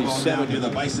 number 47,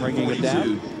 bringing it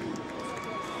down.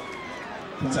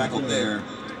 Tackled there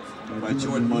by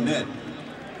Jordan Monette,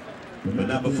 but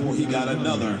not before he got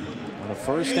another. On a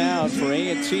first down for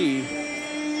A&T.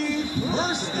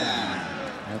 First down.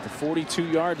 At the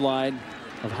 42-yard line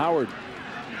of Howard.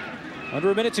 Under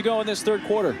a minute to go in this third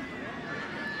quarter.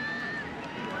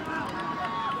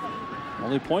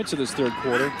 Only points in this third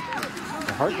quarter.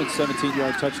 The Hartman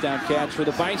 17-yard touchdown catch for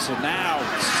the Bison. Now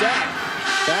sack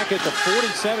back at the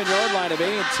 47-yard line of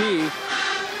A&T.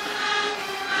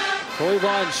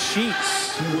 Toyvon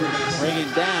Sheets bringing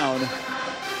down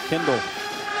Kendall.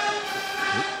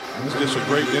 It's just a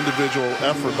great individual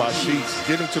effort by Sheets,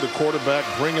 getting to the quarterback,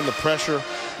 bringing the pressure.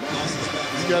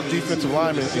 You got defensive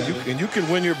linemen, and you can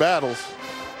win your battles.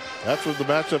 That's what the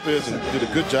matchup is, and did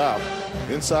a good job.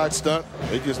 Inside stunt,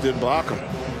 they just didn't block him.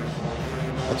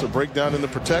 That's a breakdown in the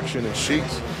protection, and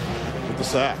Sheets with the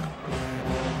sack.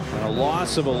 And a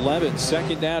loss of 11,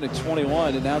 second down at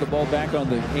 21, and now the ball back on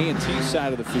the A&T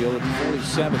side of the field at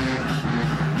 47.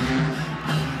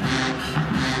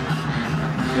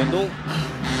 Kendall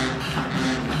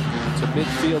to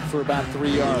midfield for about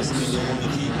 3 yards.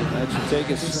 That should take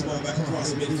us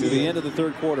to the end of the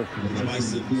third quarter.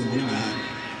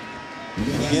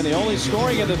 Again, the only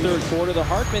scoring in the third quarter, the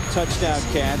Hartman touchdown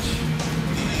catch.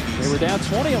 They were down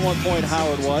 20 at one point,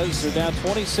 Howard was. They're down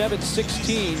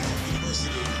 27-16.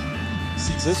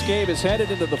 This game is headed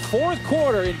into the fourth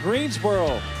quarter in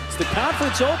Greensboro. It's the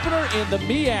conference opener in the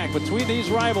MEAC between these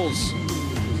rivals.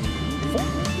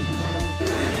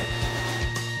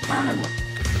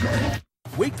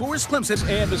 Wake Forest Clemson.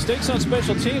 And mistakes on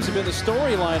special teams have been the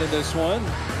storyline in this one.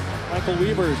 Michael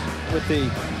Weaver with the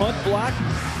punt block.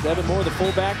 Devin Moore, the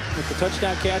fullback, with the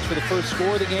touchdown catch for the first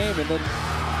score of the game. And then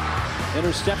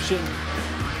interception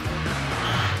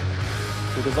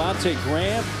for Devontae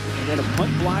Graham. And then a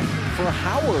punt block for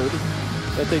Howard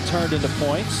that they turned into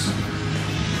points.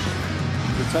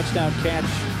 The touchdown catch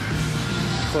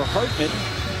for Hartman.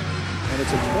 And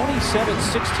it's a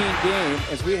 27-16 game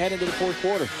as we head into the fourth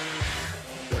quarter.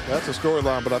 That's a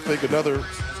storyline, but I think another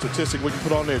statistic we can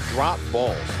put on there, drop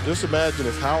balls. Just imagine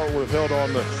if Howard would have held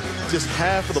on to just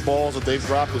half of the balls that they've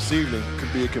dropped this evening,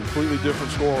 could be a completely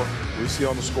different score we see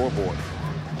on the scoreboard.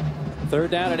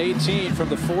 Third down and 18 from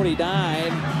the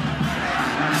 49.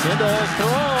 Kendall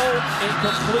throw,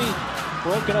 incomplete.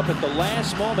 Broken up at the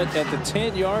last moment at the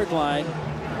 10-yard line.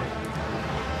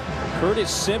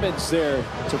 Curtis Simmons there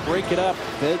to break it up.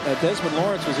 Desmond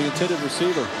Lawrence was the intended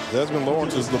receiver. Desmond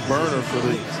Lawrence is the burner for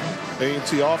the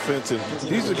A&T offense. And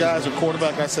these are guys, a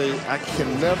quarterback, I say, I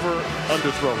can never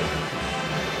underthrow it.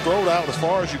 Throw it out as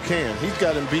far as you can. He's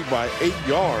got him beat by 8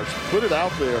 yards. Put it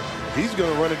out there. He's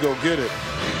going to run and go get it.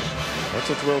 That's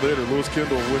a throw there that Lewis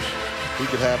Kendall wish he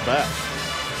could have back.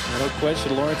 No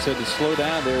question, Lawrence had to slow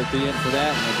down there at the end for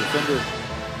that. And the defender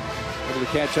able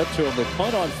to catch up to him. The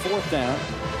punt on fourth down.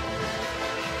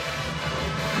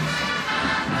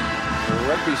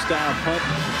 Rugby-style punt,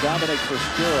 Dominic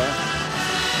Fristura.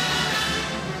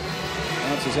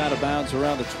 Bounces out of bounds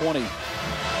around the 20.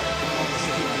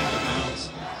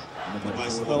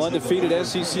 Well, undefeated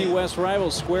SEC West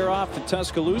rivals square off in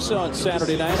Tuscaloosa on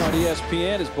Saturday night on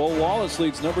ESPN as Bo Wallace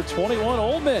leads number 21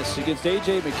 Ole Miss against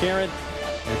A.J. McCarron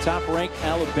and top-ranked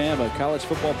Alabama. College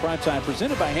football primetime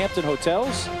presented by Hampton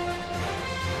Hotels.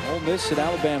 Ole Miss at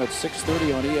Alabama at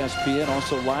 6:30 on ESPN.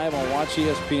 Also live on Watch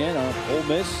ESPN on Ole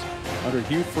Miss under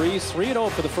Hugh Freeze. 3-0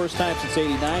 for the first time since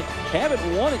 '89.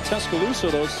 Haven't won at Tuscaloosa,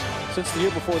 though, since the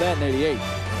year before that in '88.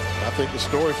 I think the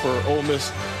story for Ole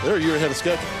Miss, they're a year ahead of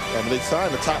schedule. They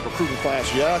signed the top recruiting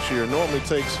class last year. It normally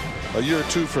takes a year or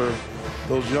two for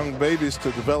those young babies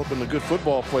to develop into good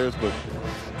football players, but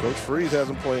Coach Freeze has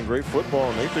them playing great football,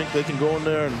 and they think they can go in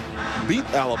there and beat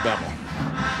Alabama.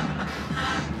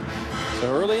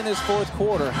 So early in this fourth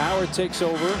quarter, Howard takes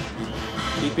over,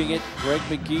 keeping it Greg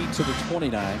McGee to the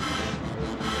 29.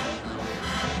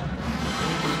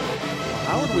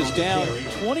 Howard was down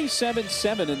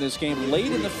 27-7 in this game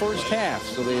late in the first half,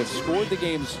 so they have scored the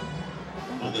game's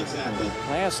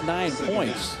last 9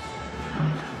 points.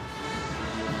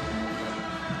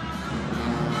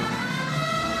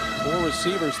 Four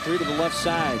receivers, 3 to the left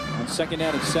side on second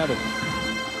down and 7.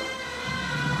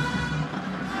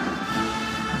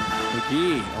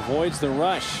 McGee avoids the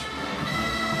rush.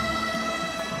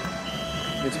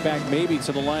 Gets back maybe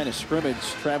to the line of scrimmage.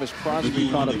 Travis Crosby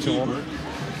caught up to him.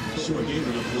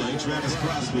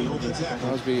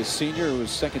 Crosby is senior, who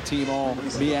was second team all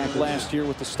MEAC last year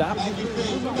with the stop.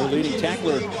 Their leading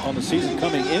tackler on the season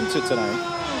coming into tonight.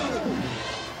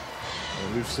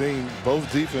 And we've seen both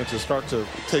defenses start to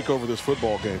take over this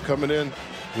football game. Coming in,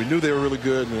 we knew they were really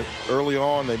good, and early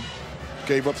on they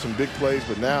gave up some big plays,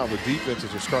 but now the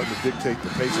defenses are starting to dictate the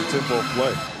pace and tempo of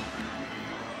play.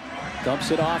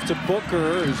 Dumps it off to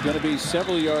Booker, who's going to be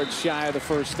several yards shy of the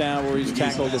first down, where he's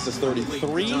tackled at the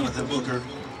 33. Jonathan Booker,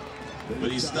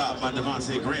 but he's stopped by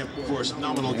Devontae Graham for a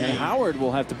phenomenal game. And Howard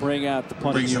will have to bring out the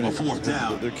punting unit. Fourth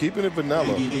down. They're keeping it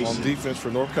vanilla on defense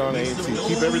for North Carolina A&T.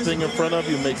 Keep everything in front of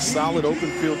you, make solid open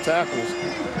field tackles.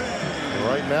 And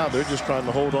right now, they're just trying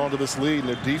to hold on to this lead, and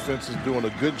their defense is doing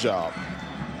a good job.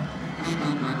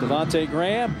 Devontae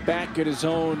Graham back at his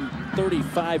own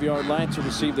 35-yard line to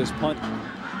receive this punt.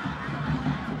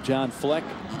 John Fleck.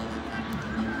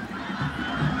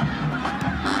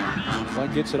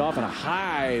 Punt gets it off in a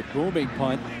high booming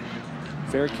punt.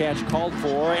 Fair catch called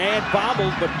for and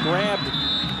bobbled, but grabbed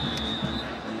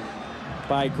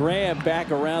by Graham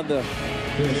back around the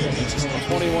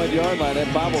 21-yard line.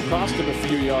 That bobble cost him a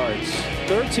few yards.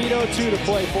 13:02 to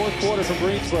play, fourth quarter from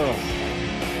Greensboro.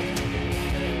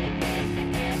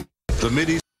 The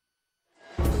Middies.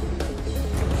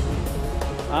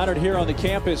 Honored here on the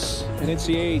campus at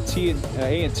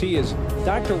A&T is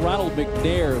Dr. Ronald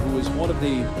McNair, who was one of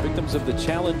the victims of the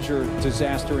Challenger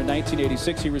disaster in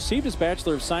 1986. He received his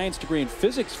Bachelor of Science degree in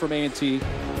physics from A&T,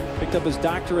 picked up his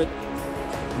doctorate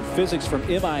in physics from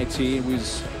MIT, and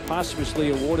was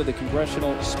posthumously awarded the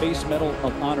Congressional Space Medal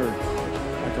of Honor.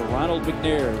 Dr. Ronald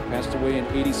McNair passed away in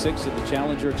 '86 at the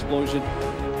Challenger explosion,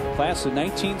 class of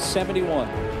 1971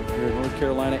 here at North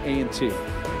Carolina A&T.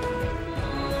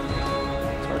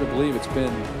 To believe it's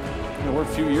been, we're a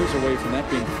few years away from that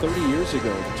being 30 years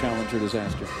ago, the Challenger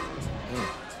disaster.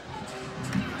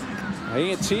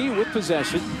 A&T with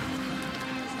possession.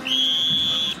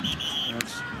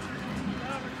 That's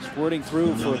squirting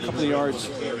through for a couple of yards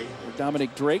for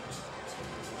Dominic Drake,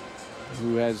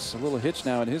 who has a little hitch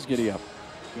now in his giddy up.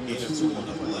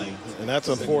 And that's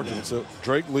unfortunate. So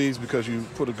Drake leaves because you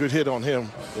put a good hit on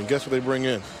him, and guess what they bring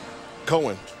in?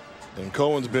 Cohen. And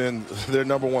Cohen's been their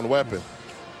 #1 weapon.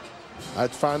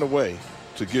 I'd find a way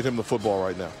to get him the football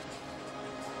right now.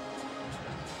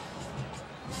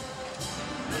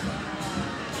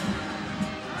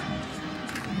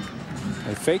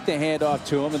 They fake the handoff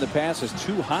to him, and the pass is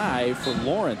too high for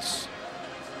Lawrence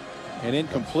and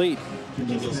incomplete.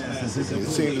 It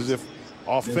seems as if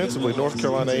offensively, North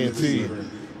Carolina A&T,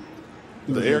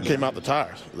 the air came out the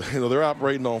tires. They're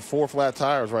operating on 4 flat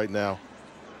tires right now.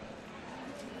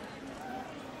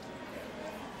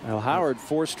 Now Howard,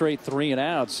 4 straight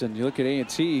 3-and-outs, and you look at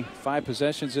A&T, 5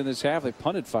 possessions in this half. They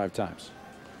punted 5 times.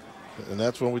 And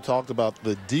that's when we talked about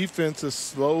the defenses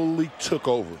slowly took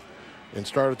over and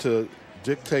started to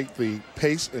dictate the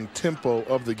pace and tempo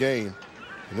of the game.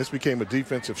 And this became a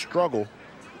defensive struggle.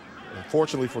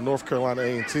 Unfortunately for North Carolina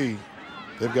A&T,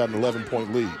 they've got an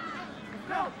 11-point lead.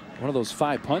 One of those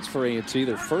 5 punts for A&T,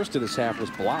 their first of this half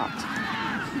was blocked.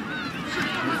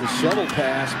 There's the shovel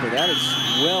pass, but that is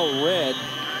well read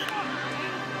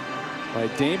by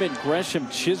Damon Gresham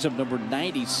Chisholm, number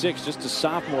 96, just a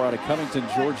sophomore out of Covington,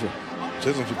 Georgia.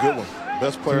 Chisholm's a good one.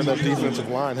 Best player in that defensive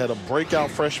line. Had a breakout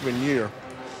freshman year.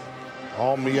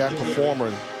 All MEAC performer.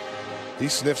 And he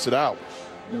sniffs it out.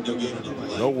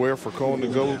 Nowhere for Cohen to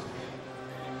go.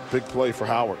 Big play for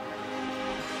Howard.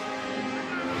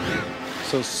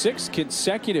 So 6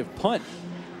 consecutive punt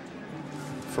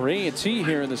for A&T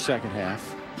here in the second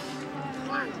half.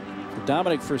 For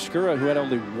Dominic Friscura, who had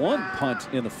only 1 punt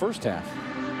in the first half.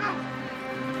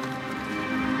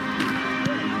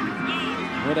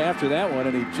 Went after that one,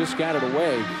 and he just got it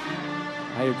away.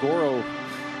 Iagoro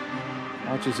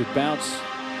watches it bounce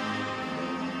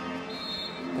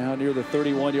down near the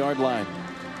 31-yard line.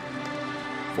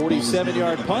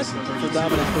 47-yard punt for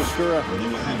Dominic Friscura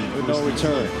with no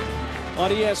return. On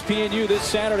ESPNU this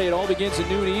Saturday, it all begins at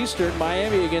noon Eastern.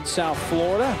 Miami against South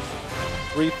Florida.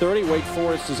 3:30, Wake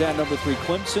Forest is at number 3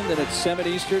 Clemson. Then at 7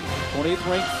 Eastern, 20th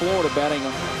ranked Florida batting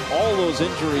all those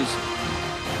injuries.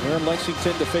 They're in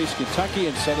Lexington to face Kentucky,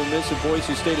 and Southern Miss at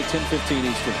Boise State at 10:15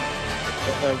 Eastern.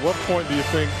 At what point do you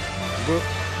think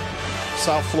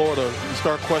South Florida, you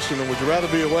start questioning, would you rather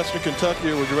be at Western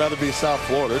Kentucky or would you rather be South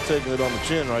Florida? They're taking it on the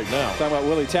chin right now. Talking about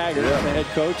Willie Taggart, the head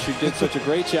coach, who did such a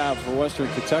great job for Western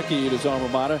Kentucky at his alma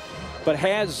mater, but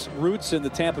has roots in the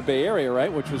Tampa Bay area,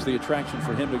 right, which was the attraction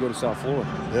for him to go to South Florida.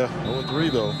 Yeah, I'll agree,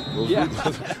 though.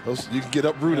 Those, you can get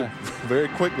uprooted very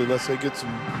quickly unless they get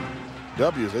some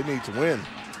W's. They need to win.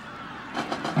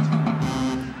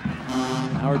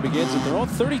 Howard begins at their own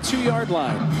 32-yard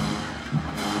line.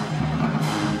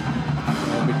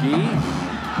 McGee,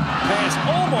 pass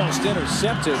almost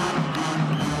intercepted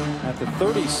at the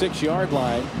 36-yard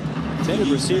line. Intended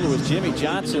receiver was Jimmy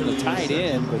Johnson, the tight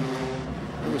end, but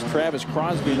it was Travis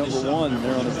Crosby, number 1,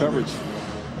 there on the coverage.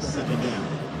 So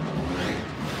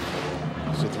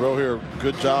throw here,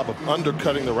 good job of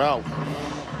undercutting the route.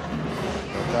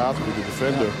 Cosby, the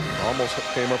defender, almost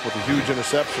came up with a huge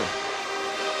interception.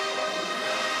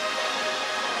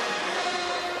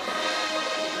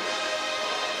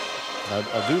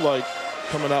 I do like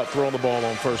coming out throwing the ball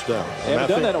on first down. They haven't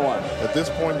done that in a while. At this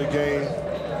point in the game,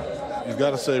 you've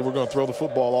got to say we're going to throw the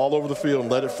football all over the field and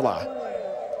let it fly.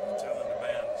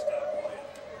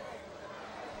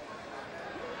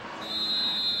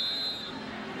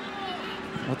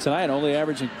 Well, tonight only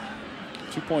averaging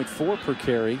 2.4 per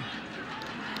carry.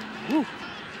 Woo.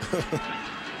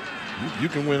 You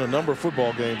can win a number of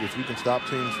football games if you can stop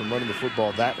teams from running the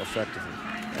football that effectively.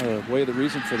 The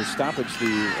reason for the stoppage,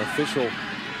 the official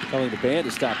telling the band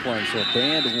to stop playing, so a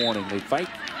band warning. They fight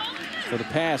for the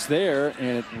pass there,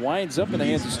 and it winds up in the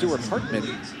hands of Stuart Hartman.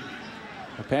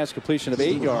 A pass completion of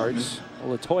 8 yards.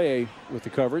 Latoye with the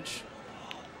coverage.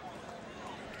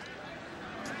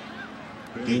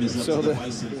 So the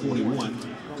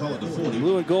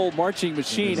blue and gold marching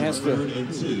machine has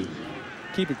to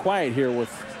keep it quiet here with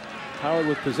Howard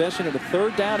with possession of a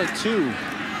 3rd down and 2.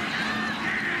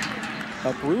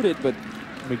 Uprooted, but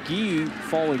McGee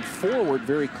falling forward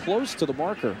very close to the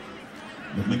marker.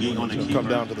 McGee on the come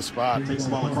down to the spot. Takes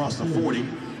the ball across the 40.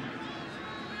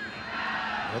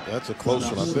 That's a close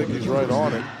one. I think he's right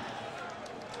on it.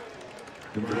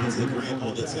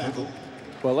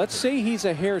 Well, let's say he's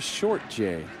a hair short,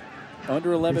 Jay.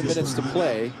 Under 11 minutes to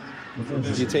play.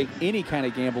 You take any kind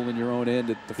of gamble in your own end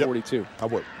at the 42. I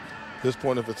would. At this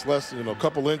point, if it's less, a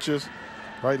couple inches,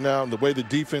 right now, the way the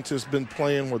defense has been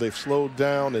playing, where they've slowed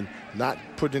down and not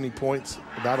put any points,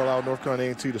 not allowed North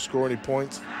Carolina A&T to score any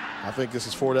points, I think this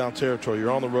is 4-down territory.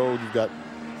 You're on the road. You've got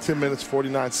 10 minutes,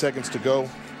 49 seconds to go.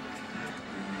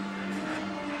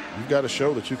 You've got to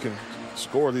show that you can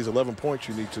score these 11 points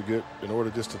you need to get in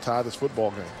order just to tie this football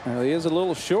game. Well, he is a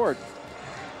little short.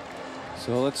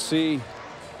 So let's see.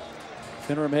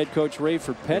 Interim head coach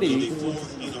Rayford Petty, you're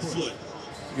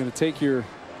going to take your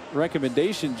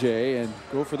recommendation, Jay, and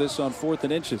go for this on 4th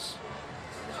and inches.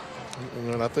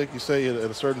 And I think you say at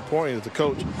a certain point as a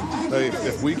coach, hey,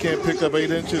 if we can't pick up 8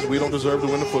 inches, we don't deserve to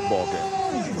win the football game.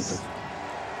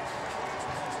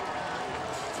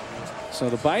 So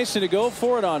the Bison to go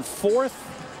for it on 4th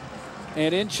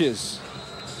and inches.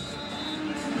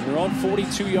 Their own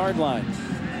 42-yard line.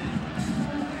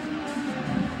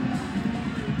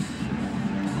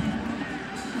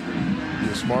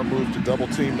 A smart move to double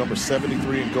team number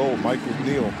 73 in goal, Michael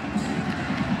Neal.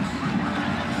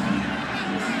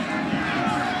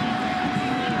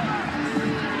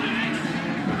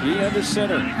 McGee under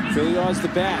center. Philyaw the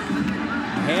back.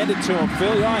 Handed to him.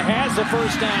 Philyaw has the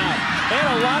 1st down. And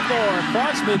a lot more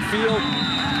across midfield.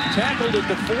 Tackled at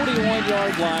the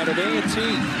 41-yard line of A&T.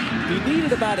 He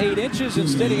needed about 8 inches.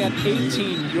 Instead, he got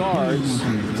 18 yards.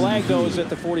 Flag goes at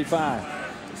the 45.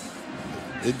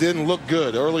 It didn't look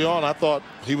good. Early on, I thought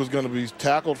he was going to be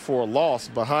tackled for a loss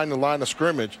behind the line of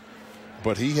scrimmage,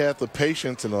 but he had the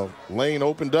patience and a lane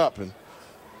opened up. And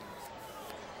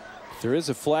there is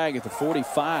a flag at the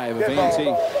 45 of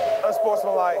A&T.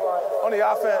 Unsportsmanlike on the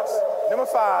offense. Number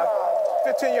 5,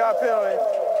 15-yard penalty,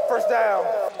 1st down.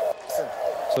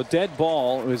 So dead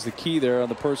ball is the key there on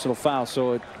the personal foul.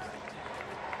 So it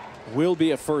will be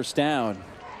a 1st down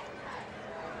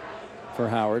for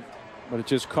Howard. But it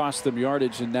just cost them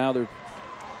yardage, and now they're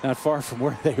not far from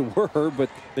where they were, but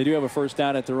they do have a 1st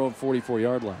down at their own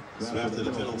 44-yard line. So after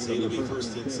the penalty, it'll be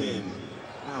 1st and 10.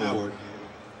 Howard.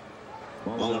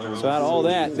 So out of all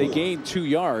that, they gained 2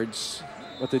 yards,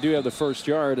 but they do have the 1st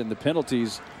yard, and the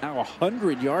penalties, now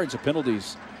 100 yards of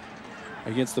penalties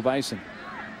against the Bison.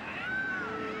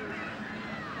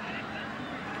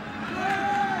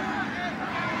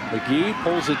 McGee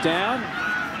pulls it down,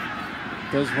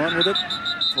 does run with it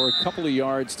for a couple of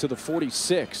yards to the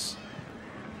 46.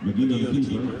 Good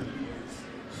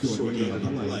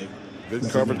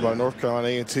coverage by North Carolina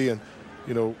A&T, and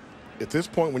at this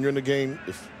point when you're in the game,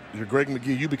 if you're Greg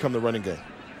McGee, you become the running game.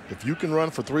 If you can run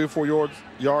for 3 or 4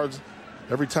 yards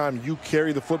every time you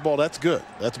carry the football, that's good.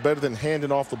 That's better than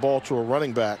handing off the ball to a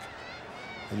running back,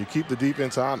 and you keep the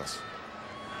defense honest.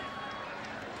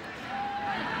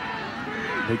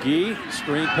 McGee,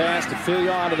 screen pass to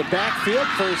Philyaw out of the backfield,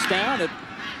 1st down to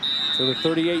the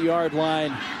 38-yard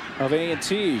line of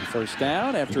A&T. 1st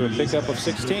down after a pickup of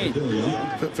 16.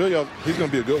 Philyaw, he's going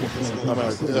to be a good one.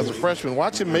 As a freshman,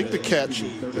 watch him make the catch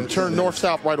and turn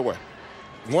north-south right away.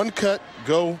 One cut,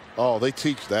 go. Oh, they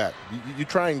teach that. You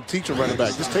try and teach a running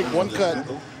back. Just take one cut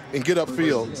and get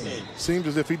upfield. Seems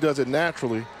as if he does it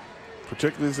naturally,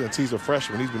 particularly since he's a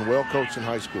freshman. He's been well coached in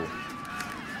high school.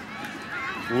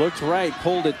 Looked right,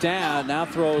 pulled it down, now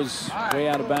throws way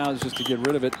out of bounds just to get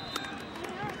rid of it.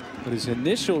 But his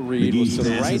initial read was to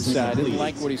the right side. Didn't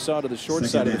like what he saw to the short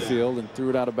side of the field and threw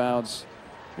it out of bounds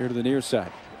here to the near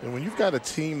side. And when you've got a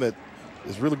team that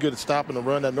is really good at stopping the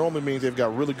run, that normally means they've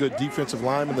got really good defensive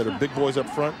linemen that are big boys up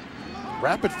front.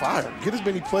 Rapid fire. Get as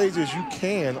many plays as you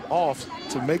can off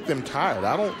to make them tired.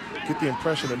 I don't get the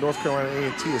impression that North Carolina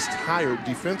A&T is tired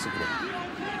defensively.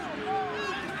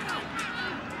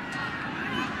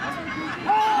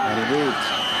 And he moved.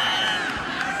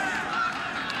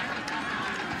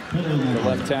 The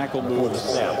left tackle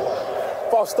moves.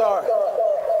 False start.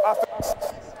 Offense.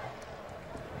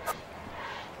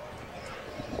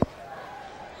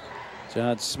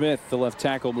 John Smith, the left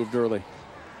tackle, moved early.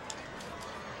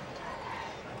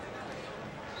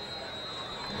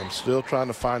 I'm still trying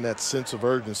to find that sense of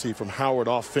urgency from Howard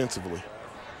offensively.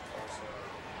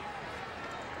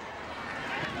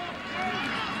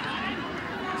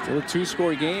 Still a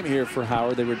two-score game here for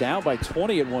Howard. They were down by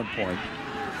 20 at one point.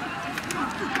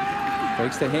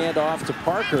 Takes the handoff to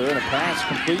Parker and a pass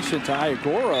completion to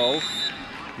Iagoro.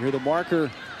 You're the marker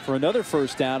for another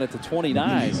first down at the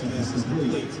 29.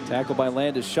 Tackled by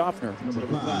Landis Schaffner.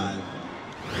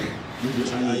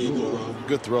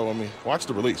 Good throw. I mean, watch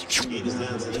the release. He's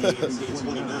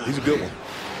a good one.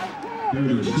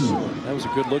 That was a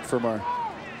good look from our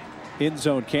end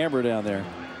zone camera down there.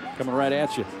 Coming right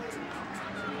at you.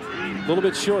 A little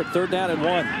bit short. 3rd down and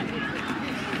 1.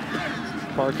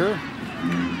 Parker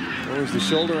lowers the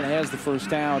shoulder and has the first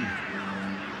down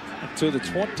up to the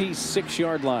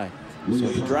 26-yard line. So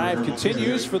the drive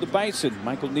continues for the Bison.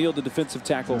 Michael Neal, the defensive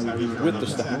tackle, with the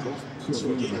stop.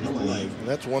 And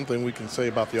that's one thing we can say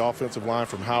about the offensive line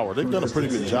from Howard. They've done a pretty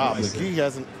good job. McGee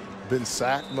hasn't been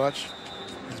sacked much.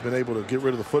 He's been able to get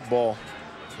rid of the football.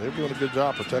 They're doing a good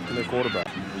job protecting their quarterback.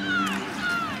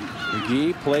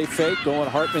 McGee, play fake, going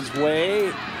Hartman's way.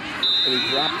 Did he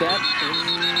drop that?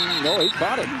 No, he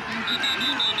caught it.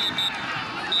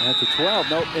 At the 12,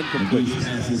 no, incomplete.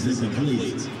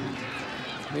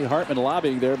 I mean, Hartman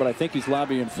lobbying there, but I think he's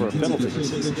lobbying for a penalty.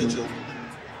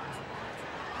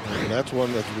 And that's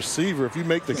one that's receiver. If you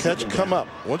make the catch, come up.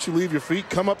 Once you leave your feet,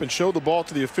 come up and show the ball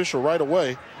to the official right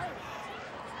away.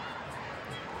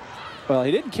 Well,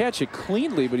 he didn't catch it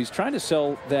cleanly, but he's trying to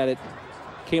sell that it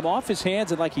came off his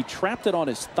hands and like he trapped it on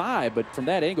his thigh. But from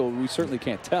that angle, we certainly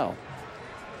can't tell.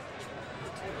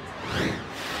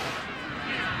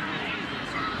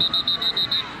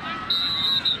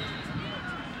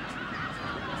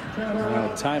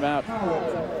 Timeout.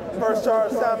 First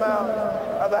charge timeout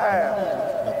of the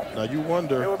half. Now you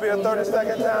wonder. It will be a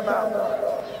 30-second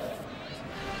timeout.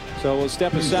 So we'll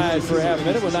step aside for half a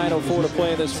minute with 9:04 to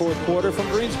play in this 4th quarter from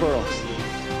Greensboro.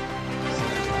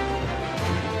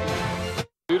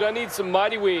 Dude, I need some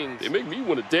mighty wings. They make me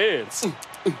want to dance.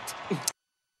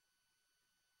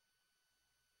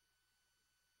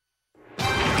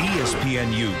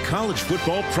 ESPNU College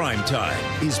Football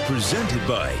Primetime is presented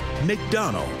by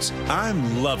McDonald's.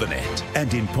 I'm loving it.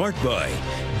 And in part by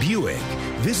Buick.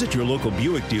 Visit your local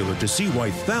Buick dealer to see why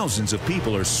thousands of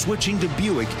people are switching to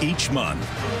Buick each month.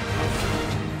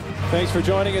 Thanks for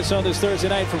joining us on this Thursday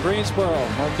night from Greensboro.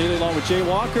 Mark Neely along with Jay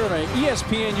Walker and our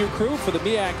ESPNU crew for the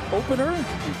MEAC opener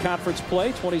in conference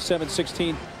play.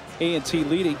 27-16 A&T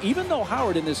leading. Even though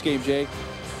Howard in this game, Jay,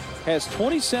 has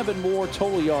 27 more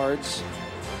total yards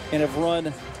and have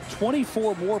run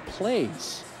 24 more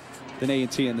plays than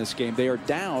A&T in this game. They are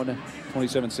down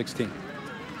 27-16.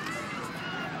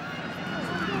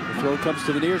 The throw comes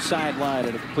to the near sideline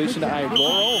and a completion to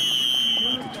Iagoro.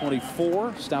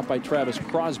 24, stopped by Travis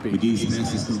Crosby.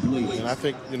 And I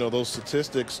think, you know, those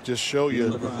statistics just show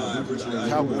you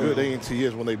how good A&T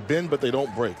is when they bend but they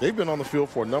don't break. They've been on the field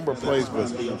for a number of plays, but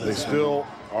they still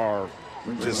are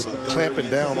just clamping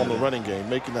down on the running game,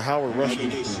 making the Howard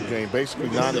rushing game basically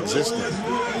non-existent.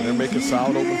 And they're making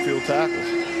solid open field tackles.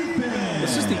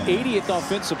 This is the 80th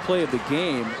offensive play of the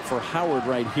game for Howard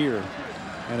right here.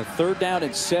 And a 3rd down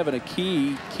and 7, a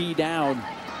key down.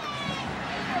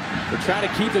 They're trying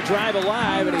to keep the drive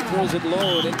alive, and he throws it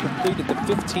low and incomplete at the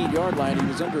 15-yard line. He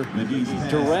was under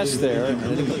duress there.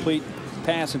 An incomplete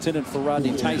pass intended for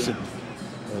Rodney Tyson.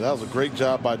 Well, that was a great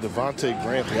job by Devontae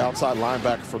Grant, the outside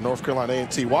linebacker for North Carolina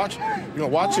A&T. Watch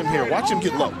him here. Watch him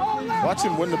get low. Watch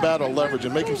him win the battle of leverage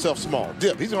and make himself small.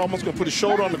 Dip. He's almost going to put his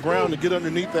shoulder on the ground to get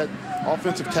underneath that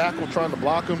offensive tackle trying to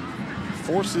block him.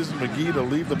 Forces McGee to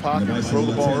leave the pocket and throw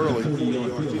the ball early.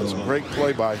 That's a great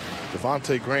play by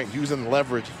Devontae Grant, using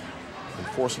leverage and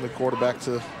forcing the quarterback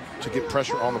to get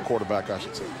pressure on the quarterback, I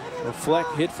should say. Fleck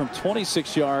hit from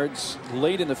 26 yards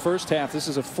late in the first half. This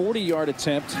is a 40-yard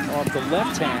attempt off the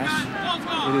left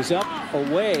hash. It is up,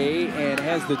 away, and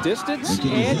has the distance,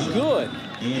 and good.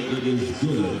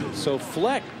 So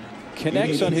Fleck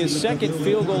connects on his 2nd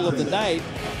field goal of the night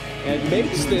and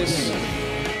makes this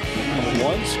a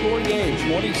one-score game,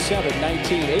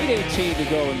 27-19, 8:18 to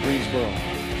go in Greensboro.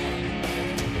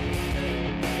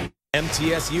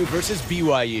 MTSU versus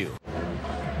BYU.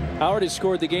 Howard has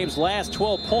scored the game's last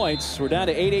 12 points. We're down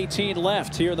to 8:18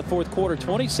 left here in the 4th quarter.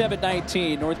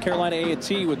 27-19, North Carolina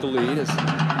A&T with the lead as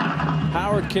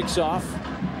Howard kicks off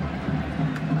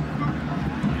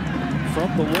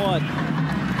from the 1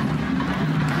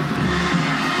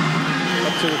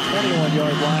 up to the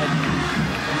 21-yard line.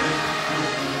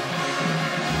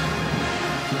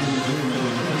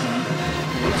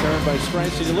 return by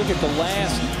Stripes. And you look at the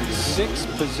last 6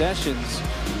 possessions,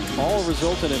 all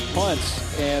resulted in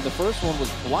punts, and the first one was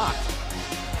blocked.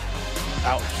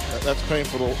 Ouch. That's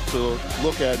painful to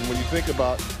look at. And when you think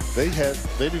about they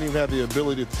didn't even have the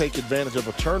ability to take advantage of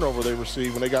a turnover they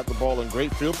received when they got the ball in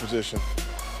great field position.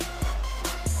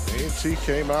 A&T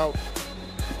came out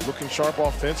looking sharp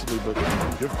offensively, but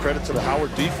give credit to the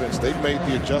Howard defense. They've made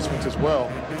the adjustments as well.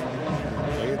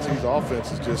 A&T's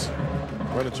offense is just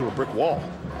running into a brick wall.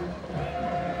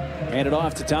 Hand it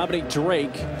off to Dominic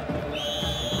Drake.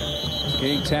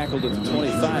 Getting tackled at the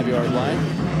 25-yard line.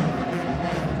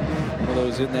 One of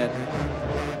those in that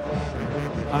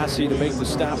posse to make the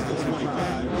stop.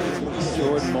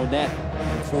 Jordan Monette,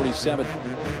 47.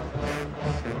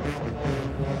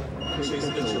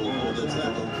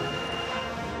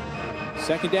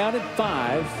 Second down and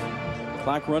 5.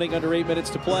 Clock running under 8 minutes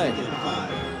to play.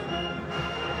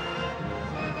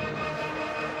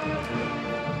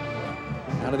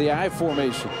 Out of the I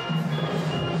formation.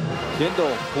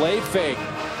 Kindle, play fake,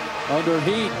 under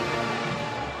heat.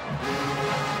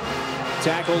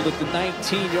 Tackled at the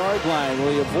 19-yard line.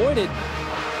 Well, he avoided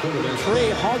Trey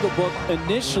Hogglebook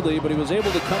initially, but he was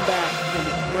able to come back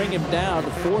and bring him down.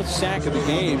 The 4th sack of the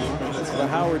game for the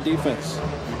Howard defense.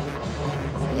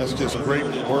 That's just great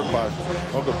work by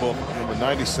Hogglebook, number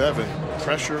 97.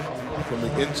 Pressure from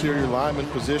the interior lineman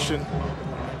position.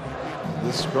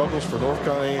 The struggles for North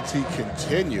Carolina A&T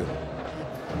continue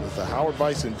as the Howard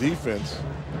Bison defense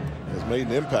has made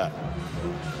an impact.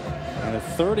 And a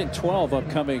 3rd and 12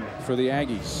 upcoming for the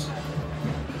Aggies.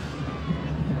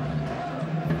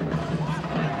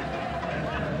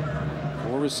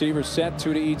 Four receivers set,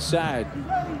 2 to each side.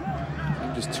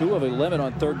 And just 2 of 11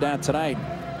 on 3rd down tonight.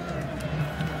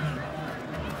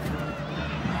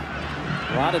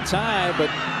 A lot of time, but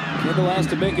Kindle has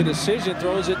to make a decision.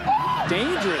 Throws it.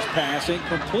 Dangerous passing,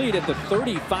 complete at the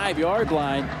 35-yard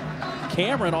line.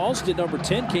 Cameron Alston, number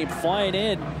 10, came flying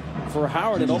in for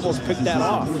Howard and almost picked that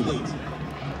off.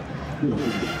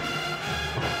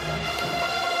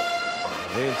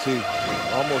 A&T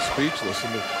almost speechless.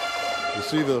 And you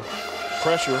see the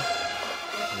pressure.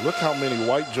 Look how many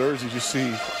white jerseys you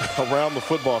see around the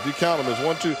football. If you count them, there's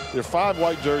 1, 2, there are 5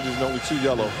 white jerseys and only 2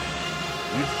 yellow.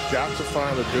 You've got to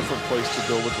find a different place to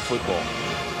go with the football.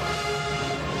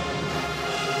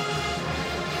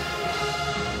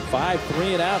 5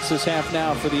 3-and-outs this half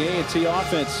now for the A&T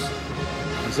offense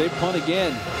as they punt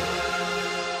again.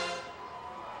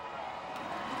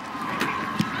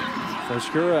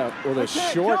 Foskura with a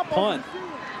short punt.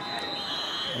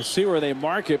 We'll see where they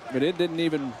mark it, but it didn't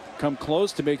even come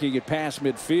close to making it past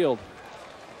midfield.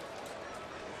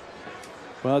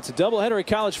 Well, it's a doubleheader of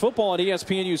college football on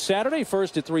ESPNU Saturday.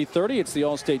 First at 3:30. It's the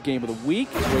All-State game of the week.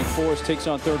 Wake Forest takes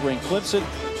on 3rd-ranked Clemson.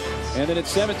 And then at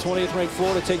 7, 20th-ranked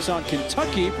Florida takes on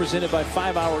Kentucky, presented by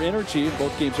 5 Hour Energy.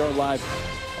 Both games are live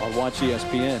on Watch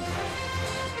ESPN.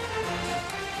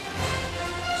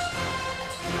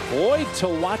 Boyd to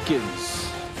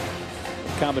Watkins.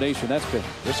 Combination, that's big.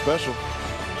 They're special.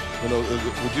 You know,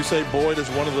 would you say Boyd is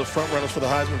one of the front runners for the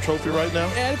Heisman Trophy right now?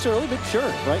 Yeah, it's early, but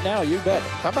sure. Right now, you bet.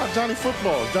 How about Johnny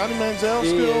Football? Johnny Manziel still?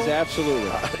 He is, absolutely.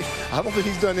 I don't think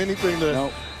he's done anything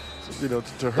to, you know,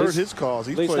 to hurt his cause.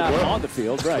 He's played not well. On the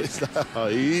field, right.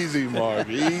 Easy, Mark,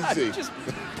 easy. Just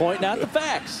pointing out the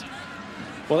facts.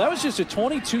 Well, that was just a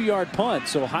 22-yard punt.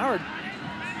 So Howard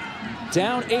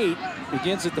down 8,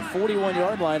 begins at the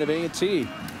 41-yard line of A&T.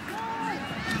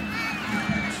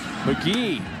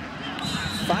 McGee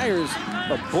fires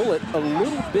a bullet a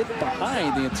little bit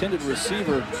behind the intended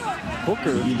receiver,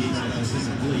 Booker.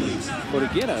 But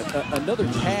again, another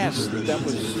pass that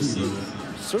was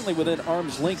certainly within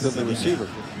arm's length of the receiver.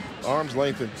 Arm's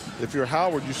length, and if you're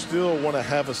Howard, you still want to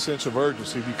have a sense of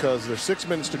urgency because there's 6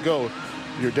 minutes to go.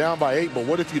 You're down by 8, but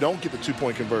what if you don't get the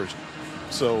 2-point conversion?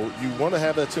 So you want to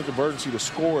have that sense of urgency to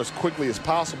score as quickly as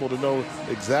possible to know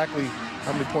exactly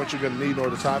how many points you're going to need in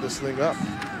order to tie this thing up.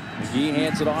 McGee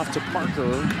hands it off to Parker.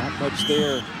 Not much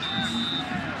there.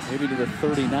 Maybe to the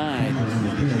 39.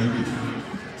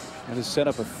 That is set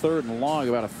up a 3rd and long,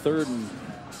 about a 3rd and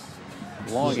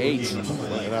long 8.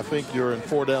 And I think you're in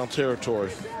 4-down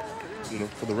territory, you know,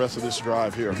 for the rest of this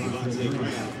drive here.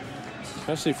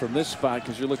 Especially from this spot,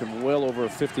 because you're looking well over a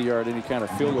 50-yard any kind of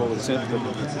field goal attempt.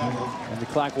 And the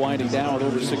clock winding down with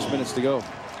over 6 minutes to go.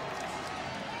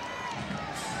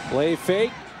 Play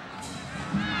fake.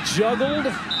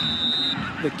 Juggled.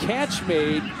 The catch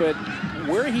made, but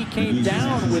where he came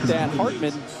down with that,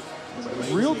 Hartman,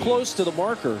 real close to the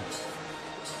marker.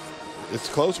 It's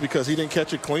close because he didn't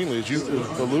catch it cleanly, as you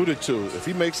alluded to. If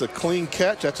he makes a clean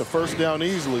catch, that's a 1st down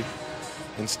easily.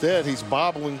 Instead, he's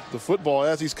bobbling the football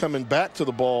as he's coming back to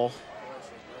the ball.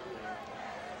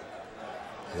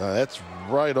 That's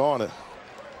right on it.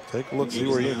 Take a look, see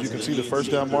where he is. You can see the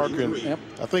first down marker. And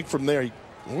I think from there,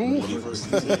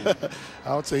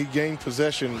 I would say he gained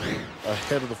possession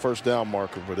ahead of the first down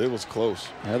marker, but it was close.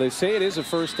 Now they say it is a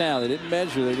first down. They didn't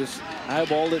measure. They just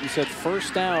eyeballed it and said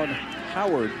first down,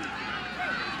 Howard.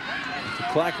 The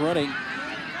clock running.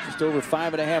 Just over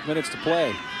 5.5 minutes to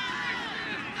play.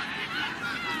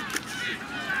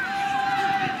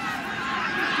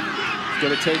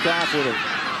 Going to take off with it.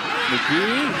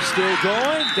 McGee still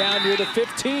going down near the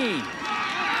 15.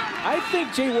 I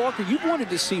think, Jay Walker, you wanted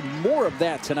to see more of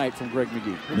that tonight from Greg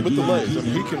McGee. With the legs, I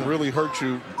mean, he can really hurt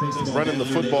you running the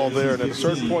football there. And at a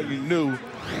certain point, you knew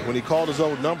when he called his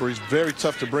own number, he's very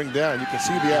tough to bring down. You can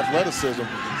see the athleticism,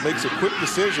 makes a quick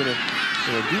decision. And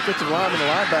defensive linemen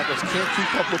and linebackers can't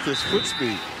keep up with his foot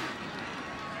speed.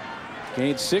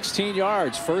 Gained 16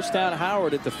 yards. First down,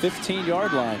 Howard at the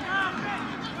 15-yard line.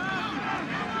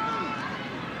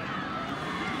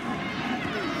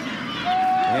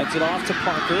 Hands it off to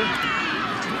Parker.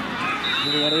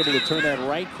 Really unable to turn that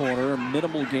right corner.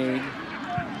 Minimal gain.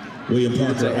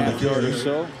 It's a half yard or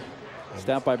so.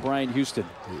 Stopped by Brian Houston.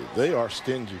 They are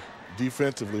stingy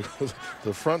defensively.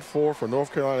 The front four for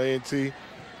North Carolina A&T,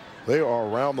 they are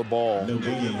around the ball.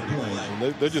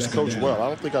 And they're just coached well. I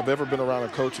don't think I've ever been around a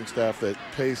coaching staff that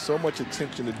pays so much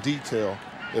attention to detail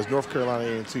as North Carolina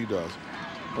A&T does.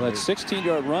 Well, that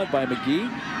 16-yard run by McGee,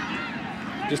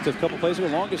 just a couple plays ago,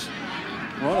 longest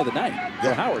run of the night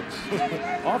for Howard's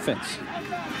offense.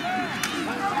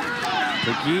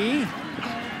 McGee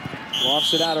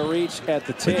lofts it out of reach at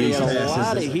the 10. He had a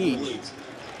lot of heat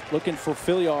looking for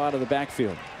Filio out of the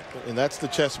backfield. And that's the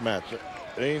chess match.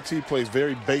 A&T plays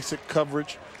very basic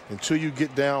coverage until you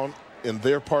get down in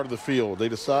their part of the field. They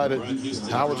decided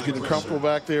Howard's getting comfortable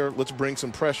back there. Let's bring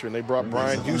some pressure. And they brought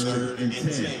Brian Houston,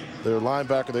 their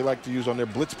linebacker they like to use on their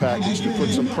blitz package, to put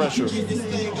some pressure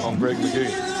on Greg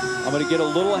McGee. I'm going to get a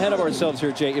little ahead of ourselves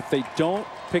here, Jay. If they don't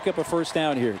pick up a first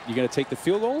down here, you going to take the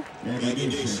field goal?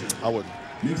 I wouldn't.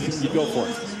 You go for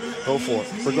it. Go for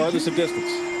it. Regardless of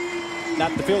distance.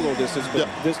 Not the field goal distance, but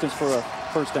distance for a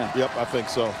first down. Yep, I think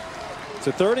so. It's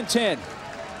a 3rd and 10.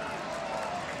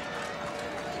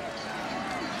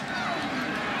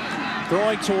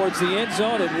 Throwing towards the end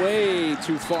zone and way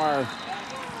too far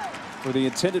for the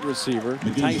intended receiver,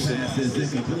 Tyson.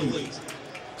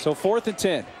 So 4th and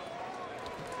 10.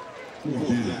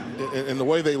 And the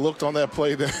way they looked on that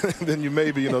play, then you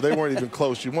maybe, they weren't even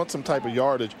close. You want some type of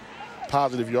yardage,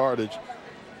 positive yardage.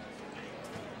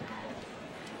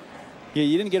 Yeah,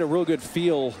 you didn't get a real good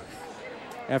feel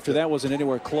after that wasn't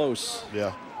anywhere close.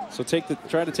 Yeah. So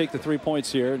try to take the 3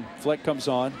 points here. And Fleck comes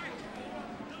on.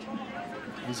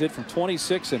 He's hit from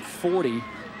 26 and 40.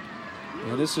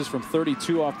 And this is from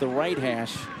 32 off the right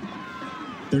hash.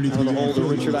 Out of the hole to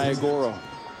Richard Iagoro.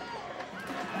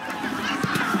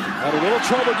 Had a little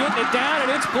trouble getting it down,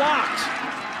 and it's blocked.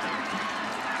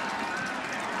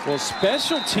 Well,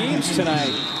 special teams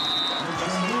tonight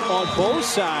on both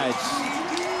sides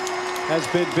has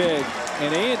been big.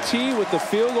 And A&T with the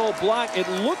field goal block. It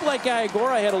looked like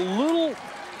Iagoro had a little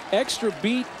extra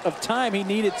beat of time he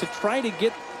needed to try to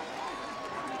get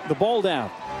the ball down.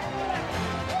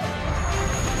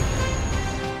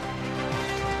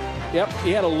 Yep,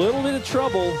 he had a little bit of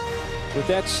trouble with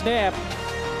that snap.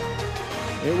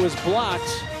 It was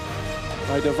blocked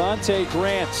by Devontae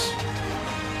Grant.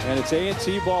 And it's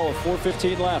A&T ball with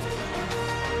 4:15 left.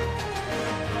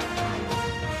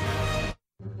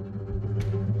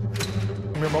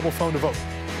 Your mobile phone to vote.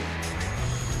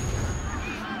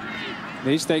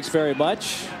 Denise, thanks very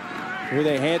much. Here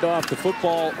they hand off the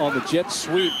football on the jet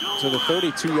sweep to the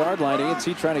 32-yard line.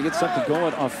 A&T trying to get something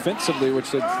going offensively,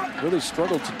 which they've really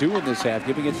struggled to do in this half,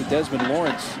 giving it to Desmond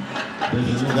Lawrence.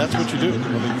 And that's what you do. I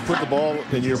mean, you put the ball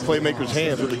in your playmaker's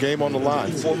hands with the game on the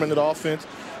line. 4-minute offense.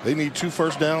 They need 2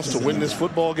 first downs to win this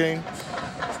football game.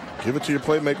 Give it to your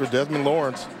playmaker, Desmond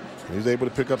Lawrence. And he's able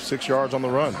to pick up 6 yards on the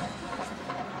run.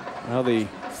 Now the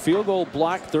field goal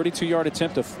block 32-yard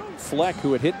attempt of Fleck,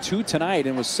 who had hit 2 tonight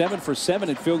and was 7 for 7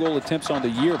 in field goal attempts on the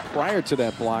year prior to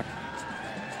that block.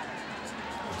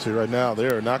 See right now, they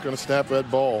are not going to snap that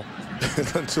ball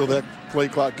until that play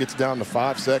clock gets down to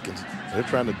 5 seconds. They're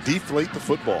trying to deflate the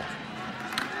football.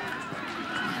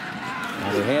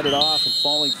 Now they hand it off, and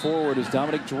falling forward is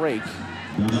Dominic Drake.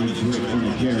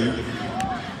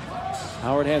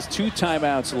 Howard has 2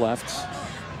 timeouts left.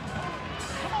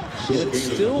 It's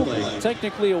still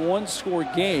technically a 1-score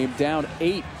game, down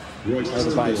 8 are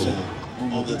the Bison.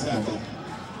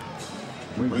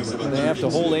 They have to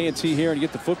hold A&T here and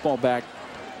get the football back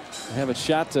and have a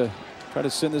shot to try to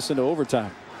send this into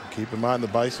overtime. Keep in mind the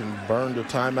Bison burned a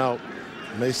timeout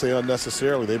may say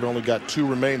unnecessarily. They've only got 2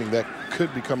 remaining. That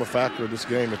could become a factor of this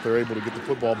game if they're able to get the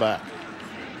football back.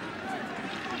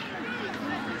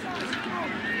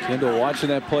 Kendall watching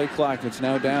that play clock. It's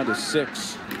now down to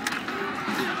 6.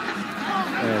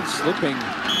 And slipping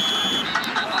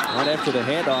right after the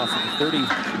handoff at the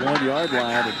 31-yard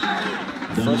line.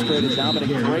 And frustrated Dominic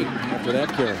Drake after that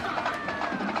carry.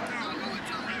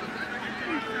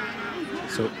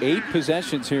 So 8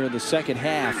 possessions here in the second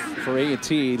half for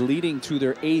A&T, leading to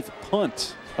their 8th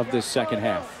punt of this second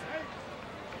half.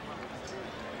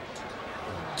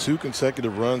 2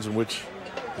 consecutive runs in which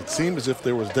it seemed as if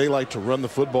there was daylight to run the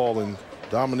football, and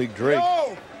Dominique Drake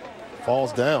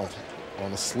falls down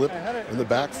on a slip in the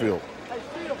backfield.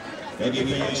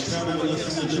 A&T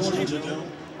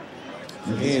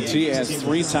has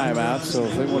 3 timeouts, so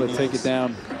if they want to take it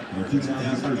down in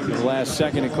the last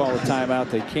second and call a timeout,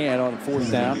 they can on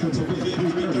 4th down.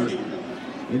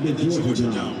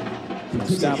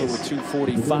 Stop it with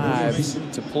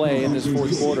 2:45 to play in this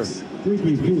 4th quarter.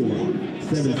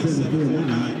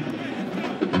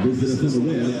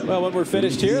 Well, when we're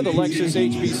finished here, the Lexus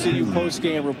HBCU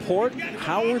post-game report.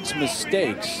 Howard's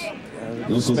mistakes,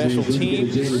 special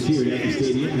teams,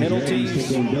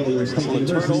 penalties, a couple of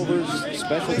turnovers.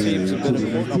 Special teams have been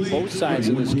important on both sides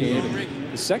of this game.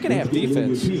 The second half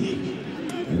defense,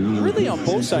 really on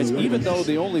both sides, even though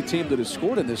the only team that has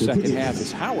scored in this second half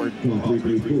is Howard.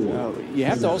 You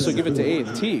have to also give it to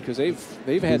A&T because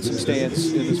they've had some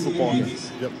stands in this football game.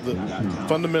 Yep,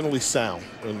 fundamentally sound.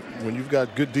 And when you've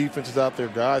got good defenses out there,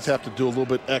 guys have to do a little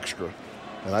bit extra.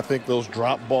 And I think those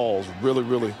drop balls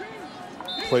really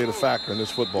played a factor in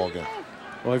this football game.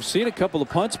 Well, I've seen a couple of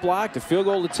punts blocked, a field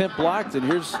goal attempt blocked, and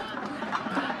here's a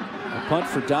punt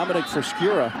for Dominic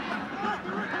Frescura.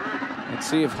 Let's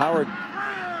see if Howard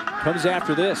comes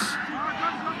after this.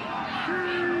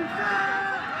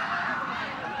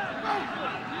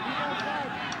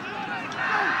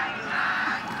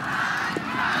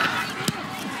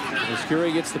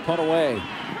 Frescura gets the punt away.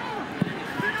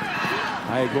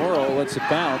 Iagoro lets it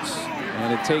bounce,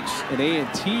 and it takes an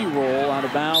A&T roll out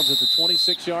of bounds at the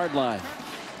 26-yard line.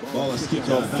 So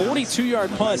a 42-yard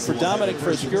punt for Dominic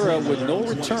Frescura with no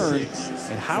return,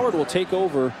 and Howard will take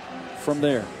over from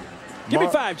there. Give me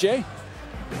 5, Jay.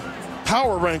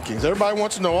 Power rankings. Everybody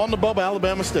wants to know on the bubble,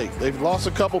 Alabama State. They've lost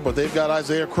a couple, but they've got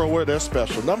Isaiah Crowell. They're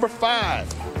special. Number 5,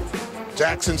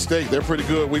 Jackson State. They're pretty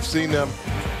good. We've seen them.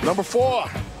 Number 4,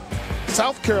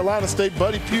 South Carolina State.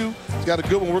 Buddy Pugh has got a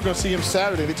good one. We're going to see him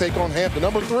Saturday. They take on Hampton.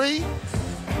 Number 3,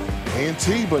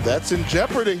 A&T, but that's in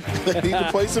jeopardy. They need to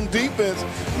play some defense.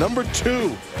 Number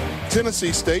 2,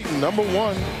 Tennessee State. And number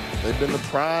 1, they've been the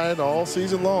pride all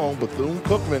season long,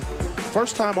 Bethune-Cookman.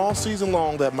 First time all season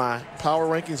long that my power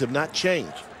rankings have not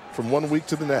changed from one week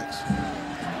to the next.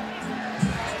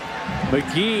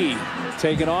 McGee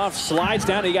taking off, slides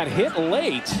down. He got hit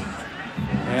late.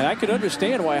 And I could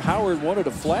understand why Howard wanted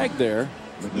a flag there.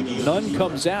 None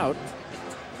comes out.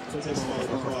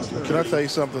 Can I tell you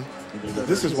something?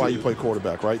 This is why you play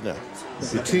quarterback right now.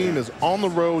 Your team is on the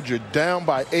road. You're down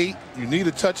by 8. You need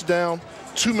a touchdown.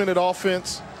 2-minute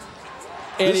offense.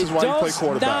 And this is why you play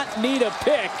quarterback. Does not need a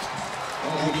pick.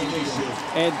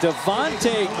 And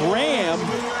Devontae Graham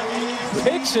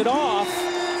picks it off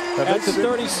at the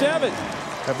 37.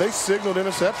 Have they signaled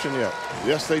interception yet?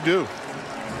 Yes, they do.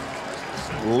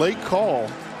 Late call.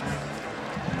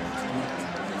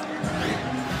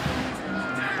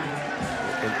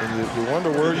 And you wonder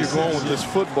where you're going with this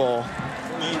football.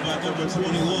 Made by number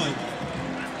 21,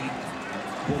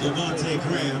 Devontae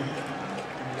Graham.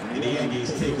 And the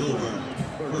Aggies take over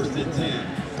 1st and 10.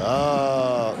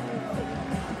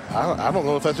 I don't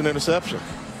know if that's an interception.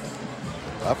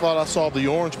 I thought I saw the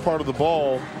orange part of the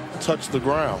ball touch the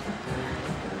ground.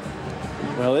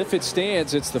 Well, if it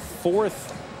stands, it's the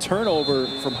 4th turnover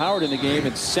from Howard in the game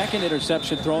and 2nd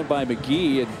interception thrown by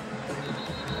McGee. And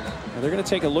they're going to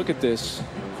take a look at this.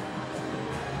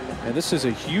 And this is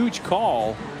a huge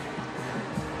call,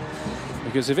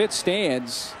 because if it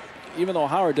stands, even though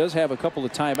Howard does have a couple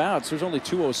of timeouts, there's only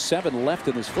 2:07 left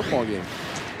in this football game.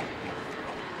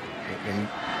 And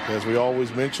as we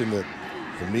always mention, that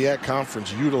the MEAC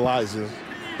conference utilizes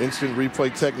instant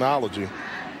replay technology.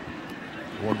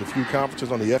 One of the few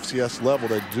conferences on the FCS level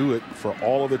that do it for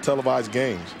all of their televised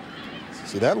games.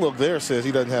 See, that look there says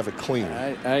he doesn't have it clean.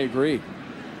 I agree.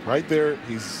 Right there,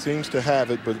 he seems to have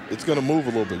it, but it's going to move a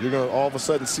little bit. You're going to all of a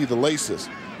sudden see the laces.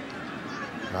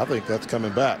 And I think that's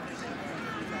coming back.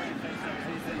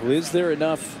 Well, is there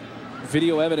enough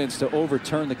video evidence to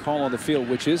overturn the call on the field,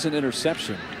 which is an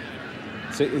interception?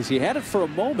 So he had it for a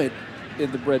moment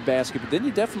in the breadbasket, but then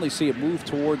you definitely see it move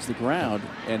towards the ground,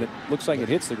 and it looks like it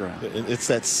hits the ground. It's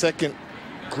that second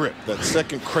grip. That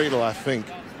second cradle, I think,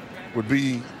 would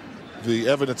be the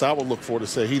evidence I would look for to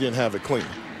say he didn't have it clean.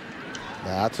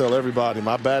 Now, I tell everybody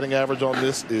my batting average on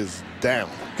this is down.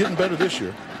 Getting better this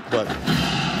year, but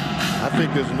I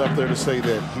think there's enough there to say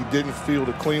that he didn't field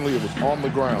it cleanly. It was on the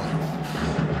ground.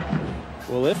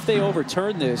 Well, if they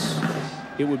overturn this,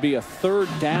 it would be a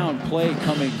 3rd down play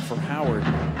coming for Howard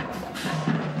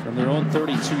from their own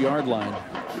 32-yard line.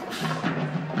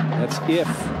 That's if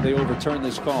they overturn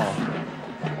this call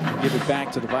and give it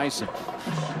back to the Bison.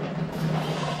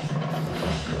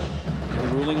 The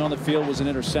ruling on the field was an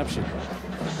interception.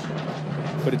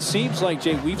 But it seems like,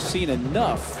 Jay, we've seen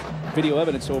enough video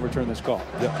evidence to overturn this call.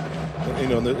 Yeah. You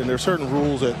know, and there are certain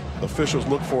rules that officials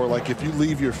look for, like if you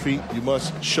leave your feet, you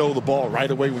must show the ball right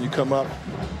away when you come up.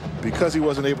 Because he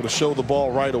wasn't able to show the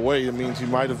ball right away, it means he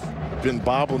might have been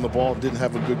bobbling the ball and didn't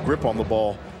have a good grip on the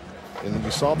ball. And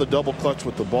you saw the double clutch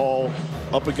with the ball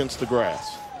up against the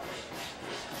grass.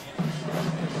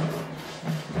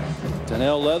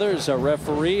 Donnell Leathers, our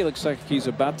referee, looks like he's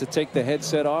about to take the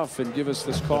headset off and give us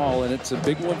this call, and it's a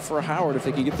big one for Howard if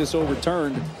they can get this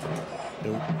overturned.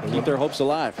 Keep their hopes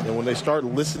alive. And when they start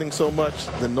listening so much,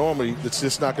 then normally it's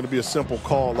just not going to be a simple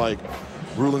call like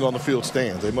ruling on the field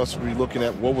stands. They must be looking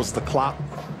at what was the clock,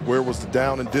 where was the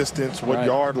down and distance, what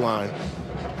yard line.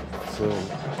 So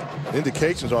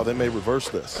indications are they may reverse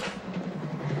this.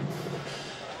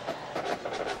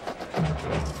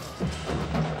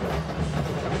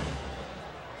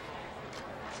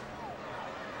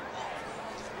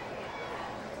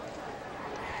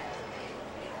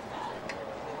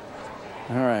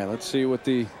 All right, let's see what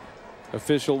the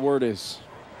official word is.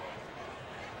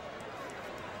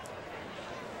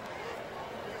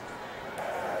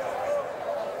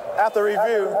 After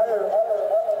review.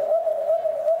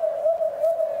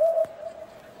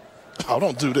 Oh,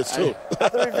 don't do this too.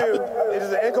 After review, it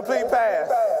is an incomplete pass.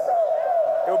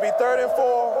 It will be 3rd and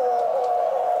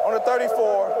 4 on the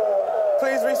 34.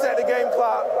 Please reset the game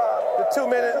clock to 2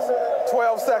 minutes,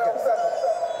 12 seconds.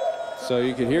 So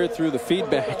you can hear through the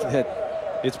feedback that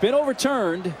it's been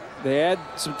overturned. They had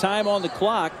some time on the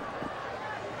clock,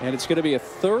 and it's going to be a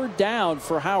 3rd down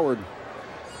for Howard.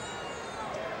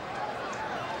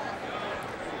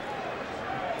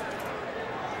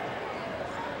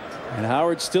 And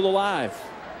Howard's still alive.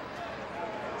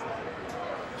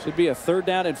 Should be a 3rd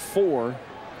down and 4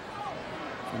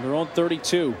 from their own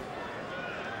 32.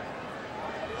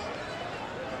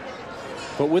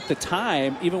 But with the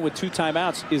time, even with 2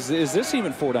 timeouts, is this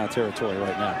even 4-down territory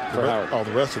right now for Howard? Oh,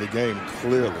 the rest of the game,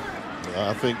 clearly.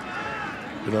 I think,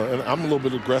 you know, and I'm a little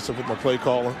bit aggressive with my play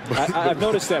calling. I've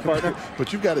noticed that, partner.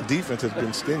 But you've got a defense that's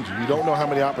been stingy. You don't know how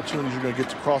many opportunities you're going to get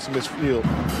to cross in this field.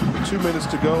 2 minutes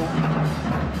to go.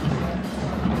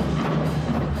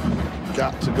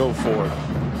 Got to go for it.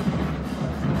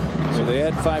 So they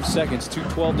had 5 seconds,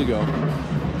 2:12 to go.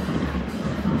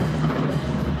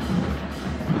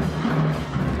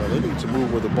 They need to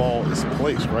move where the ball is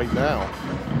placed right now.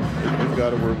 They've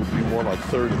got it where it would be more like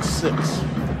 3rd and 6.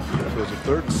 So is it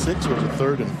 3rd and 6 or is it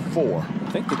 3rd and 4? I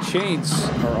think the chains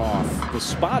are off. The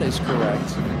spot is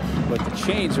correct, but the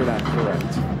chains are not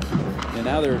correct. And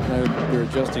now they're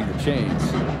adjusting the chains.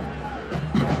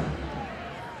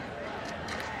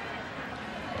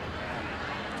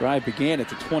 Drive began at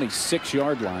the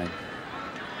 26-yard line.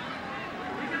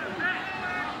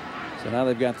 So now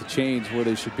they've got the chains where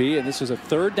they should be, and this is a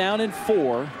 3rd down and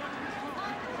 4.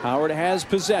 Howard has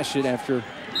possession after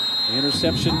the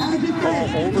interception call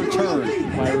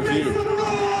overturned by review.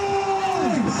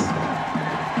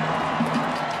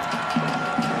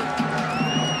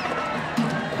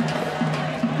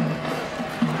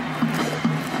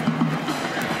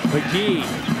 McGee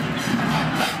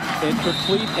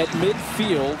incomplete at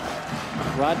midfield.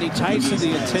 Rodney Tyson,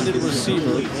 the intended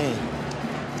receiver.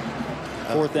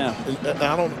 4th down.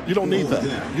 You don't need that.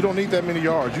 You don't need that many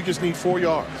yards. You just need 4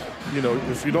 yards. You know,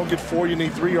 if you don't get 4, you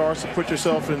need 3 yards to put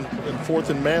yourself in 4th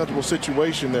and manageable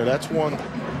situation there. That's one.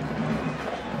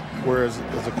 Whereas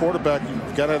as a quarterback,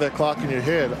 you've got to have that clock in your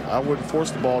head. I wouldn't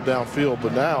force the ball downfield,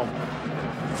 but now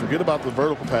forget about the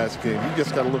vertical pass game. You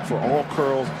just got to look for all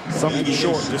curls, something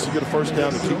short, just to get a 1st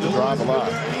down to keep the drive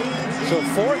alive. So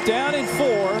 4th down and 4.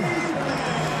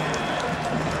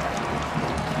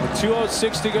 With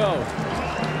 2:06 to go.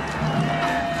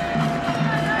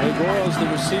 Agoro's the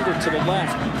receiver to the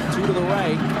left, 2 to the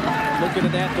right. Looking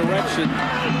in that direction.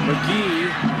 McGee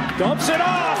dumps it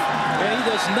off, and he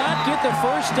does not get the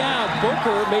 1st down.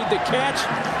 Booker made the catch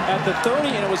at the 30,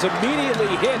 and it was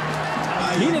immediately hit.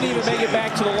 He didn't even make it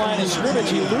back to the line of scrimmage.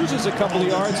 He loses a couple of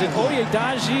yards, and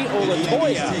Oyedaji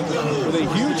Olatoya with a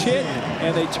huge hit,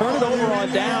 and they turn it over on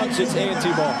downs. It's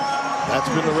A&T ball. That's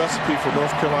been the recipe for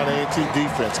North Carolina A&T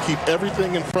defense. Keep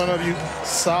everything in front of you.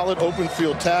 Solid open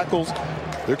field tackles.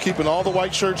 They're keeping all the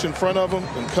white shirts in front of them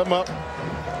and come up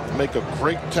and make a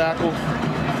great tackle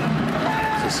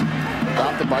to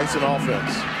stop the Bison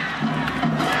offense.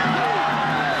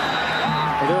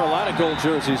 Well, there are a lot of gold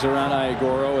jerseys around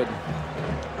Iagoro,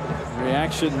 and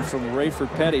reaction from Rayford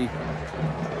Petty.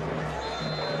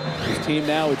 His team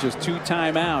now with just 2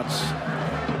 timeouts.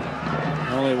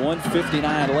 Only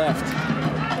 1:59 left.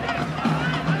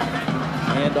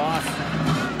 Hand off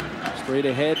straight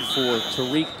ahead for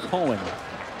Tariq Cohen.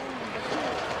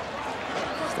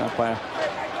 Stopped by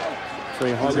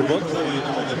Trey Hargerbook.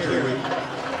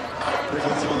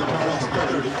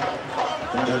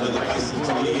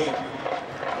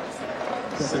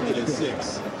 Second and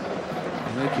 6.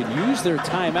 And they can use their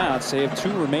timeouts. They have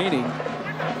 2 remaining.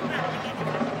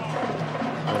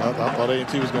 I thought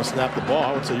A&T was going to snap the ball.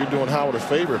 I would say you're doing Howard a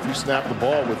favor if you snap the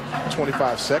ball with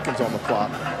 25 seconds on the clock.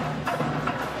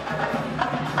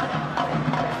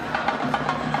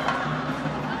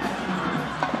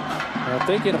 Now, if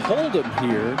they can hold them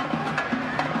here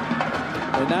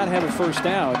and not have a first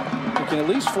down, they can at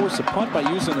least force a punt by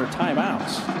using their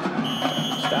timeouts.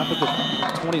 Stop at the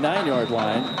 29-yard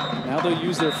line. Now they'll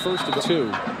use their first of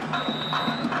 2.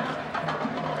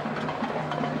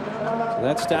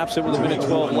 That stops it with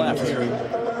 1:12 left. With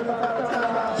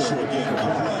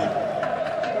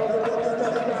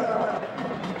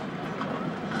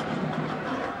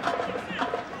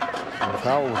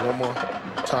Howard with one more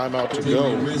timeout to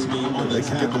go, they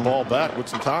can get the ball back with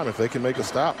some time if they can make a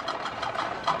stop.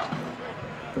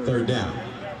 Third down.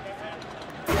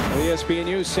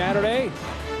 ESPNU Saturday.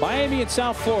 Miami and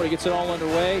South Florida gets it all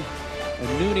underway at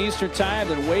noon Eastern time.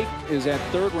 Then Wake is at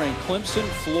 3rd-ranked Clemson.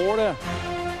 Florida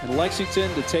and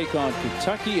Lexington to take on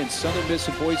Kentucky, and Southern Miss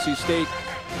and Boise State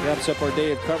wraps up our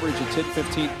day of coverage at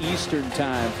 10:15 Eastern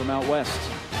time from out west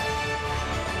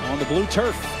on the blue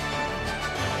turf.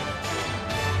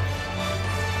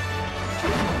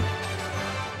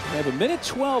 We have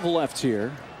 1:12 left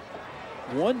here.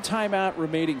 1 timeout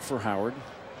remaining for Howard.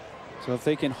 So if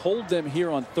they can hold them here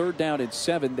on 3rd down and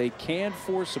 7, they can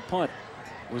force a punt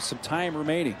with some time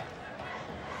remaining.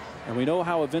 And we know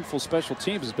how eventful special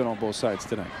teams has been on both sides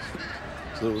tonight.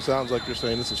 So it sounds like you're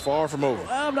saying this is far from over.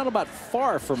 Well, I'm not about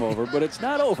far from over, but it's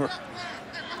not over.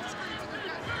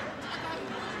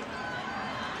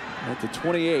 At the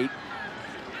 28.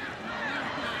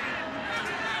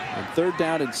 And 3rd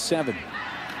down and 7.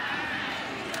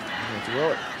 Throw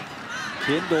it.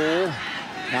 Kindle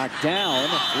knocked down.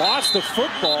 Lost the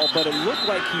football, but it looked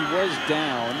like he was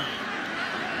down.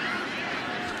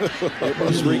 It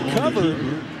was recovered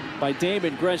by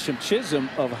Damon Gresham Chisholm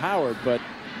of Howard, but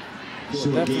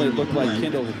it definitely looked like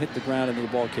Kindle had hit the ground and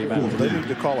the ball came out. They need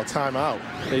to call a timeout.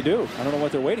 They do. I don't know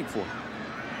what they're waiting for.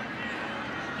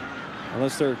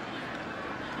 Unless they're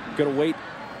going to wait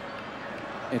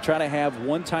and try to have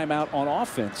 1 timeout on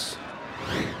offense.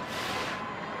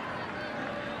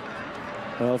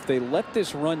 Well, if they let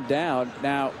this run down,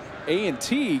 now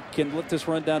A&T can let this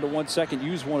run down to 1 second,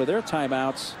 use one of their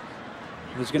timeouts.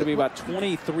 There's going to be about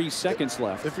 23 seconds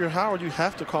left. If you're Howard, you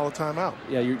have to call a timeout.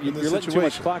 Yeah, you're letting too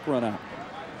much clock run out.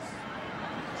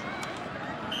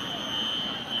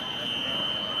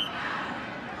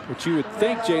 But you would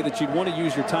think, Jay, that you'd want to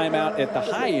use your timeout at the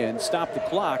high end, stop the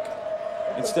clock,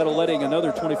 instead of letting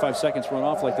another 25 seconds run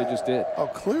off like they just did. Oh,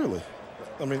 clearly.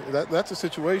 I mean, that's a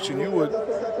situation you would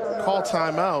call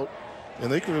timeout,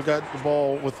 and they could have got the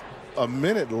ball with a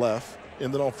minute left,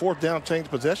 and then on 4th down, change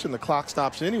possession, the clock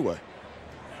stops anyway.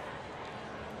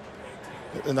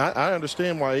 And I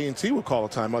understand why A&T would call a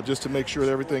timeout, just to make sure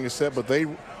that everything is set, but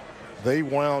they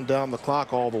wound down the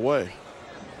clock all the way.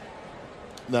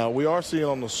 Now, we are seeing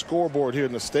on the scoreboard here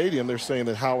in the stadium, they're saying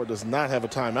that Howard does not have a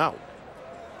timeout.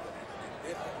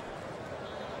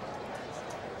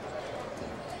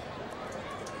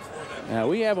 Now,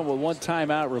 we have them with 1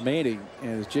 timeout remaining,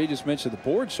 and as Jay just mentioned, the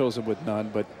board shows them with none,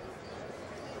 but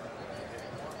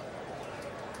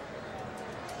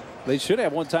they should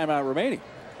have 1 timeout remaining.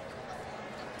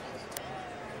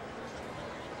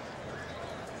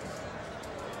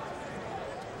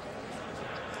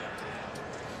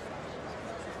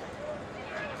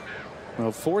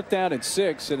 Well, 4th down and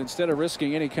 6, and instead of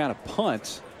risking any kind of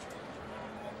punt,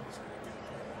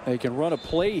 they can run a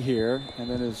play here, and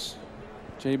then as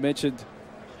Jay mentioned,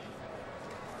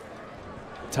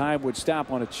 time would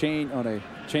stop on a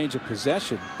change of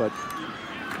possession. But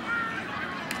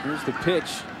here's the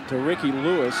pitch to Ricky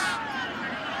Lewis,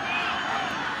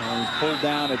 and he's pulled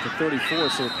down at the 34,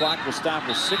 so the clock will stop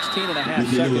with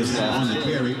 16.5 seconds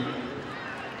left.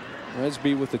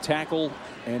 Resby with the tackle,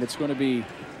 and it's going to be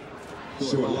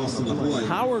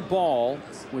Howard ball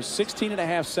with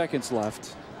 16.5 seconds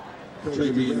left.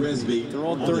 They're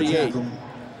on 38.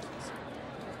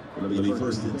 It'll be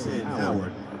first and 10,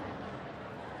 Howard.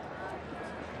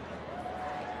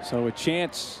 So a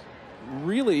chance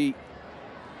really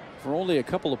for only a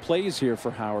couple of plays here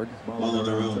for Howard. Ball on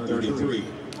their own 33.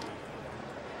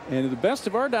 And to the best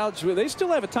of our doubts, they still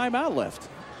have a timeout left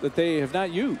that they have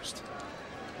not used.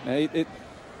 And if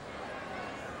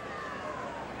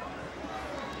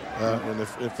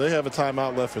they have a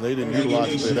timeout left and they didn't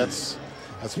utilize it, that's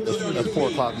 4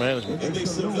 o'clock management. It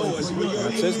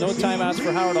says no timeouts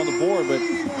for Howard on the board, but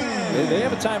they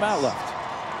have a timeout left.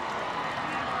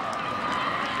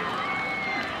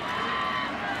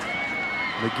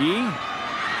 McGee.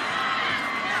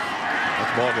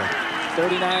 That's ball game.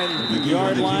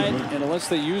 39-yard line, and unless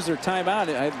they use their timeout,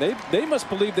 they must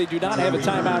believe they do not have a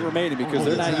timeout remaining because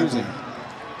they're not using it.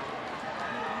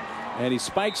 And he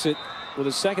spikes it with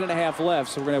a 2.5 left,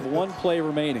 so we're going to have 1 play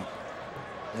remaining.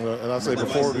 And I say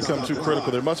before we become too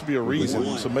critical, there must be a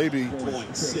reason. So maybe,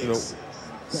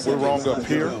 we're wrong up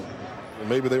here. And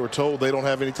maybe they were told they don't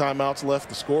have any timeouts left.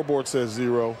 The scoreboard says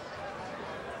 0.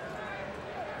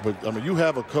 But, I mean, you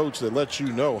have a coach that lets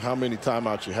you know how many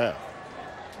timeouts you have.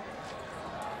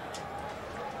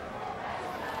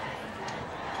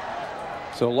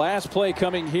 So last play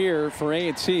coming here for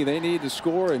A&T. They need to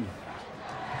score and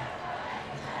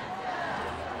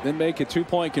then make a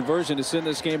 2-point conversion to send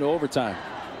this game to overtime.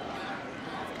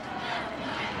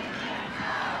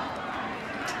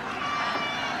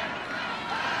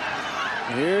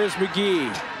 Here's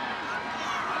McGee.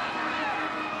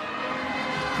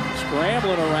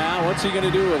 Scrambling around. What's he going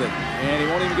to do with it? And he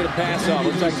won't even get a pass off.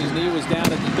 Looks like his knee was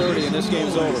down at the 30, and this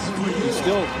game's over. He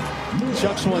still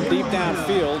chucks one deep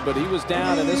downfield, but he was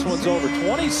down, and this one's over.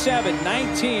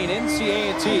 27-19. NC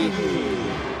A&T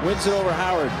wins it over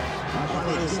Howard.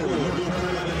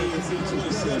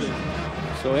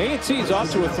 So A&T is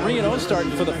off to a 3-0 start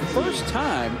for the first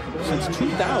time since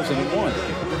 2001.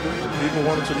 People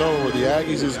wanted to know, were the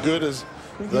Aggies as good as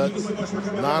that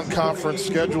non-conference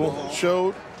schedule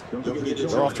showed?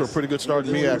 They're off to a pretty good start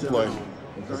in MEAC play.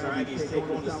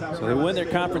 So they win their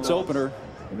conference opener.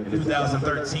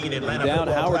 2013 Atlanta down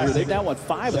Howard here. They've now won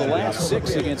 5 of the last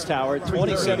 6 against Howard.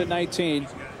 27-19.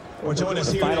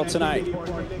 The final tonight.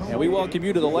 And we welcome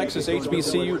you to the Lexus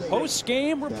HBCU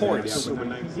post-game reports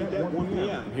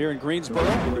here in Greensboro.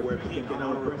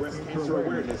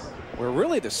 We're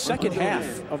really the second half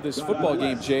of this football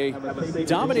game, Jay,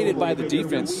 dominated by the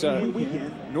defense.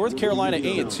 North Carolina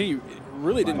A&T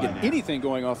really didn't get anything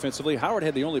going offensively. Howard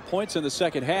had the only points in the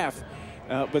second half.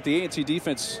 But the A&T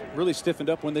defense really stiffened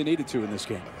up when they needed to in this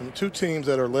game. And the 2 teams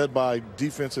that are led by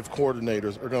defensive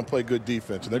coordinators are going to play good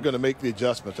defense, and they're going to make the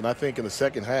adjustments. And I think in the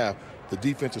second half, the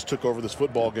defenses took over this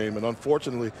football game. And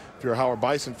unfortunately, if you're a Howard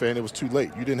Bison fan, it was too late.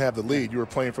 You didn't have the lead. You were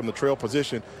playing from the trail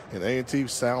position, and A&T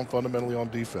sound fundamentally on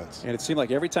defense. And it seemed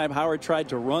like every time Howard tried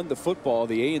to run the football,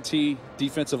 the A&T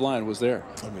defensive line was there.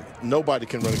 I mean, nobody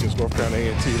can run against North Carolina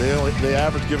A&T. They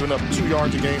average giving up 2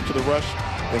 yards a game to the rush.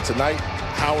 And tonight,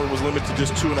 Howard was limited to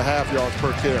just 2.5 yards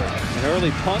per carry. An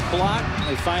early punt block.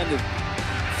 They find the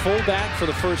fullback for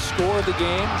the first score of the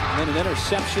game. And then an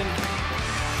interception.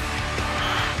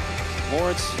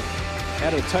 Lawrence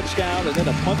had a touchdown and then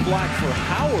a punt block for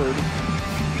Howard.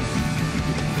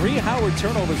 3 Howard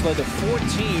turnovers led to 14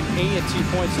 A&T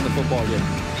points in the football game.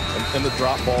 And the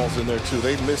drop balls in there, too.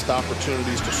 They missed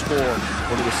opportunities to score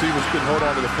when the receivers couldn't hold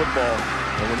on to the football.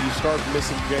 And when you start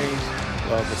missing games,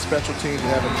 the special teams and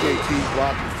having KT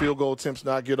block and field goal attempts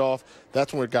not get off,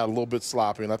 that's when it got a little bit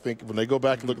sloppy. And I think when they go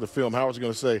back and look at the film, Howard's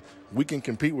going to say, we can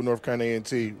compete with North Carolina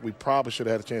A&T. We probably should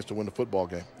have had a chance to win the football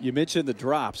game. You mentioned the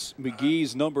drops.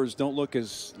 McGee's numbers don't look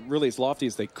as lofty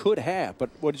as they could have. But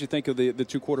what did you think of the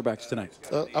 2 quarterbacks tonight?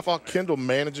 I thought Kendall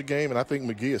managed a game, and I think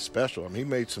McGee is special. I mean, he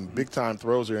made some big-time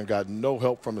throws there and got no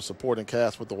help from the supporting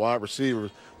cast with the wide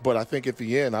receivers. But I think at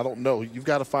the end, I don't know. You've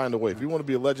got to find a way. If you want to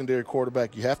be a legendary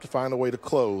quarterback, you have to find a way to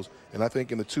close. And I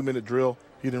think in the 2-minute drill,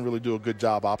 he didn't really do a good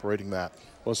job operating that.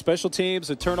 Well, special teams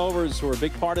and turnovers were a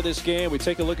big part of this game. We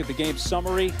take a look at the game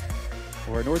summary,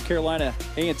 where North Carolina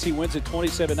A&T wins at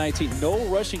 27-19. No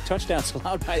rushing touchdowns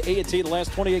allowed by A&T in the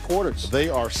last 28 quarters. They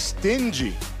are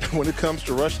stingy when it comes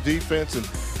to rush defense, and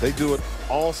they do it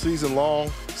all season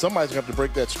long. Somebody's going to have to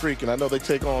break that streak, and I know they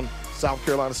take on South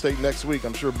Carolina State next week.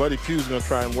 I'm sure Buddy Pugh's going to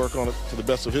try and work on it to the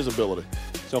best of his ability.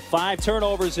 So 5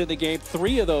 turnovers in the game,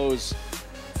 3 of those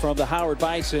from the Howard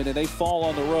Bison, and they fall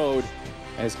on the road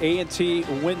as A&T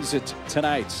wins it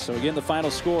tonight. So again, the final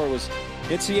score was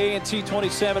NC A&T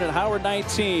 27 and Howard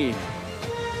 19.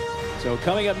 So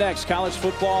coming up next, college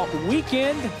football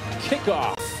weekend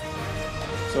kickoff.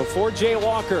 So for Jay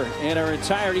Walker and our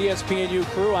entire ESPNU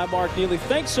crew, I'm Mark Neely.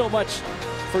 Thanks so much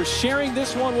for sharing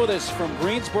this one with us from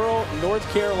Greensboro, North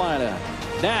Carolina.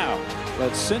 Now,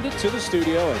 let's send it to the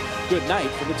studio, and good night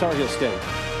from the Tar Heel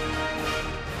State.